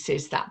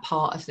releases that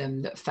part of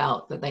them that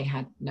felt that they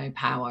had no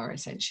power,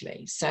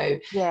 essentially. So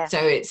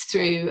it's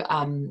through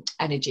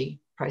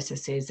energy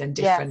processes and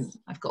different,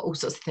 I've got all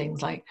sorts of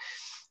things like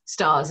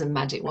stars and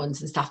magic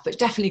wands and stuff, but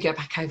definitely go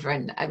back over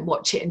and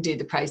watch it and do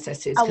the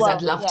processes, because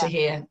I'd love to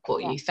hear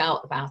what you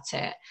felt about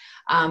it.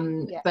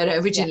 But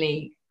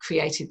originally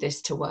created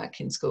this to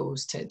work in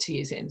schools, to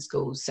use it in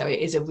schools. So it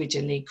is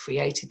originally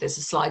created. There's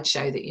a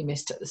slideshow that you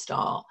missed at the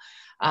start,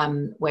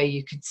 where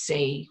you could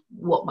see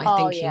what my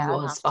thinking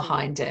was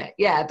behind it.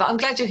 Yeah, but I'm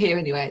glad you're here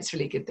anyway. It's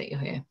really good that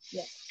you're here.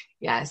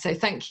 Yeah, so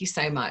thank you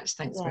so much.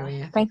 Thanks,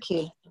 Maria. Thank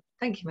you.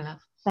 Thank you, my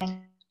love.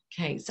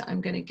 Okay, so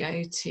I'm going to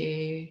go to,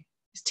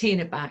 is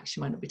Tina back?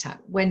 She might not be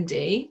tapped.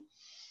 Wendy?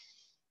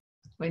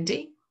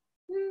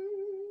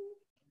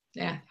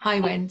 Yeah,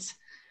 hi, Wendy.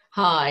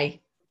 Hi,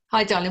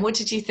 darling, what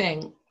did you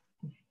think?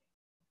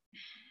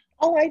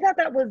 Oh, I thought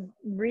that was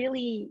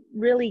really,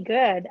 really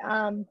good.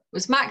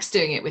 Was Max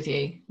doing it with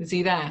you? Was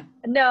he there?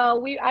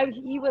 No,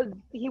 he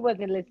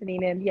wasn't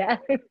listening in yet.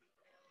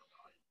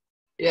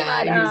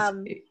 Yeah.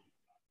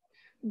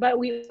 But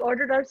we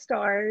ordered our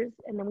stars,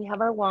 and then we have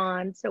our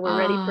wands, so we're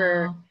ready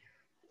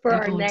for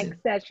our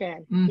next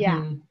session.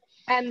 Yeah.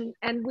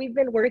 And we've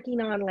been working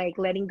on like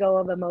letting go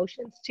of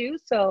emotions too.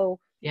 So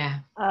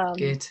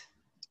good.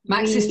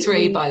 Max is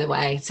 3, by the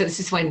way. So this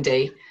is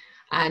Wendy.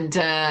 And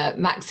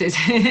Max is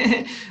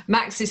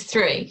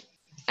 3,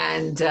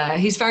 and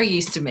he's very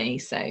used to me,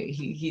 so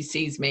he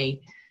sees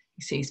me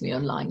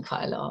online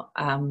quite a lot,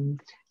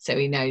 so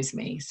he knows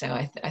me, so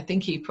I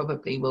think he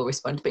probably will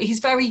respond, but he's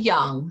very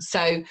young,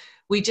 so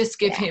we just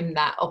give him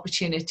that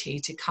opportunity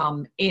to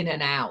come in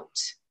and out,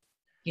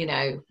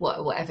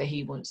 whatever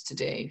he wants to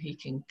do, he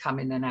can come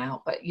in and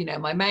out. But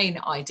my main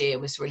idea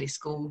was really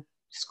school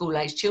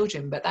age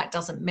children, but that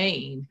doesn't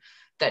mean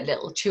that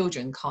little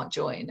children can't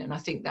join, and I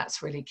think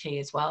that's really key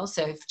as well.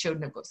 So if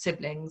children have got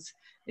siblings,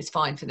 it's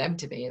fine for them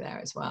to be there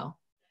as well,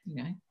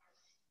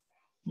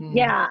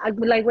 Yeah,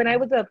 like when I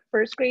was a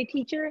first grade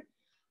teacher,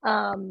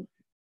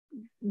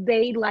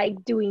 they like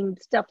doing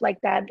stuff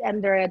like that,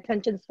 and their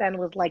attention span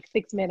was like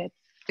 6 minutes.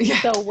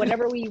 So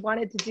whatever we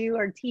wanted to do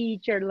or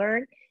teach or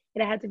learn,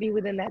 it had to be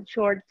within that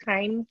short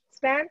time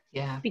span,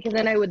 because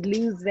then I would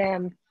lose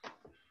them,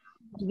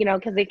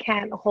 because they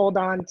can't hold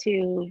on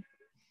to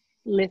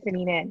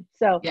listening in.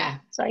 So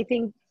I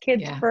think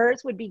kids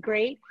first would be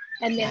great,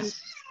 and then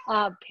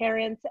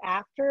parents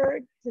after,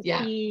 to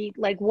see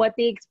like what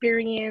they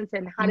experience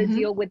and how to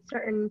deal with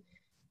certain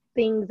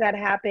things that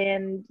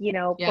happen,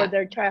 for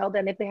their child,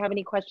 and if they have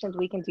any questions,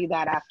 we can do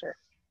that after.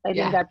 I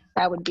think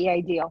that would be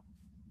ideal.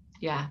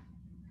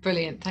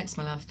 Brilliant. Thanks,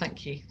 my love.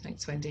 Thank you.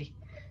 Thanks, Wendy.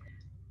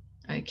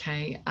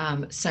 Okay,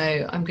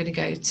 so I'm going to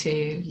go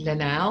to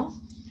Linnell.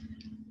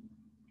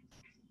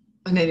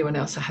 And anyone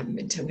else I haven't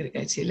been to, I'm going to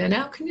go to.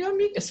 Linnell, can you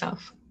unmute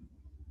yourself?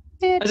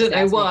 I don't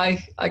know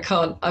why I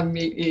can't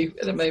unmute you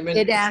at the moment.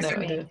 It asked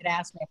me if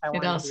I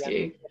wanted to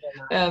be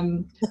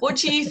unmuted. What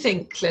do you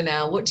think,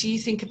 Linnell? What do you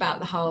think about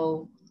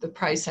the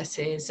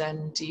processes,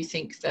 and do you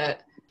think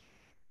that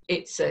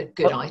it's a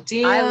good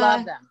idea? I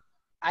love them.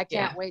 I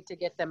can't wait to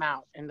get them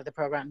out into the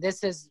program.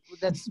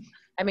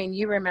 I mean,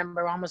 you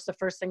remember almost the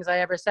first things I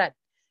ever said,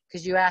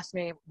 because you asked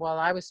me while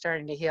I was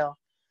starting to heal,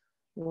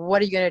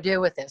 what are you going to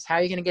do with this? How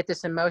are you going to get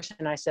this emotion?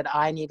 And I said,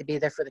 I need to be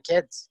there for the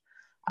kids.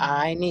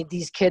 I need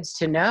these kids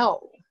to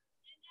know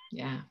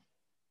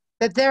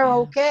that they're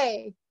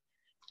okay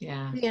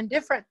being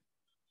different,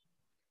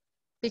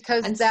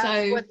 because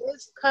that's what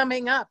is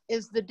coming up,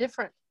 is the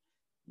different.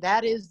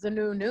 That is the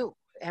new.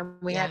 And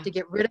we have to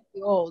get rid of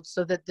the old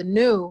so that the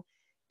new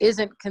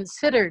isn't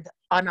considered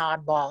an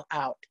oddball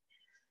out.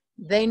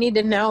 They need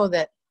to know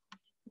that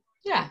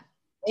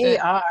they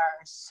are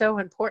so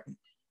important.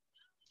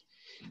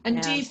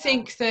 And do you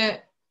think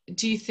that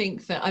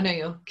I know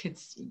your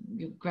kids,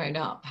 you've grown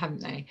up,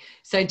 haven't they?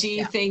 So do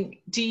you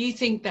think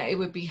that it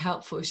would be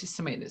helpful, it's just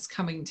something that's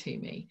coming to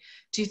me,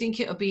 do you think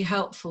it would be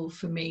helpful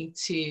for me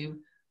to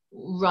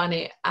run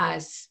it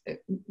as,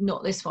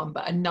 not this one,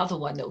 but another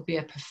one that would be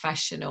a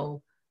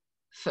professional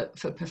for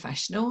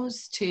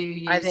professionals to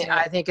use?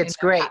 I think it's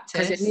great,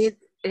 because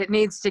it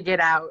needs to get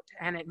out,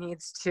 and it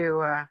needs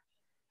to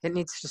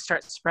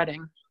start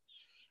spreading.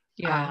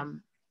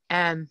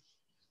 And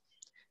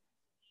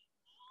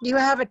you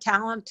have a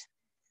talent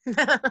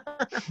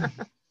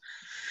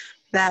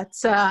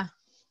that's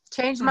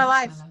changed my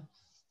life.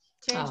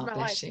 Changed my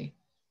life.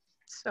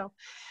 So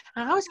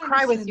I always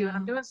cry with you, and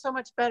I'm doing so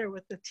much better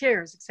with the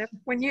tears, except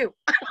when you.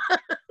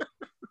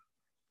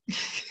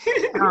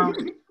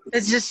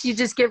 It's just, you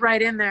just get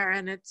right in there,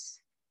 and it's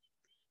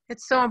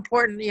so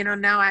important. You know,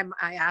 now I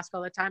ask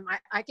all the time.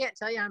 I can't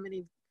tell you how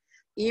many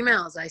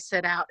emails I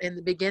sent out in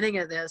the beginning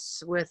of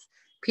this with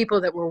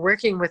people that were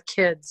working with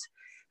kids.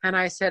 And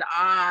I said,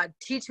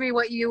 teach me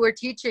what you were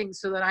teaching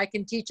so that I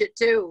can teach it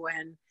too.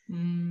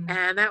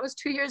 And that was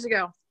 2 years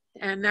ago.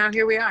 And now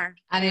here we are.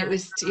 And it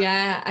was,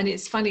 and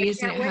it's funny,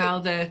 isn't it, how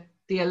the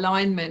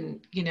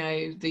alignment, you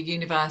know, the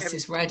universe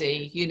is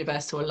ready,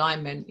 universal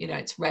alignment, you know,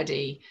 it's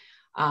ready.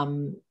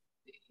 And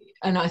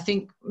I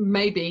think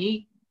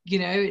maybe, you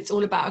know, it's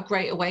all about a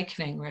great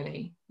awakening,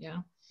 really. Yeah.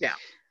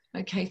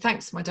 Okay,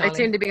 thanks, my darling. I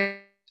seem to be...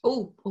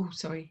 Oh,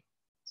 sorry.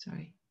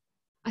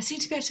 I seem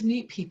to be able to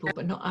mute people,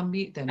 but not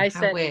unmute them.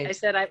 How weird. I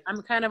said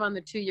I'm kind of on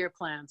the 2-year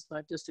plan, so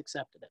I've just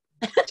accepted it.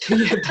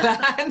 2-year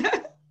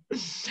plan.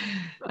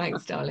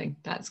 Thanks, darling.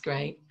 That's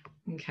great.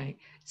 Okay,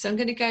 so I'm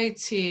going to go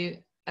to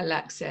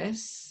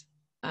Alexis,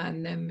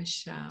 and then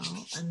Michelle,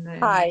 and then...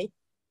 Hi,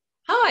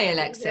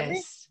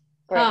 Alexis.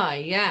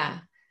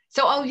 Hi,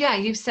 So,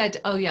 you've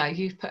said,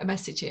 you've put a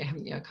message here,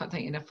 haven't you? I can't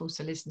thank you enough.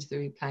 Also listen to the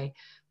replay.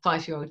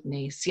 5-year-old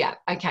niece. Yeah.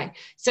 Okay.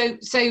 So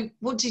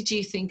what did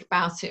you think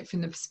about it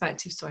from the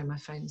perspective? Sorry, my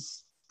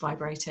phone's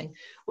vibrating.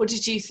 What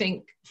did you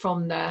think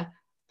from the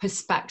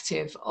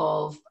perspective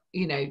of,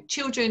 you know,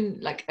 children,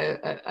 like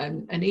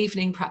an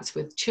evening perhaps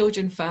with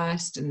children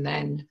first and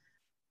then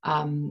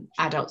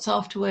adults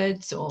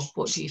afterwards, or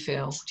what do you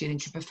feel? Do you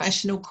think a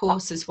professional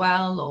course as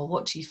well, or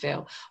what do you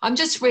feel? I'm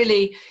just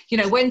really, you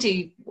know,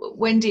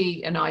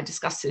 Wendy and I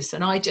discussed this,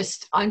 and I'm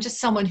just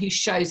someone who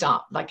shows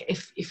up. Like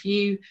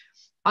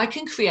I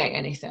can create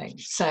anything.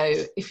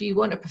 So if you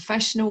want a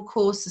professional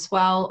course as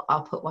well,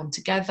 I'll put one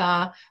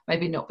together,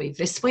 maybe not be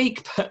this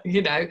week, but,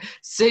 you know,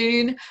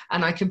 soon.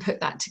 And I can put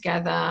that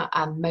together,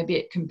 and maybe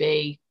it can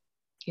be,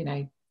 you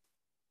know,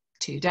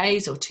 2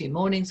 days or 2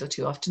 mornings or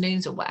 2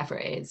 afternoons or whatever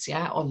it is.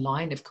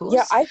 Online, of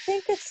course. I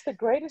think it's the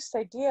greatest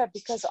idea,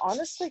 because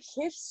honestly,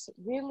 kids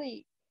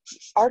really,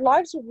 our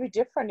lives would be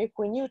different if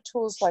we knew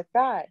tools like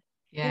that.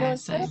 You know,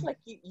 instead of like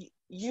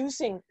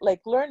using, like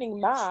learning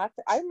math.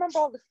 I remember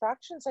all the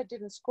fractions I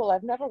did in school.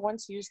 I've never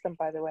once used them,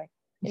 by the way,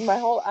 in my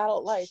whole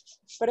adult life.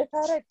 But if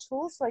I had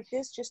tools like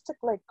this just to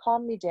like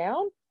calm me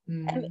down,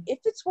 and if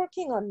it's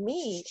working on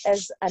me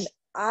as an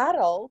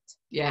adult,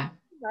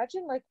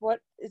 imagine like what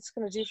it's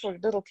going to do for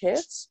little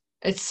kids.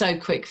 It's so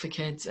quick for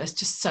kids. It's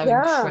just so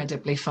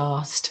incredibly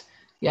fast.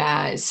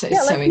 It's so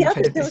incredibly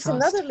fast. There was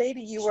another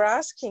lady you were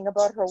asking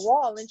about her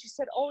wall, and she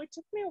said, it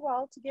took me a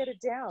while to get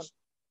it down.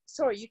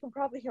 Sorry, you can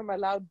probably hear my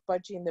loud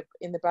budgie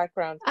in the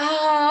background.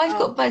 I've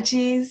got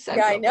budgies.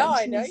 I know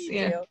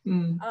you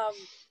do.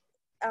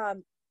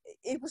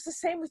 It was the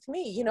same with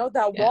me. You know,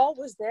 that wall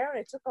was there, and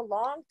it took a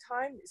long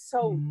time.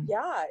 So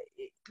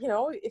you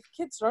know, if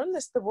kids learn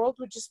this, the world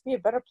would just be a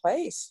better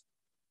place.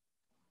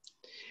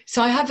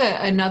 So I have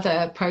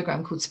another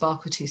program called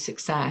Sparkle to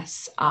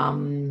Success,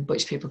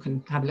 which people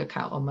can have a look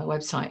at on my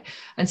website.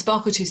 And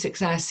Sparkle to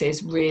Success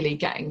is really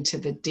getting to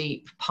the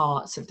deep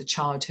parts of the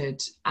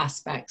childhood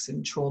aspects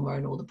and trauma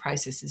and all the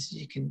processes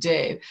you can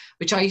do,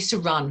 which I used to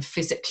run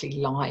physically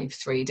live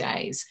 3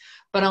 days.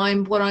 But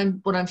what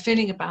I'm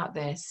feeling about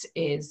this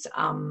is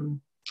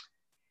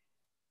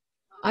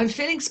I'm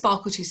feeling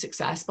sparkle to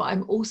success, but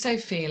I'm also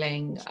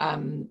feeling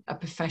a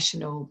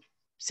professional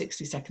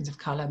 60 seconds of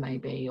colour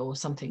maybe, or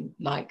something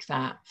like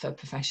that for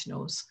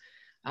professionals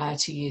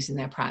to use in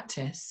their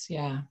practice.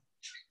 Yeah.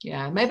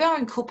 Maybe I'll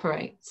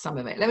incorporate some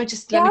of it. Let me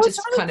just really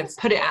kind of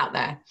put it out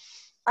there.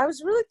 I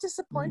was really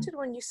disappointed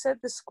when you said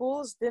the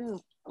schools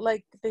didn't,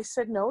 like, they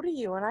said no to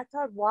you, and I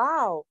thought,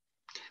 wow.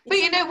 But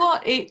you know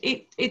what?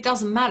 It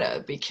doesn't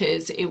matter,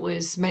 because it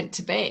was meant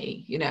to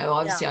be. You know,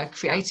 obviously I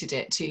created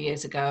it 2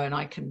 years ago, and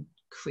I can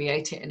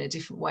create it in a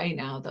different way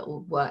now that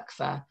will work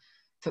for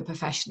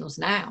professionals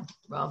now,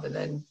 rather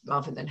than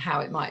how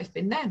it might have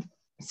been then.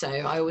 So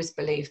I always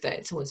believe that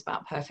it's always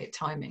about perfect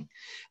timing.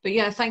 But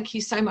yeah, thank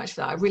you so much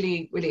for that. I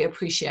really, really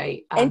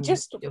appreciate and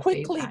just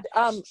quickly, feedback.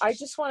 I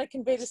just want to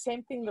convey the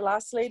same thing the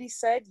last lady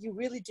said. You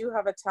really do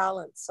have a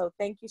talent. So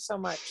thank you so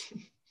much.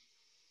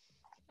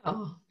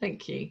 Oh,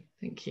 thank you.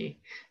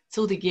 It's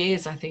all the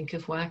years, I think,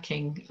 of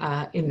working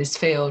in this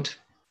field.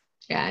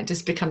 Yeah, it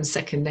just becomes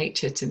second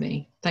nature to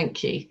me.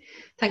 Thank you.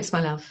 Thanks, my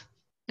love.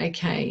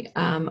 Okay,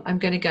 I'm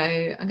going to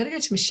go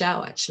to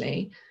Michelle,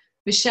 actually.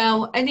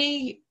 Michelle,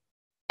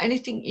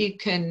 anything you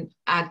can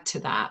add to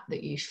that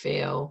you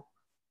feel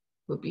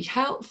would be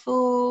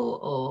helpful,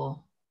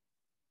 or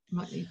you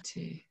might need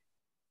to?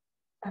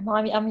 Am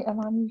I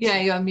muted? Yeah,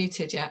 you're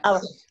unmuted, yeah.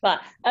 Oh, right.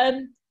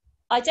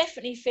 I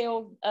definitely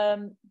feel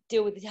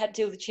deal with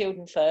the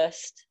children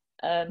first.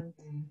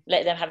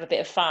 Let them have a bit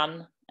of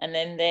fun, and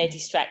then they're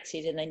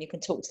distracted, and then you can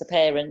talk to the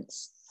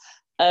parents.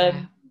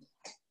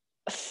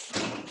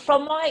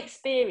 From my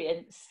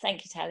experience,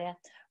 thank you, Talia,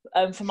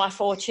 for my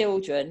 4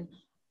 children,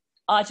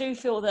 I do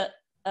feel that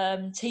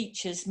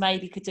teachers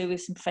maybe could do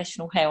with some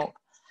professional help.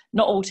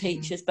 Not all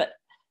teachers, but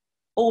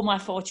all my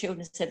 4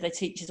 children said their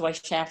teachers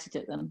always shouted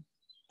at them.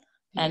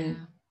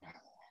 And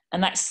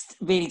that's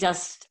really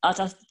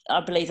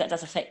I believe that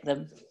does affect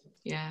them.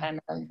 And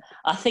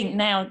I think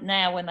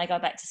now when they go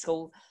back to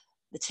school,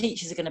 the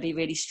teachers are going to be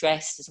really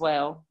stressed as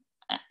well,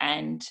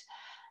 and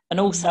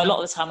also a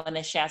lot of the time when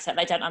they shout out,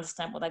 they don't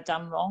understand what they've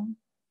done wrong.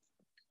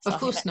 So of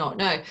course not,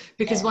 no,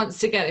 because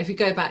once again, if you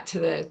go back to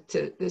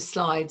the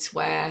slides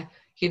where,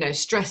 you know,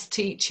 stressed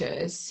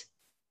teachers,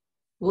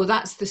 well,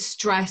 that's the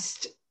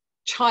stressed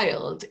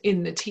child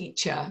in the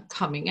teacher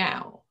coming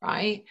out,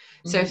 right?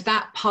 So if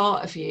that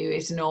part of you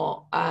is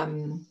not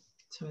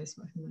sorry,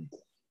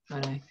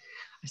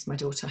 it's my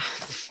daughter.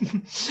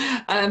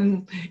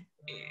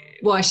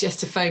 Why she has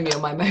to phone me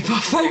on my mobile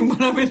phone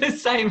when I'm in the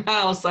same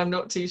house, I'm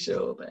not too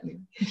sure, but anyway.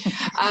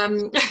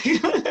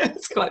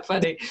 It's quite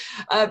funny.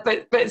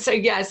 But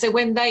so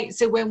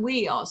when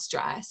we are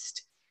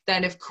stressed,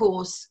 then of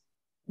course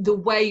the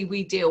way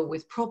we deal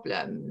with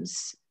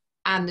problems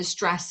and the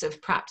stress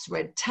of perhaps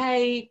red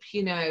tape,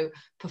 you know,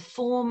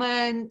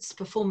 performance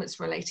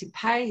related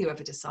pay,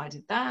 whoever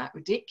decided that,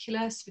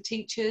 ridiculous for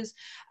teachers.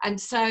 And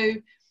so,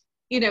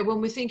 you know,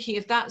 when we're thinking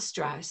of that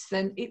stress,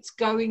 then it's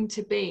going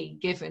to be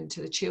given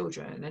to the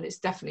children, and it's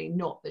definitely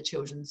not the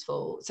children's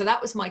fault. So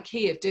that was my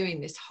key of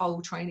doing this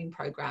whole training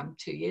program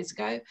 2 years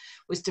ago,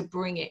 was to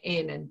bring it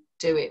in and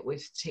do it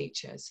with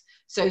teachers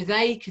so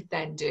they could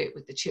then do it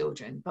with the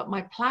children. But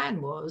my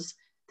plan was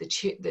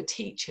the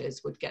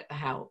teachers would get the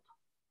help.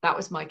 That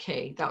was my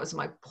key. That was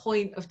my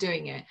point of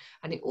doing it.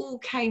 And it all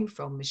came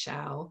from,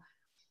 Michelle,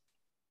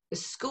 the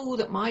school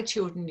that my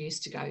children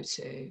used to go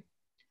to,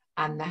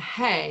 and the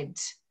head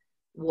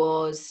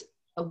was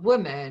a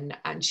woman,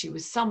 and she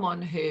was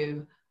someone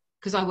who,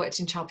 because I worked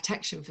in child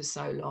protection for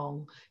so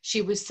long,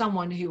 she was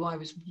someone who I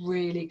was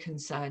really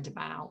concerned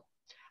about.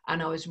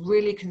 And I was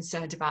really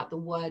concerned about the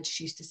words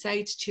she used to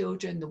say to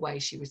children, the way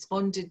she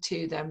responded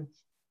to them,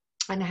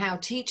 and how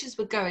teachers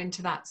would go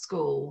into that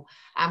school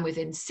and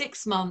within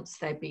 6 months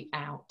they'd be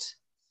out.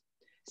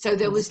 So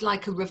there was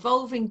like a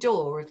revolving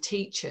door of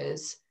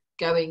teachers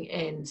going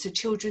in. So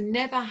children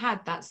never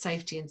had that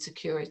safety and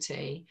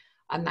security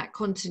and that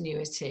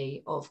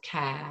continuity of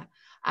care.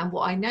 And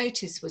what I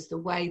noticed was the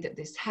way that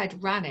this head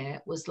ran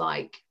it was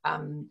like,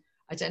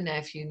 I don't know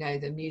if you know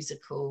the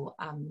musical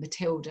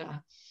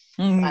Matilda,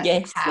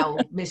 yes. How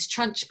Miss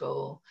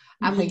Trunchbull,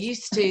 and we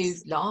used to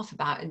laugh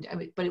about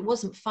it, but it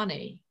wasn't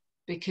funny,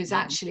 because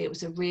actually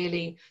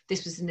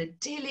this was an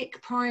idyllic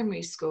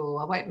primary school.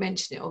 I won't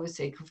mention it,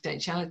 obviously,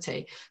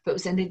 confidentiality, but it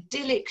was an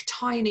idyllic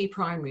tiny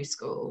primary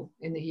school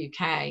in the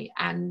UK,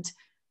 and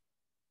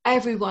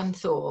everyone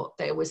thought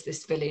there was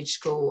this village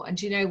school.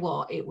 And you know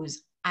what? It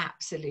was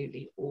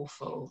absolutely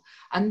awful.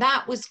 And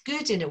that was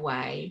good in a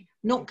way,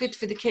 not good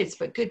for the kids,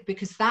 but good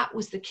because that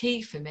was the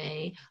key for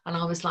me. And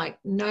I was like,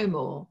 no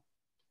more.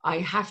 I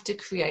have to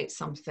create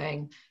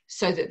something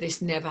so that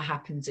this never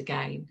happens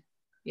again.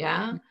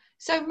 Yeah.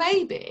 So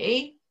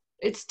maybe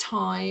it's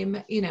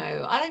time, you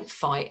know, I don't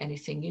fight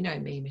anything. You know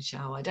me,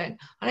 Michelle, I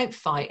don't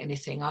fight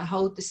anything. I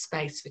hold the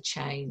space for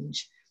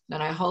change,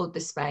 and I hold the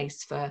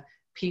space for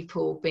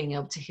people being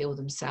able to heal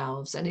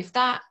themselves. And if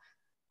that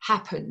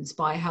happens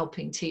by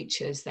helping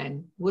teachers,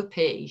 then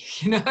whoopee,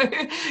 you know,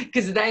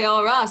 because they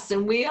are us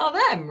and we are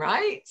them,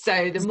 right?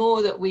 So the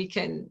more that we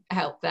can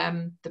help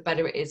them, the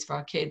better it is for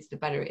our kids, the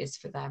better it is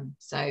for them.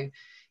 So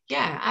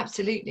Yeah,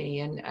 absolutely.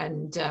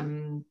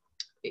 And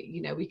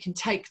you know, we can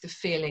take the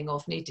feeling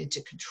of needing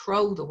to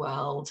control the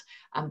world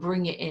and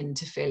bring it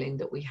into feeling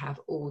that we have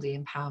all the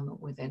empowerment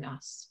within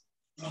us.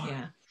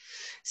 Yeah.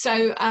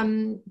 So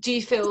do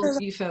you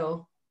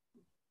feel,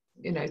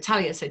 you know,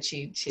 Talia said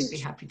she'd be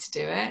happy to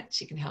do it.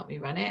 She can help me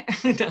run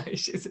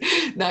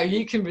it. No,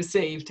 you can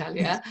receive,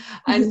 Talia.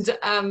 And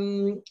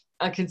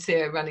I can see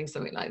her running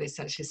something like this,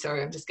 actually.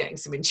 Sorry, I'm just getting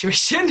some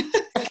intuition.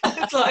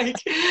 It's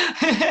like,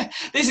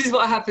 this is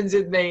what happens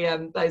with me.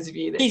 Those of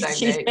you that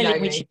don't know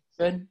me.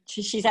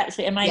 She's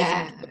absolutely amazing.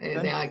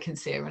 Yeah, I can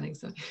see her running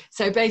something.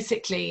 So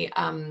basically,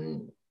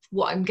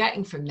 what I'm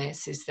getting from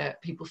this is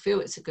that people feel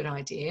it's a good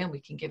idea and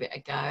we can give it a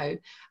go.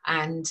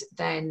 And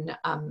then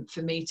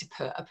for me to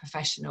put a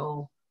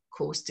professional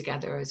course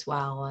together as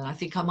well. And I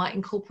think I might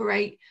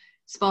incorporate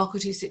Sparkle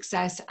to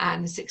Success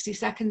and 60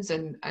 Seconds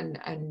and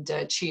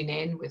tune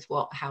in with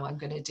how I'm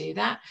going to do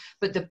that.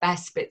 But the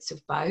best bits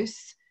of both,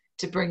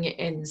 to bring it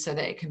in so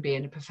that it can be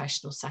in a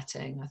professional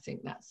setting. I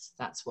think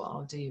that's what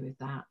I'll do with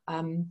that.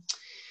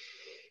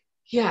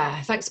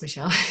 Yeah, thanks,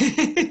 Michelle.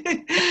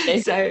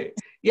 So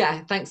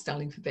yeah, thanks,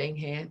 darling, for being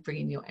here,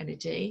 bringing your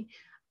energy.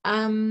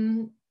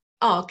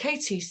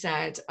 Katie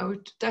said, I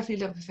would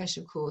definitely love a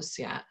professional course.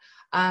 Yeah.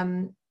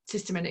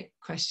 Systematic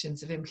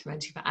questions of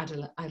implementing for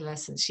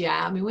adolescents.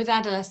 Yeah, I mean, with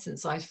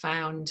adolescents, I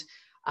found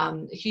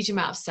a huge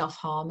amount of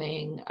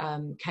self-harming,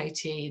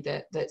 Katie,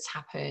 that's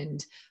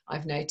happened.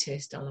 I've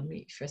noticed, I'll unmute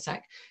you for a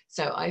sec.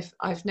 So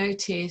I've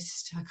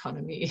noticed, I can't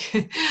unmute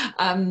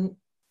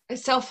you,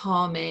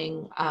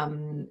 self-harming,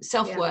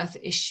 self-worth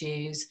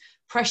issues,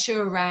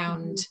 pressure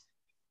around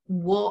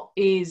what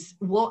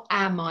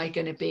am I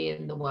going to be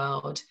in the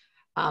world,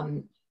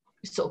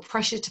 sort of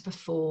pressure to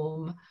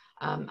perform,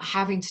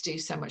 having to do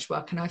so much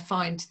work. And I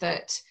find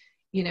that,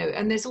 you know,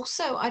 and there's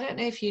also, I don't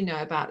know if you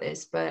know about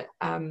this, but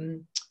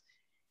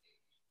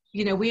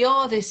you know, we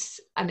are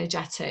this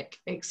energetic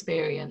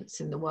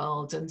experience in the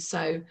world. And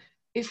so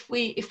if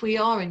we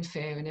are in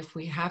fear, and if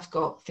we have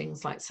got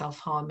things like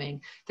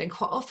self-harming, then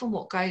quite often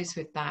what goes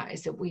with that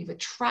is that we've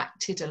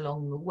attracted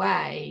along the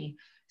way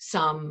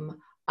some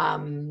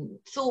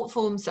thought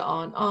forms that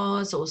aren't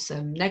ours, or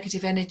some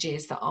negative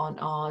energies that aren't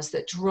ours,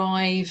 that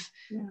drive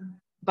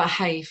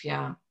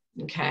behavior.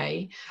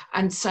 Okay,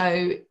 and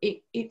so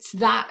it's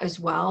that as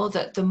well,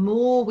 that the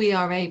more we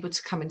are able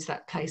to come into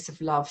that place of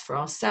love for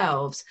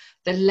ourselves,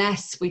 the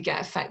less we get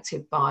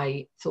affected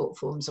by thought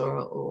forms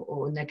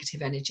or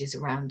negative energies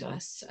around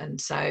us.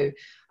 And so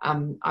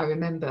I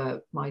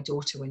remember my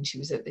daughter when she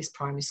was at this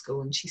primary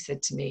school, and she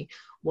said to me,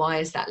 why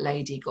has that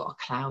lady got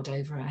a cloud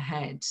over her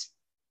head?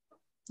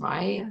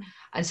 Right.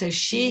 And so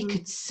she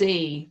could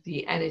see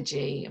the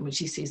energy, I mean,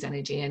 she sees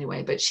energy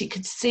anyway, but she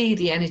could see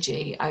the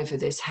energy over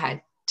this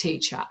head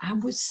teacher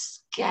and was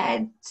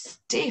scared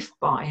stiff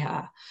by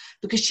her,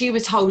 because she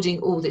was holding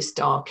all this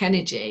dark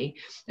energy.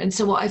 And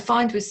so what I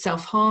find with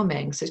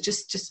self-harming, so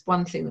just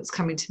one thing that's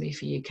coming to me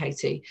for you,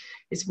 Katie,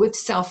 is with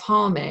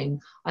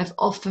self-harming, I've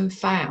often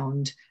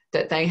found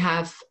that they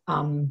have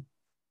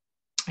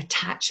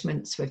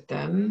attachments with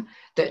them,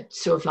 that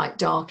sort of like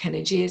dark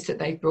energies that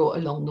they've brought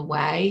along the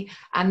way,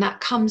 and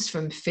that comes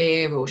from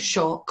fear or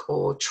shock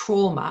or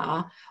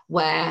trauma,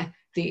 where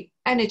the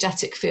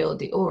energetic field,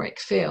 the auric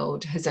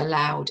field, has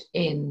allowed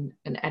in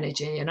an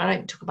energy. And I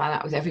don't talk about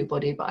that with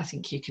everybody, but I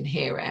think you can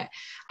hear it.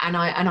 And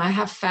I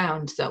have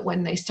found that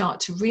when they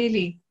start to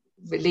really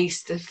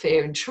release the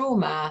fear and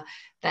trauma,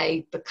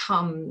 they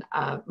become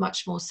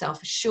much more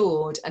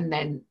self-assured, and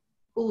then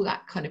all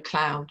that kind of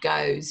cloud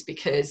goes,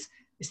 because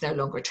it's no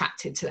longer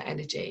attracted to the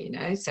energy, you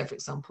know. So for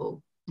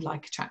example,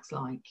 like attracts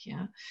like.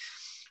 Yeah.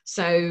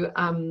 So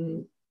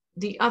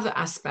the other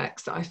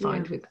aspects that I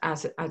find with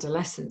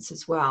adolescents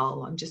as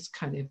well, I'm just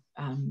kind of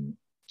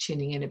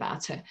tuning in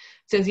about it.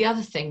 So the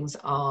other things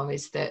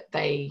is that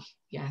they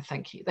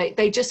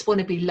just want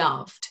to be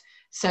loved.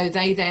 So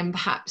they then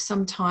perhaps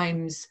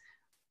sometimes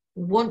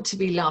want to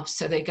be loved,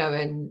 so they go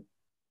and,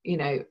 you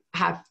know,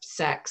 have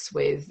sex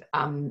with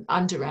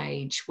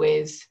underage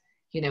with,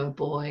 you know, a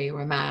boy or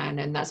a man,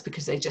 and that's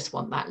because they just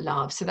want that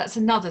love. So that's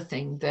another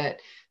thing that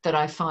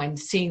I find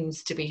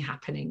seems to be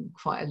happening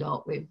quite a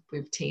lot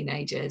with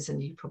teenagers,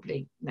 and you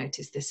probably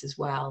noticed this as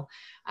well.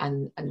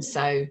 And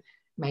so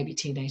maybe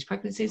teenage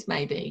pregnancies,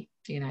 maybe,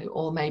 you know,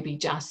 or maybe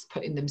just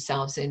putting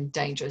themselves in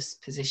dangerous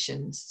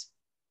positions,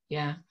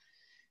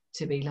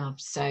 to be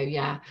loved. So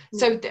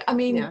so I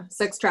mean,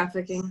 sex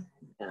trafficking.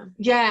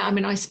 I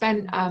mean, I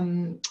spent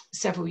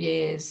several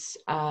years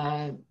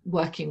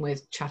working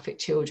with trafficked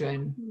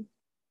children.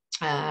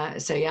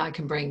 So I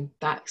can bring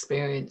that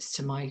experience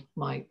to my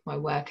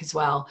work as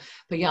well.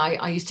 But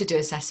I used to do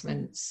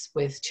assessments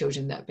with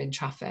children that have been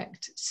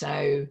trafficked.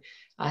 So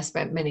I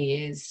spent many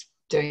years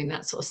doing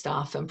that sort of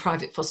stuff, and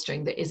private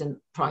fostering that isn't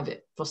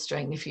private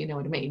fostering, if you know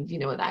what I mean. You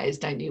know what that is,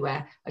 don't you?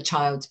 Where a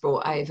child's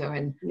brought over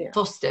and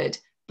fostered,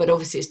 but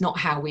obviously it's not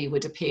how we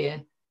would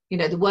appear you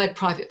know, the word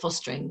private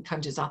fostering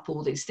conjures up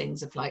all these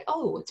things of like,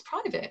 oh, it's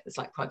private. It's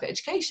like private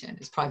education.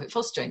 It's private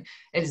fostering.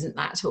 It isn't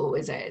that at all,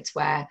 is it? It's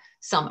where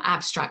some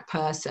abstract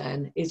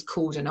person is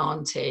called an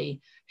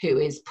auntie who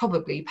is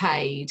probably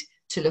paid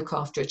to look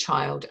after a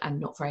child and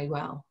not very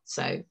well.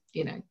 So,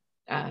 you know,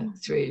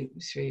 through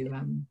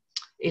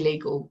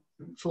illegal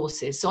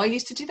forces. So I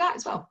used to do that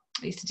as well.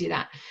 I used to do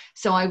that.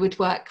 So I would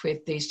work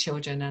with these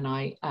children,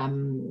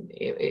 and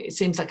it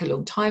seems like a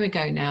long time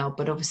ago now,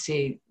 but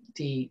obviously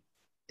the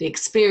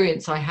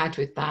experience I had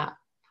with that,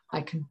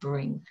 I can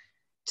bring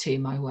to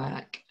my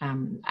work.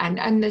 And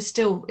it's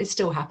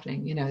still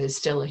happening. You know, there's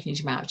still a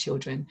huge amount of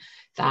children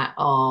that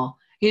are,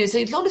 you know, there's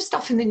a lot of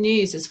stuff in the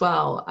news as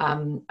well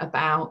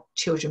about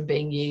children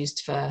being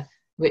used for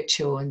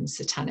ritual and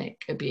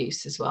satanic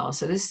abuse as well.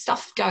 So there's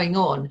stuff going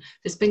on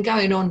that's been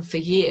going on for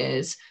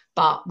years,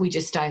 but we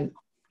just don't,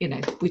 you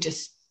know, we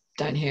just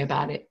don't hear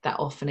about it that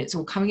often. It's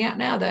all coming out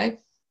now though,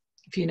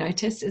 if you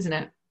notice, isn't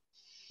it?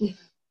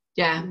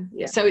 Yeah.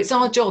 So it's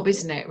our job,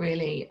 isn't it,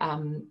 really,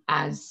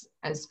 as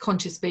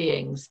conscious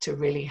beings, to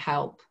really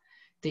help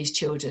these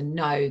children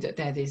know that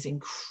they're these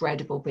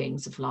incredible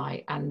beings of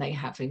light, and they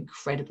have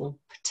incredible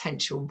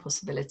potential and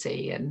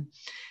possibility, and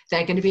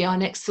they're going to be our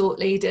next thought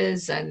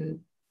leaders and,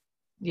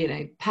 you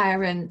know,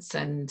 parents,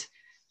 and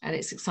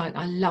it's exciting.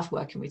 I love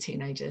working with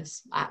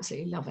teenagers. I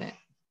absolutely love it.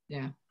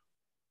 Yeah.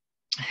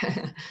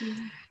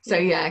 So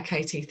yeah,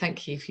 Katie,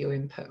 thank you for your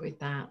input with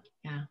that.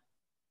 Yeah.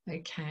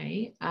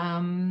 Okay.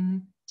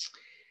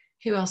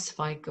 Who else have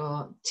I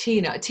got?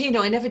 Tina,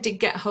 I never did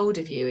get hold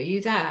of you. Are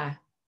you there?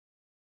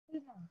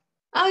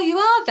 Oh, you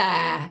are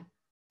there.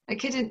 I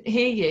couldn't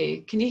hear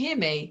you. Can you hear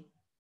me?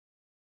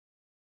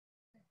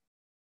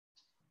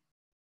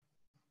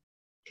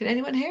 Can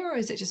anyone hear, or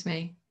is it just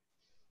me?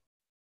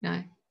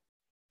 No.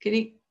 Can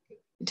you?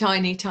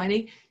 Tiny.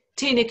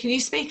 Tina, can you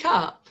speak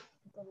up?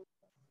 Can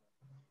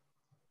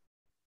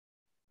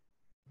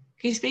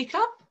you speak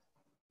up?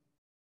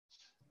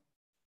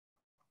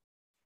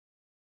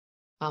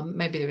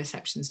 Maybe the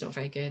reception's not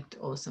very good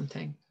or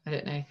something. I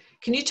don't know.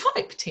 Can you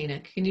type,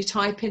 Tina? Can you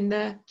type in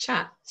the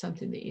chat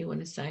something that you want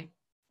to say?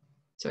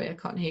 Sorry, I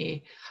can't hear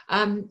you.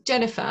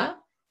 Jennifer.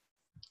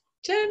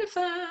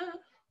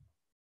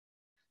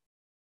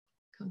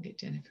 Can't get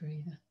Jennifer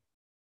either.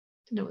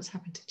 Don't know what's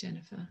happened to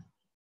Jennifer.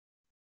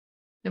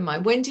 Never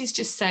mind. Wendy's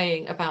just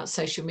saying about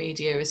social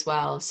media as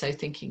well. So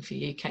thinking for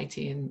you,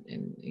 Katie, and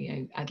you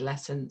know,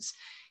 adolescents,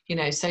 you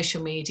know,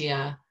 social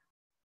media,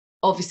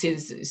 obviously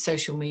there's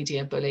social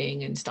media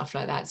bullying and stuff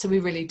like that. So we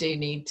really do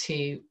need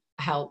to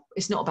help.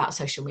 It's not about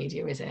social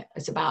media, is it?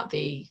 It's about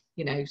the,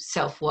 you know,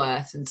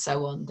 self-worth and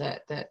so on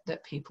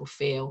that people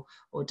feel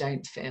or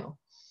don't feel.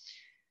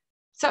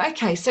 So,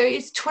 okay, so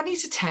it's 20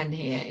 to 10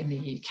 here in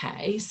the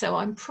UK. So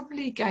I'm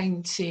probably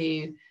going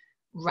to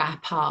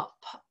wrap up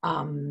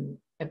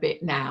a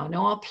bit now.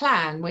 Now our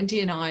plan, Wendy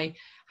and I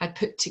had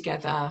put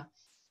together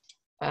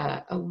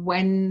a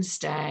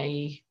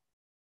Wednesday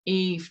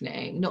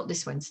evening, not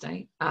this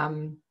Wednesday,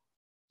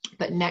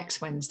 but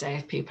next Wednesday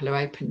if people are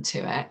open to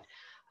it,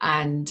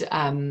 and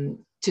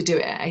to do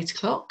it at 8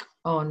 o'clock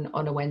on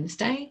a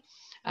Wednesday,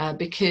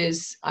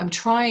 because I'm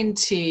trying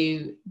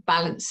to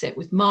balance it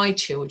with my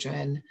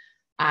children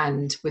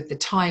and with the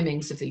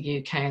timings of the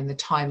UK and the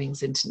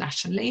timings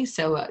internationally,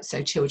 so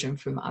children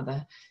from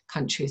other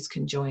countries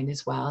can join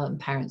as well, and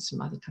parents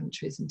from other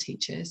countries and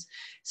teachers.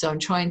 So I'm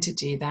trying to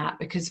do that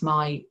because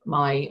my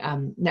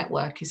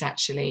network is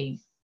actually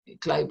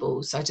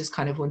global, so I just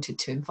kind of wanted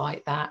to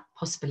invite that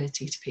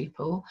possibility to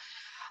people.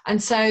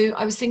 And so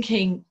I was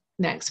thinking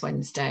next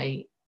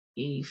Wednesday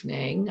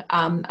evening,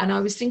 and I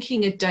was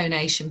thinking a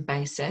donation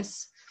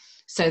basis.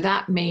 So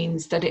that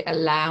means that it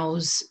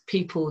allows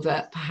people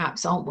that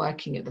perhaps aren't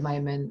working at the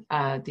moment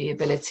the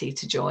ability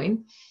to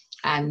join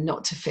and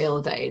not to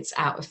feel that it's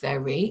out of their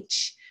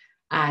reach.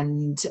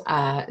 And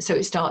so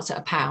it starts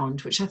at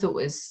 £1, which I thought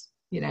was,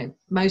 you know,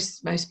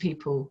 most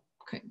people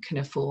can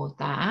afford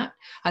that,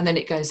 and then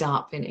it goes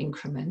up in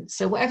increments.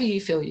 So whatever you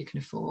feel you can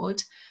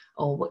afford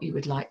or what you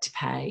would like to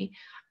pay,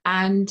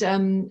 and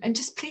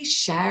just please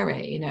share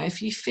it. You know,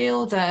 if you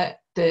feel that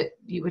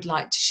you would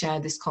like to share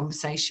this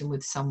conversation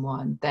with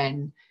someone,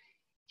 then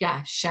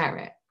yeah, share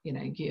it. You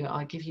know,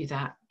 I give you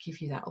that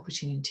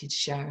opportunity to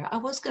share it. I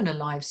was going to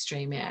live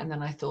stream it, and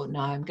then I thought,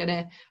 no, I'm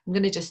gonna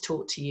just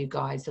talk to you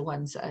guys, the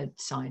ones that had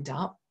signed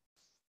up.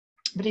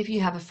 But if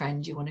you have a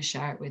friend you want to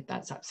share it with,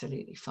 that's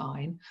absolutely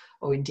fine,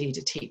 or indeed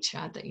a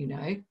teacher that you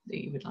know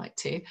that you would like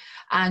to.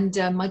 And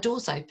my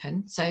door's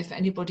open, so if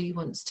anybody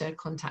wants to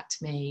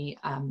contact me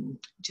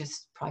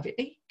just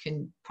privately,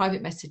 can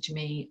private message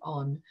me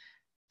on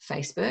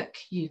Facebook.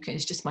 You can,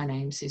 it's just my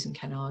name, Susan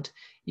Kennard.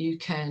 You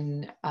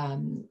can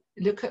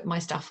look at my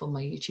stuff on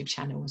my YouTube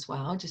channel as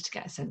well, just to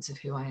get a sense of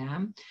who I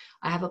am.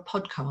 I have a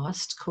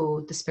podcast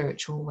called The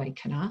Spiritual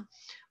Awakener,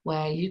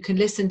 where you can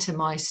listen to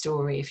my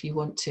story if you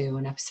want to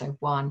on episode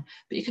 1,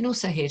 but you can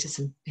also hear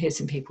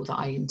some people that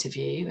I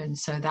interview, and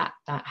so that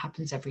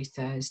happens every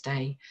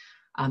Thursday.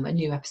 A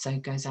new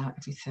episode goes out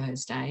every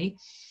Thursday.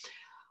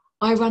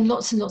 I run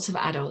lots and lots of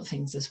adult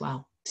things as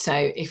well. So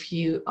if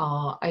you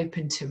are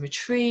open to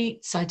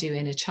retreats, I do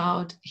inner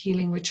child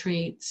healing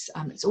retreats.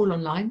 It's all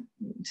online,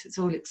 it's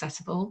all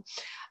accessible.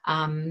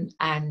 And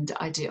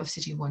I do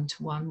obviously do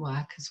one-to-one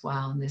work as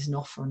well. And there's an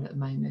offer on at the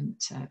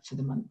moment for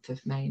the month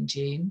of May and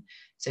June.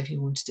 So if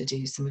you wanted to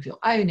do some of your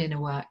own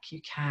inner work, you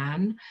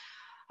can.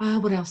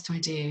 What else do I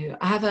do?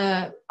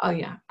 I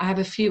have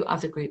a few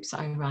other groups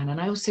that I run,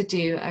 and I also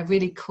do a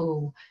really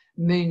cool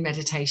moon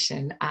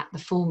meditation at the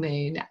full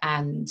moon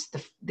and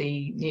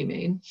the new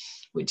moon,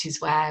 which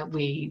is where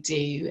we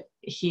do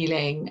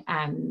healing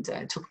and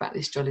talk about the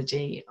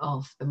astrology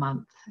of the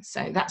month.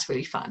 So that's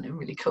really fun and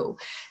really cool.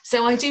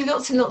 So I do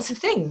lots and lots of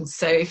things.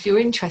 So if you're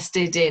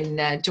interested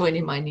in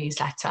joining my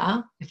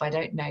newsletter, if I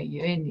don't know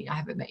you and I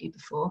haven't met you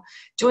before,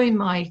 join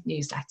my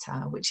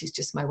newsletter, which is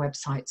just my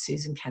website,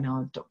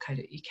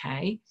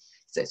 susankennard.co.uk.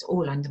 So it's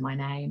all under my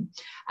name,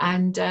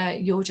 and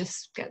you'll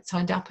just get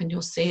signed up and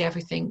you'll see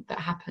everything that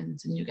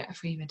happens, and you'll get a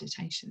free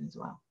meditation as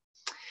well.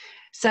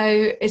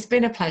 So it's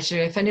been a pleasure.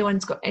 If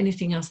anyone's got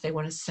anything else they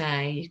want to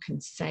say, you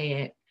can say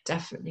it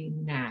definitely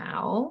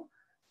now.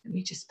 Let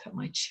me just put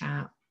my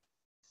chat.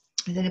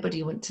 Does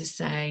anybody want to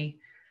say?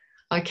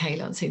 Okay,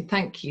 Lansing,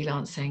 thank you,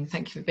 Lansing.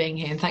 Thank you for being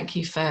here, and thank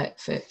you for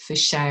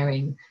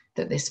sharing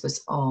that this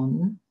was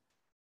on.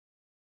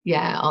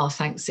 Yeah, oh,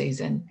 thanks,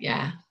 Susan.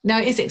 Yeah, no,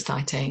 it is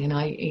exciting, and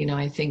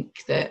I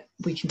think that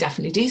we can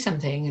definitely do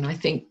something, and I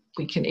think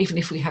we can, even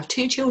if we have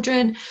 2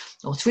 children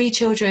or 3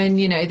 children,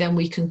 then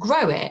we can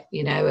grow it,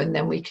 and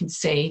then we can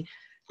see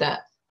that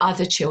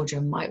other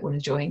children might want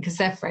to join because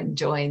their friend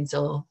joins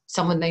or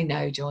someone they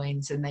know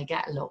joins, and they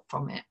get a lot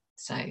from it.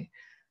 So,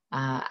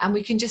 and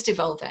we can just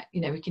evolve it,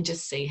 we can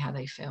just see how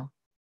they feel.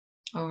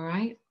 All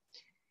right.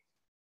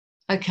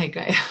 Okay,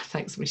 great.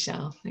 Thanks,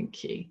 Michelle.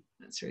 Thank you.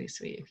 That's really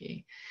sweet of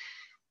you.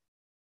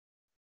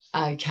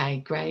 Okay,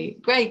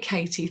 great,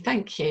 Katie,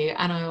 thank you.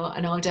 And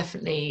I'll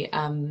definitely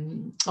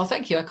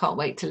thank you. I can't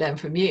wait to learn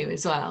from you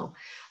as well,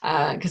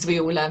 because we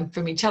all learn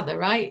from each other,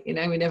 right? We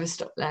never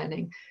stop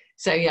learning.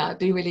 So yeah, it'd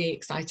be really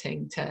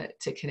exciting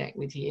to connect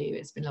with you.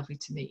 It's been lovely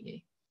to meet you.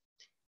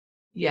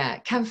 Yeah,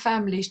 can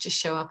families just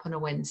show up on a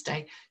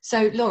Wednesday?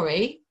 So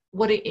Laurie,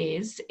 what it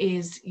is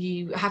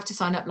you have to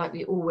sign up like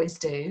we always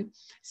do.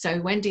 So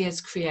Wendy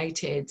has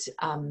created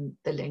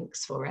the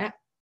links for it,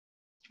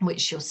 which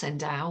she'll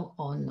send out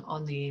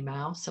on the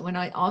email. So when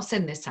I'll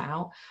send this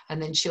out, and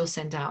then she'll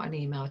send out an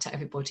email to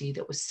everybody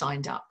that was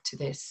signed up to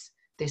this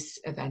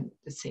event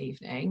this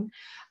evening.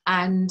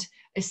 And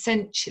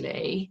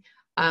essentially,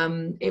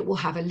 it will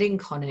have a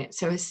link on it.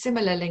 So a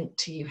similar link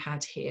to you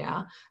had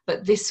here,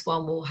 but this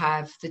one will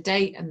have the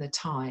date and the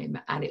time,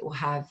 and it will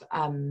have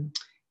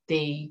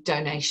the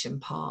donation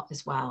part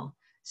as well.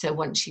 So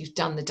once you've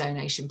done the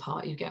donation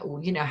part, you get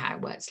all, how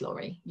it works,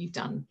 Laurie. You've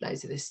done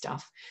loads of this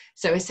stuff.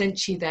 So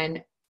essentially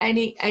then,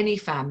 any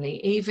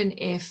family, even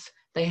if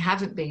they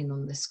haven't been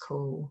on this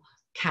call,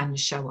 can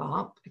show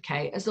up,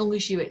 okay, as long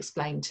as you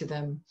explain to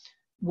them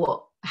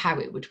how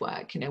it would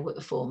work, what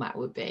the format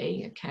would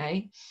be,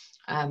 okay.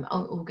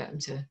 I'll get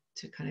them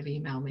to kind of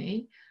email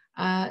me.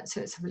 So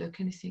let's have a look.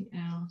 Anything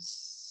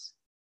else?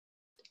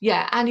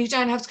 Yeah, and you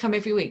don't have to come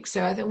every week.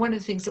 So I think one of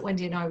the things that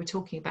Wendy and I were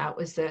talking about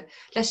was that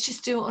let's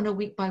just do it on a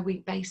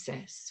week-by-week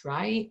basis,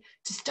 right?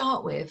 To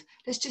start with,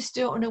 let's just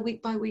do it on a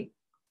week-by-week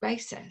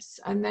basis,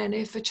 and then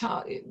if a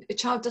child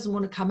doesn't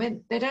want to come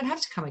in, they don't have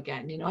to come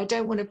again. I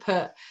don't want to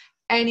put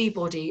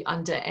anybody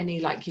under any,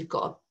 like, you've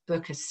got to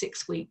book a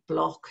 6-week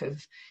block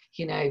of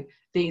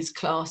these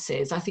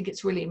classes. I think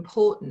it's really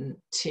important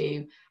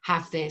to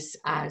have this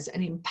as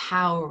an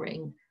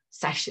empowering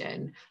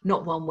session,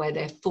 not one where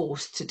they're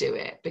forced to do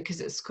it,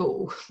 because at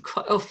school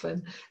quite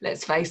often,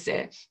 let's face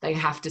it, they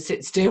have to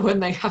sit still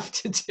and they have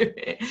to do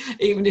it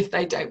even if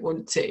they don't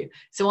want to.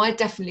 So I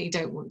definitely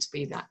don't want to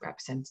be that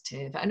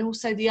representative. And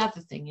also the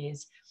other thing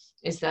is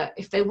that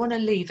if they want to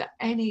leave at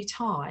any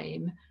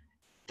time,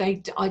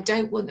 I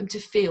don't want them to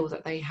feel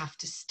that they have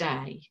to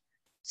stay.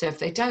 So if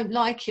they don't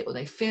like it or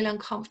they feel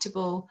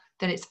uncomfortable,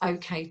 then it's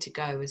okay to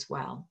go as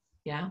well.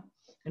 Yeah.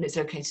 And it's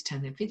okay to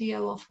turn their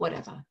video off,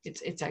 whatever.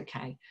 It's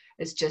okay.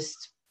 It's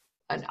just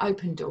an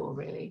open door,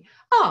 really.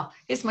 Oh,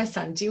 here's my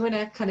son. Do you want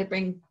to kind of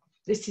bring,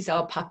 this is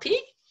our puppy.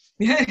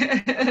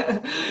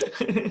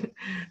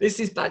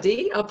 This is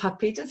Buddy, our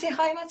puppy. Do you want to say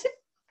hi, Martin?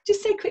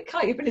 Just say a quick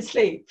hi. You've been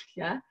asleep.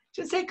 Yeah.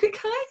 Do you want to say a quick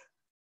hi?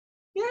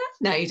 Yeah.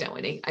 No, you don't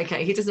want to.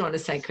 Okay. He doesn't want to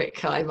say quick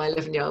hi, my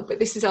 11-year-old, but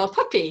this is our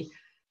puppy.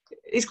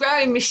 He's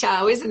growing,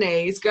 Michelle, isn't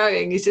he? He's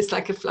growing. He's just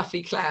like a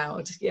fluffy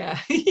cloud. Yeah.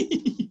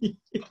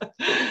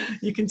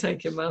 You can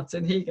take him,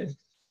 Martin. Here you go.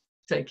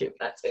 Take it.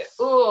 That's it.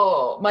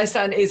 Oh, my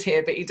son is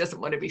here, but he doesn't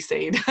want to be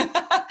seen.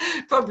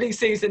 Probably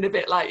Susan, a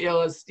bit like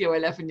yours, your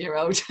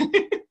 11-year-old.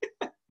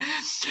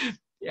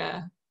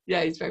 Yeah.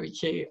 Yeah, he's very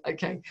cute.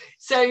 Okay.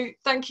 So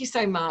thank you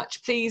so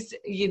much. Please,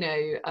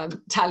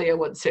 Talia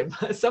wants him.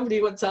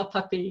 Somebody wants our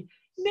puppy.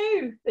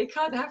 No, they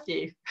can't have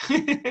you.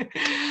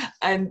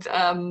 And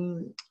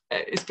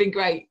it's been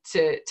great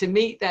to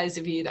meet those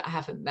of you that I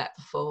haven't met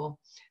before.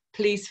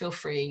 please feel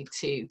free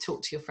to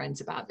talk to your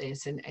friends about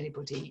this and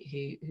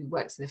anybody who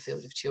works in the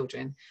field of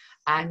children,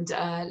 and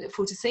look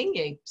forward to seeing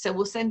you. So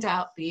we'll send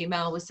out the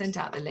email, we'll send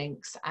out the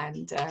links,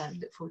 and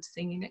look forward to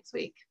seeing you next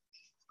week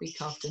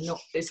after,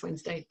 not this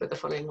Wednesday, but the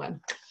following one.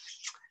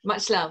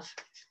 Much love.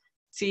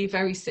 See you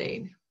very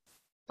soon.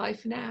 Bye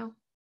for now.